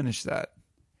if I finish that?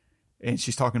 And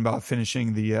she's talking about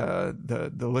finishing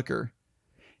the liquor.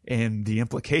 And the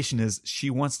implication is she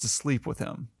wants to sleep with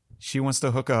him. She wants to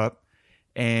hook up.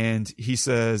 And he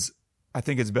says, I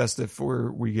think it's best if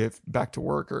we get back to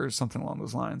work, or something along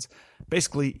those lines.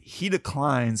 Basically, he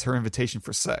declines her invitation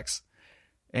for sex.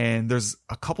 And there's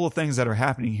a couple of things that are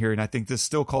happening here. And I think this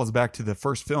still calls back to the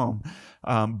first film.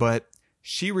 But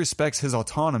she respects his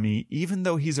autonomy, even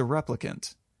though he's a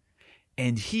replicant.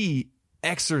 And he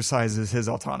exercises his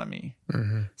autonomy,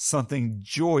 something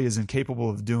Joy is incapable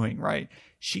of doing, right?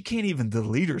 She can't even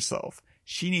delete herself.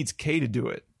 She needs Kay to do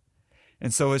it.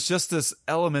 And so it's just this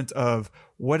element of,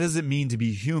 what does it mean to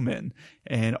be human?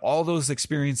 And all those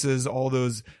experiences, all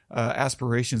those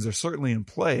aspirations are certainly in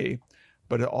play,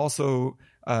 but it also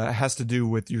has to do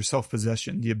with your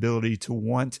self-possession, the ability to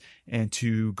want and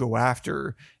to go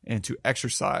after and to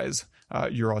exercise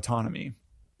your autonomy.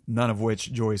 None of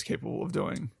which Joy is capable of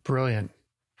doing. Brilliant.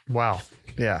 Wow.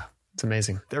 Yeah. It's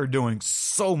amazing. They're doing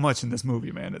so much in this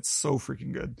movie, man. It's so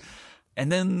freaking good. And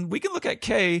then we can look at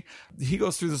Kay. He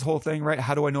goes through this whole thing, right?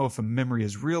 How do I know if a memory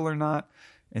is real or not?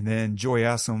 And then Joy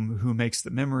asks him who makes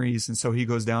the memories. And so he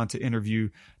goes down to interview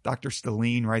Dr.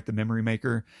 Stelline, right? The memory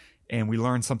maker. And we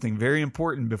learn something very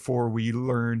important before we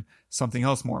learn something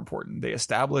else more important. They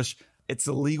establish it's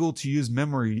illegal to use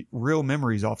real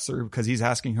memories, officer, because he's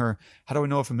asking her, how do I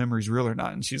know if a memory is real or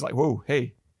not? And she's like, whoa,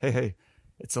 hey,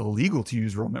 it's illegal to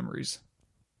use real memories.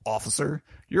 Officer,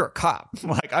 you're a cop.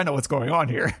 Like, I know what's going on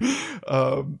here.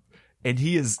 And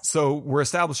so we're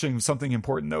establishing something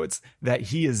important, though. It's that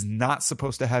he is not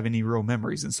supposed to have any real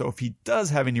memories. And so if he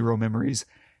does have any real memories,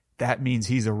 that means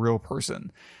he's a real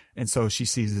person. And so she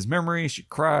sees his memory, she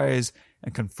cries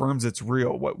and confirms it's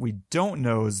real. What we don't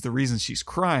know is the reason she's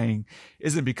crying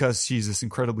isn't because she's this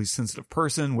incredibly sensitive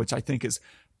person, which I think is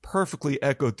perfectly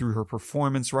echoed through her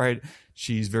performance, right?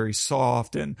 She's very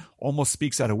soft and almost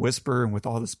speaks at a whisper and with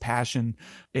all this passion.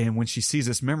 And when she sees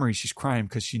this memory, she's crying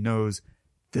because she knows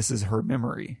this is her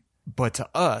memory. But to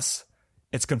us,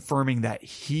 it's confirming that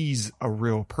he's a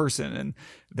real person, and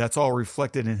that's all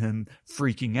reflected in him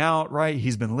freaking out, right?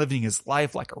 He's been living his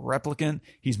life like a replicant.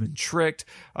 He's been tricked.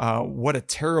 What a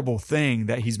terrible thing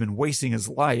that he's been wasting his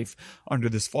life under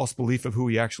this false belief of who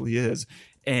he actually is.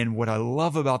 And what I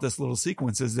love about this little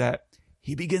sequence is that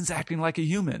he begins acting like a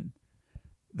human.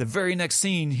 The very next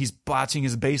scene, he's botching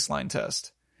his baseline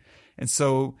test. And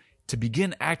so to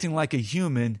begin acting like a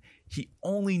human, he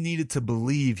only needed to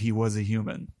believe he was a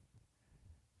human.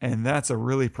 And that's a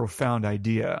really profound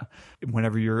idea.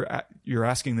 Whenever you're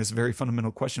asking this very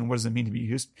fundamental question, what does it mean to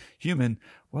be human?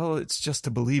 Well, it's just to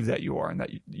believe that you are and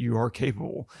that you are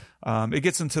capable. It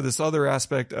gets into this other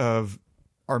aspect of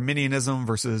Arminianism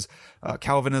versus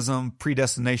Calvinism,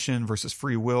 predestination versus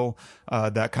free will,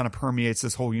 that kind of permeates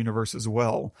this whole universe as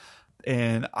well.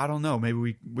 And I don't know,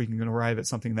 maybe we can arrive at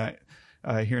something that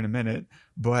here in a minute,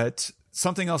 but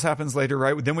something else happens later,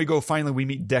 right? Then we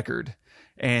meet Deckard.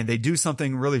 And they do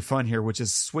something really fun here, which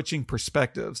is switching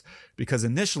perspectives. Because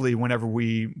initially, whenever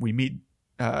we meet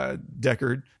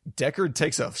Deckard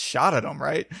takes a shot at him,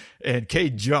 right? And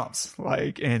Kay jumps,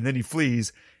 and then he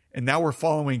flees. And now we're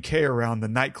following Kay around the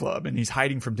nightclub, and he's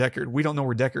hiding from Deckard. We don't know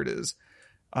where Deckard is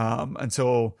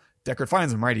until Deckard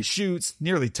finds him, right? He shoots,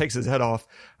 nearly takes his head off.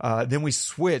 Then we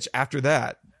switch after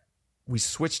that. We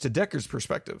switch to Deckard's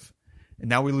perspective. And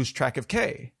now we lose track of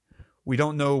Kay. We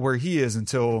don't know where he is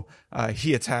until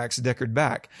he attacks Deckard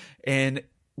back. And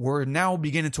we're now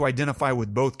beginning to identify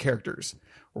with both characters.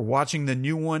 We're watching the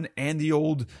new one and the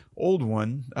old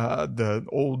one, the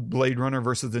old Blade Runner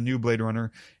versus the new Blade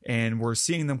Runner. And we're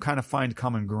seeing them kind of find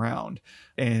common ground.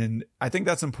 And I think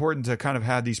that's important to kind of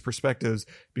have these perspectives,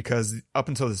 because up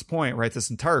until this point, right, this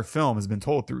entire film has been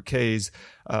told through Kay's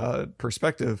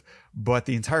perspective, but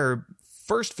the entire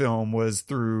first film was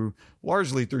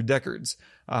largely through Deckard's.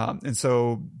 And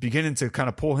so beginning to kind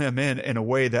of pull him in a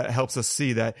way that helps us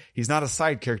see that he's not a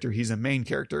side character, he's a main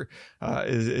character,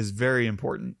 is very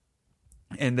important.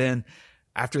 And then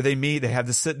after they meet, they have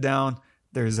to sit down.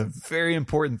 There's a very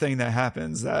important thing that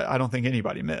happens that I don't think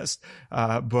anybody missed.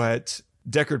 But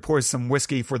Deckard pours some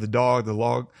whiskey for the dog.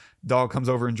 The dog comes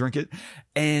over and drink it.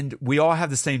 And we all have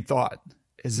the same thought.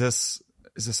 Is this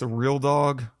a real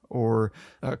dog or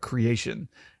a creation?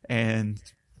 And,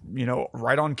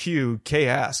 right on cue, Kay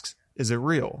asks, is it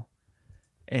real?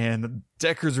 And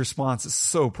Deckard's response is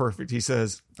so perfect. He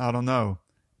says, I don't know.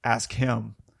 Ask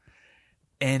him.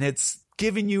 And it's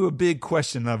giving you a big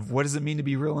question of what does it mean to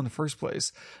be real in the first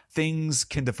place? Things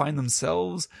can define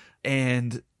themselves.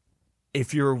 And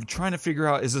if you're trying to figure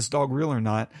out, is this dog real or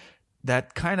not?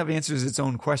 That kind of answers its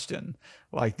own question.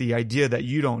 Like the idea that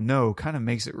you don't know kind of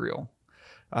makes it real.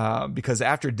 Because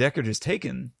after Deckard is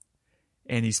taken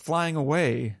and he's flying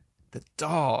away, the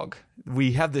dog,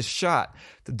 we have this shot,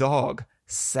 the dog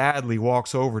sadly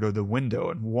walks over to the window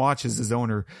and watches his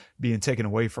owner being taken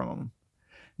away from him.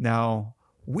 Now,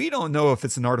 we don't know if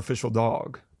it's an artificial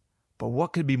dog, but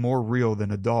what could be more real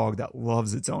than a dog that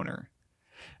loves its owner?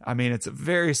 I mean, it's a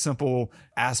very simple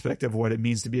aspect of what it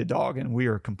means to be a dog, and we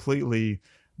are completely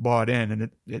bought in,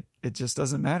 and it just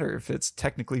doesn't matter if it's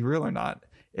technically real or not.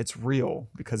 It's real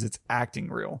because it's acting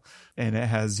real and it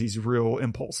has these real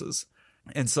impulses.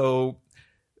 And so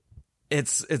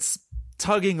it's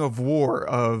tugging of war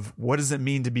of what does it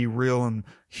mean to be real and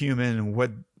human,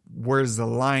 and where's the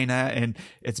line at? And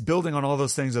it's building on all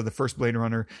those things of the first Blade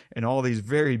Runner in all these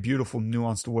very beautiful,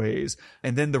 nuanced ways.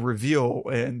 And then the reveal,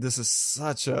 and this is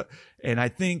and I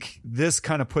think this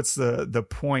kind of puts the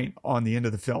point on the end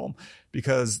of the film,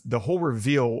 because the whole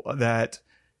reveal that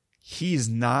he's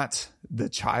not the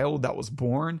child that was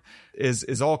born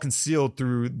is all concealed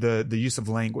through the use of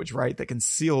language, right? They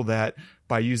conceal that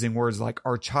by using words like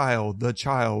our child,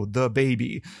 the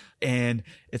baby. And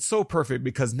it's so perfect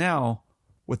because now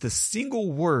with a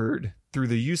single word through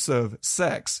the use of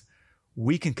sex,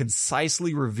 we can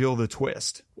concisely reveal the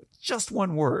twist with just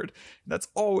one word. That's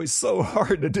always so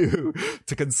hard to do,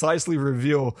 to concisely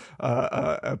reveal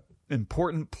a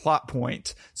important plot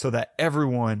point so that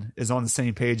everyone is on the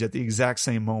same page at the exact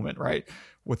same moment, right?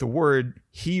 With the word,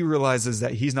 he realizes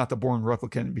that he's not the born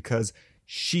replicant because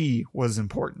she was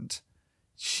important.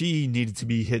 She needed to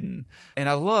be hidden. And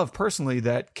I love personally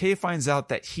that Kay finds out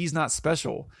that he's not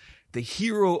special. The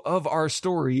hero of our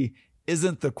story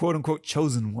isn't the quote unquote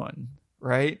chosen one,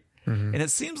 right? And it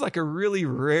seems like a really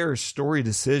rare story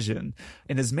decision,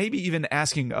 and is maybe even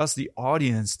asking us, the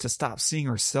audience, to stop seeing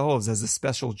ourselves as a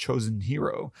special chosen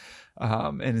hero,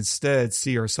 and instead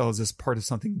see ourselves as part of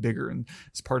something bigger and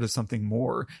as part of something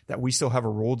more, that we still have a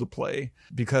role to play.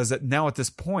 Because now at this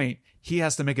point, he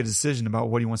has to make a decision about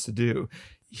what he wants to do.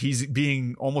 He's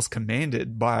being almost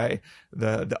commanded by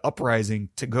the uprising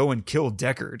to go and kill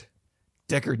Deckard.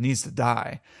 Deckard needs to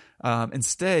die.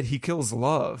 Instead, he kills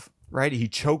Love, right? He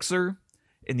chokes her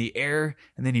in the air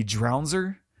and then he drowns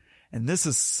her. And this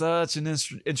is such an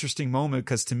interesting moment,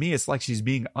 because to me, it's like she's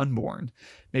being unborn.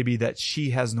 Maybe that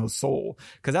she has no soul.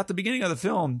 Because at the beginning of the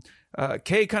film,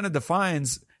 Kay kind of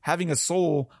defines having a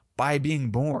soul by being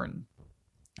born.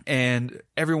 And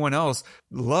everyone else,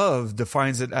 Love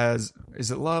defines it as, is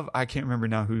it Love? I can't remember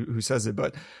now who says it,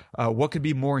 but what could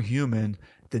be more human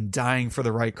than dying for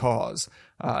the right cause?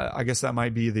 I guess that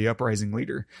might be the uprising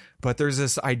leader. But there's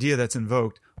this idea that's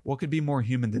invoked. What could be more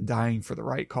human than dying for the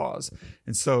right cause?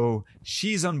 And so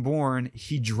she's unborn.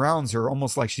 He drowns her,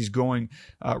 almost like she's going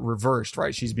reversed,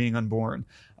 right? She's being unborn.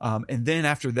 And then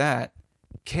after that,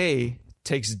 Kay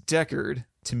takes Deckard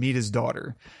to meet his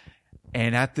daughter.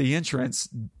 And at the entrance,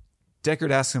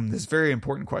 Deckard asks him this very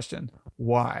important question.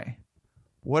 Why?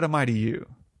 What am I to you?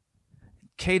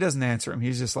 Kay doesn't answer him.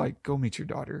 He's just like, go meet your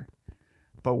daughter.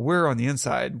 But we're on the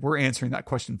inside. We're answering that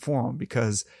question for him,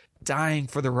 because dying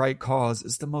for the right cause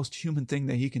is the most human thing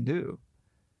that he can do.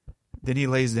 Then he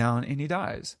lays down and he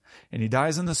dies. And he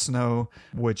dies in the snow,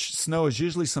 which snow is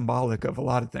usually symbolic of a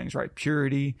lot of things, right?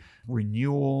 Purity,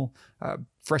 renewal,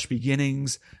 fresh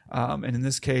beginnings. And in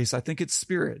this case, I think it's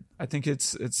spirit. I think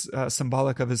it's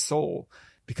symbolic of his soul.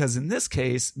 Because in this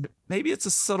case, maybe it's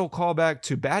a subtle callback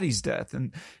to Batty's death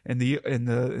in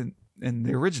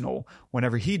the original.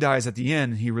 Whenever he dies at the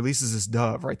end, he releases this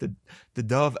dove, right? The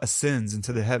dove ascends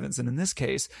into the heavens. And in this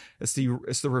case, it's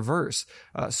the reverse.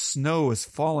 Snow is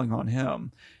falling on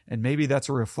him. And maybe that's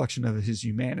a reflection of his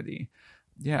humanity.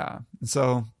 Yeah. And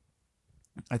so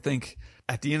I think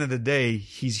at the end of the day,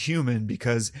 he's human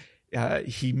because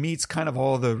he meets kind of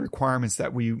all the requirements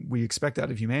that we expect out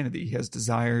of humanity. He has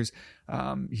desires.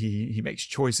 He makes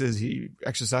choices. He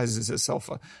exercises his self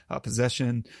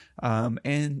possession.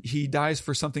 And he dies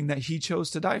for something that he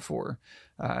chose to die for.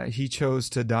 He chose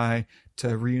to die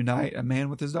to reunite a man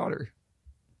with his daughter.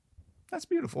 That's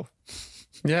beautiful.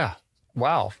 Yeah.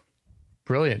 Wow.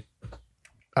 Brilliant.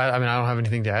 I mean, I don't have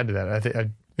anything to add to that. I think I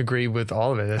agree with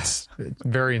all of it. It's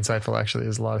very insightful, actually.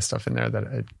 There's a lot of stuff in there that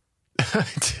I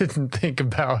didn't think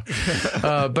about.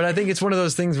 But I think it's one of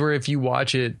those things where if you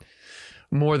watch it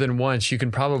more than once, you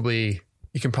can probably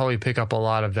pick up a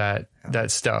lot of that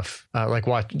stuff. Like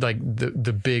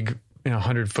the big,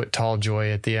 100-foot tall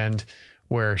Joy at the end,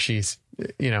 where she's,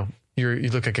 you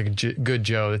look like a good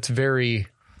Joe. It's very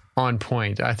on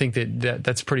point. I think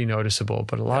that's pretty noticeable,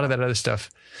 but a lot of that other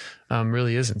stuff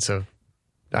really isn't. So,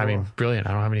 I mean, brilliant.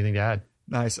 I don't have anything to add.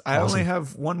 Nice. I only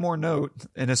have one more note,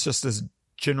 and it's just this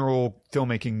general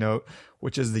filmmaking note,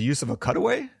 which is the use of a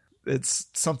cutaway. It's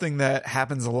something that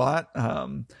happens a lot.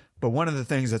 But one of the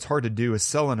things that's hard to do is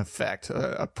sell an effect,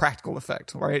 a practical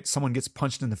effect, right? Someone gets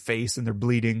punched in the face and they're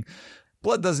bleeding.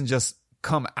 Blood doesn't just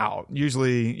come out.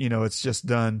 Usually, it's just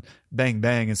done bang,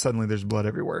 bang, and suddenly there's blood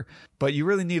everywhere. But you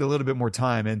really need a little bit more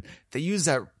time. And they use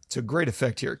that to great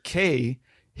effect here. Kay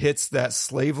hits that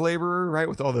slave laborer, right,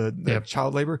 with all the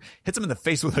child labor, hits him in the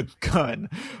face with a gun.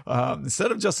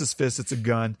 Instead of just his fist, it's a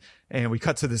gun. And we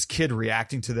cut to this kid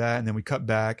reacting to that, and then we cut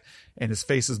back, and his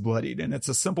face is bloodied. And it's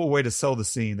a simple way to sell the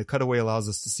scene. The cutaway allows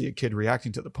us to see a kid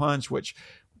reacting to the punch, which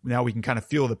now we can kind of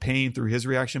feel the pain through his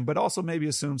reaction, but also maybe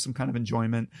assume some kind of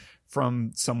enjoyment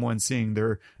from someone seeing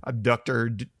their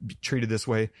abductor treated this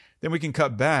way. Then we can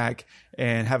cut back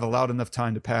and have allowed enough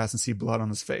time to pass and see blood on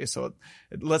his face. So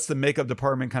it lets the makeup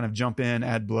department kind of jump in,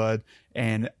 add blood,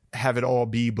 and have it all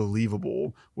be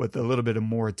believable with a little bit of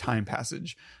more time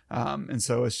passage. And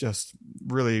so it's just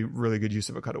really, really good use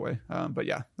of a cutaway. But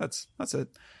yeah, that's it.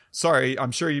 Sorry,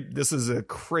 I'm sure this is a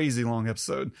crazy long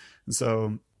episode. And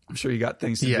so I'm sure you got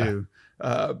things to do.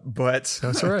 But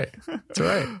that's all right. It's all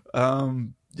right.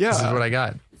 Yeah. This is what I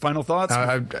got. Final thoughts?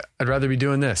 I'd rather be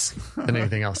doing this than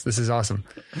anything else. This is awesome.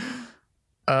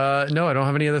 No, I don't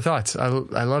have any other thoughts. I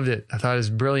loved it. I thought it was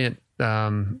brilliant.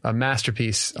 A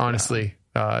masterpiece, honestly.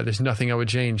 Yeah. There's nothing I would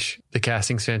change. The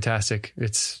casting's fantastic.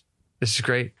 It's just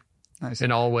great. Nice.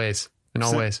 In all ways.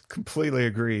 Completely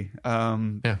agree.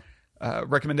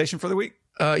 Recommendation for the week?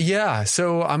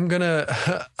 So I'm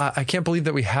I can't believe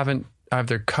that we haven't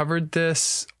either covered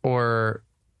this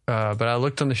but I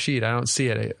looked on the sheet. I don't see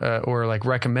it, or like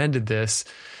recommended this,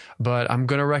 but I'm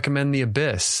going to recommend The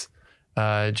Abyss.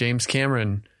 James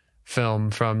Cameron,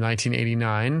 film from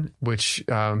 1989, which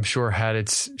I'm sure had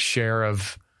its share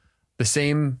of the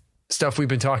same stuff we've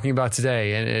been talking about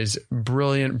today, and it is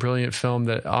brilliant film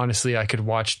that honestly I could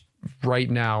watch right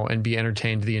now and be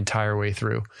entertained the entire way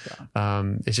through.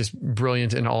 It's just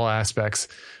brilliant in all aspects.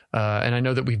 And I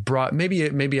know that we've brought,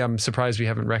 maybe I'm surprised we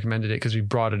haven't recommended it because we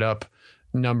brought it up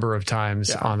a number of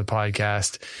times on the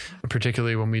podcast,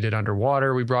 particularly when we did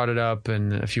Underwater, we brought it up,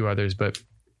 and a few others, but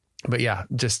yeah,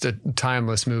 just a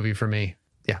timeless movie for me.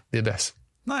 Yeah. The Abyss.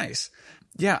 Nice.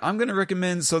 Yeah. I'm going to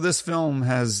recommend. So this film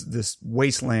has this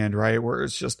wasteland, right? Where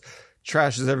it's just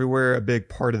trash is everywhere. A big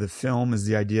part of the film is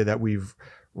the idea that we've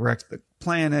wrecked the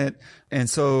planet. And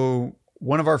so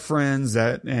one of our friends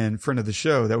and friend of the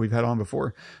show that we've had on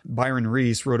before, Byron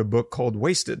Reese, wrote a book called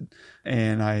Wasted.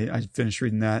 And I finished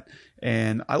reading that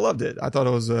and I loved it. I thought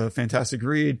it was a fantastic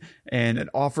read, and it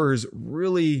offers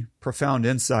really profound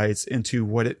insights into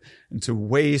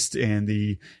waste and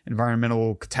the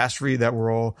environmental catastrophe that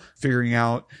we're all figuring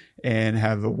out, and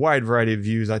have a wide variety of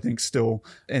views, I think, still.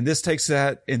 And this takes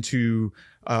that into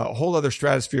a whole other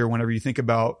stratosphere whenever you think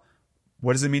about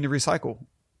what does it mean to recycle?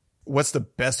 What's the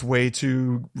best way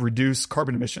to reduce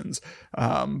carbon emissions?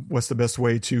 What's the best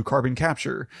way to carbon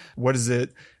capture? What does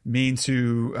it mean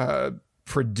to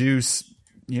produce,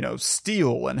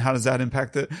 steel, and how does that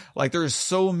impact it? Like, there's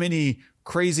so many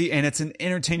crazy, and it's an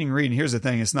entertaining read. And here's the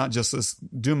thing, it's not just this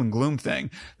doom and gloom thing.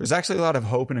 There's actually a lot of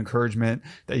hope and encouragement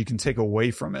that you can take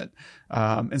away from it.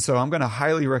 And so I'm going to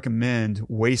highly recommend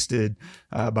Wasted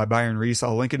by Byron Reese.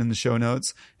 I'll link it in the show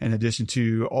notes, in addition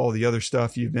to all the other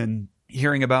stuff you've been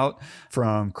hearing about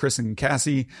from Chris and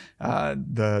Cassie,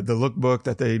 the lookbook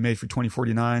that they made for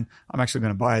 2049. I'm actually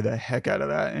going to buy the heck out of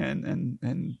that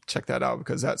and check that out,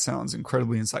 because that sounds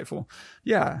incredibly insightful.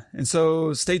 Yeah. And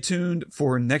so stay tuned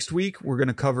for next week. We're going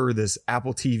to cover this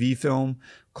Apple TV film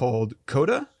called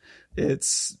Coda.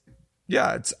 It's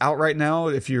out right now.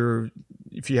 If you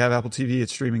have Apple TV,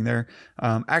 it's streaming there.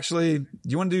 Actually, do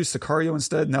you want to do Sicario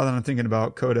instead? Now that I'm thinking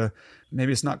about Coda,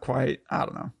 maybe it's not quite, I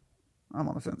don't know. I'm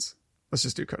on the fence. Let's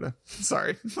just do Coda.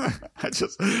 Sorry. I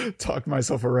just talked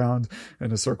myself around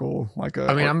in a circle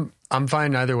I'm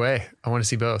fine either way. I want to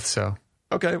see both. So,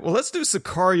 okay. Well, let's do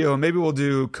Sicario, and maybe we'll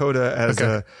do Coda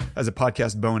as a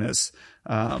podcast bonus.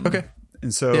 Okay.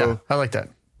 And so, yeah, I like that.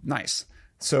 Nice.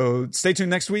 So stay tuned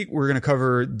next week. We're going to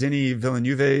cover Denis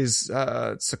Villeneuve's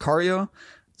Sicario,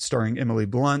 starring Emily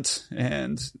Blunt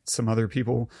and some other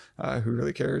people. Who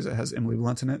really cares? It has Emily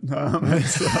Blunt in it.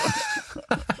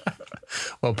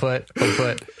 Well put.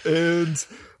 And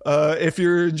if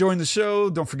you're enjoying the show,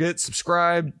 don't forget,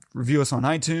 subscribe, review us on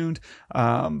iTunes.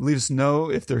 Leave us know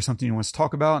if there's something you want us to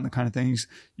talk about and the kind of things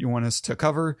you want us to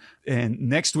cover. And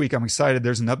next week, I'm excited.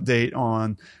 There's an update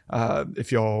on,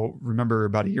 if y'all remember,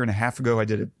 about a year and a half ago,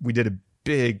 we did a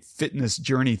big fitness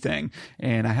journey thing,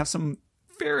 and I have some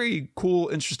very cool,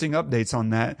 interesting updates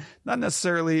on that. Not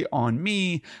necessarily on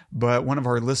me, but one of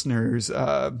our listeners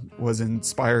was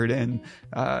inspired and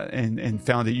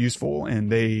found it useful,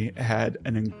 and they had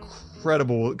an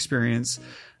incredible experience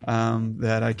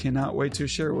that I cannot wait to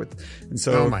share with. And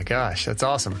so, oh my gosh, that's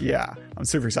awesome. Yeah, I'm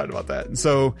super excited about that. And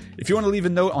so if you want to leave a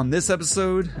note on this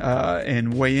episode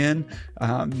and weigh in,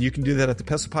 you can do that at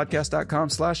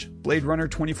thepestlepodcast.com/Blade Runner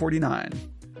 2049.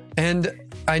 And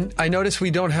I noticed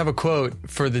we don't have a quote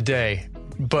for the day,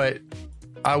 but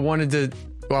I wanted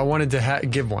to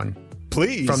give one.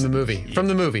 Please. From the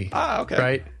movie. Ah, okay.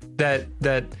 Right?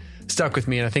 That stuck with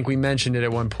me, and I think we mentioned it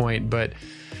at one point, but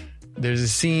there's a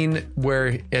scene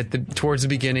where towards the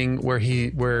beginning where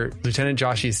Lieutenant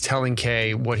Joshi is telling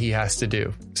Kay what he has to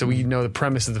do. So we know the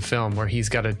premise of the film, where he's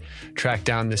got to track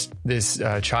down this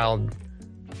child.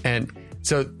 And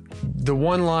so the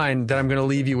one line that I'm going to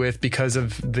leave you with, because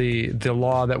of the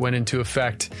law that went into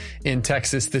effect in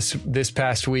Texas this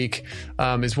past week,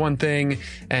 is one thing,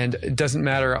 and it doesn't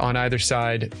matter on either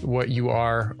side what you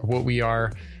are, what we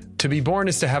are. To be born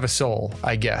is to have a soul,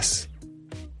 I guess.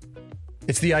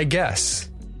 It's the I guess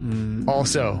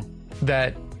also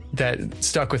that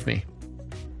stuck with me,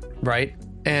 right?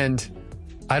 And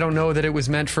I don't know that it was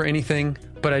meant for anything,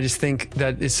 but I just think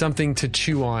that is something to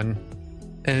chew on,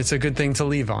 and it's a good thing to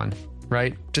leave on,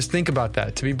 right? Just think about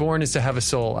that. To be born is to have a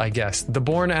soul, I guess. The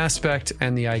born aspect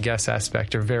and the I guess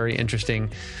aspect are very interesting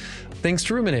things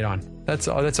to ruminate on. That's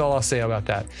all I'll say about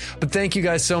that. But thank you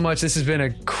guys so much. This has been a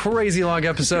crazy long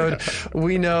episode.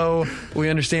 We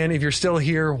understand. If you're still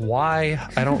here, why?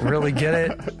 I don't really get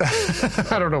it.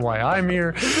 I don't know why I'm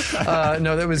here.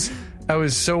 No, that was That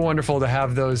was so wonderful to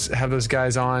have those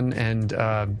guys on, and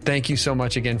thank you so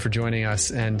much again for joining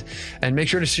us. And make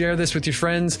sure to share this with your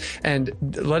friends and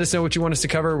let us know what you want us to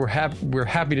cover. We're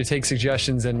happy to take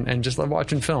suggestions and just love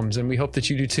watching films, and we hope that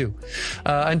you do too.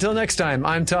 Until next time,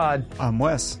 I'm Todd. I'm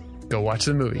Wes. Go watch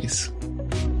the movies.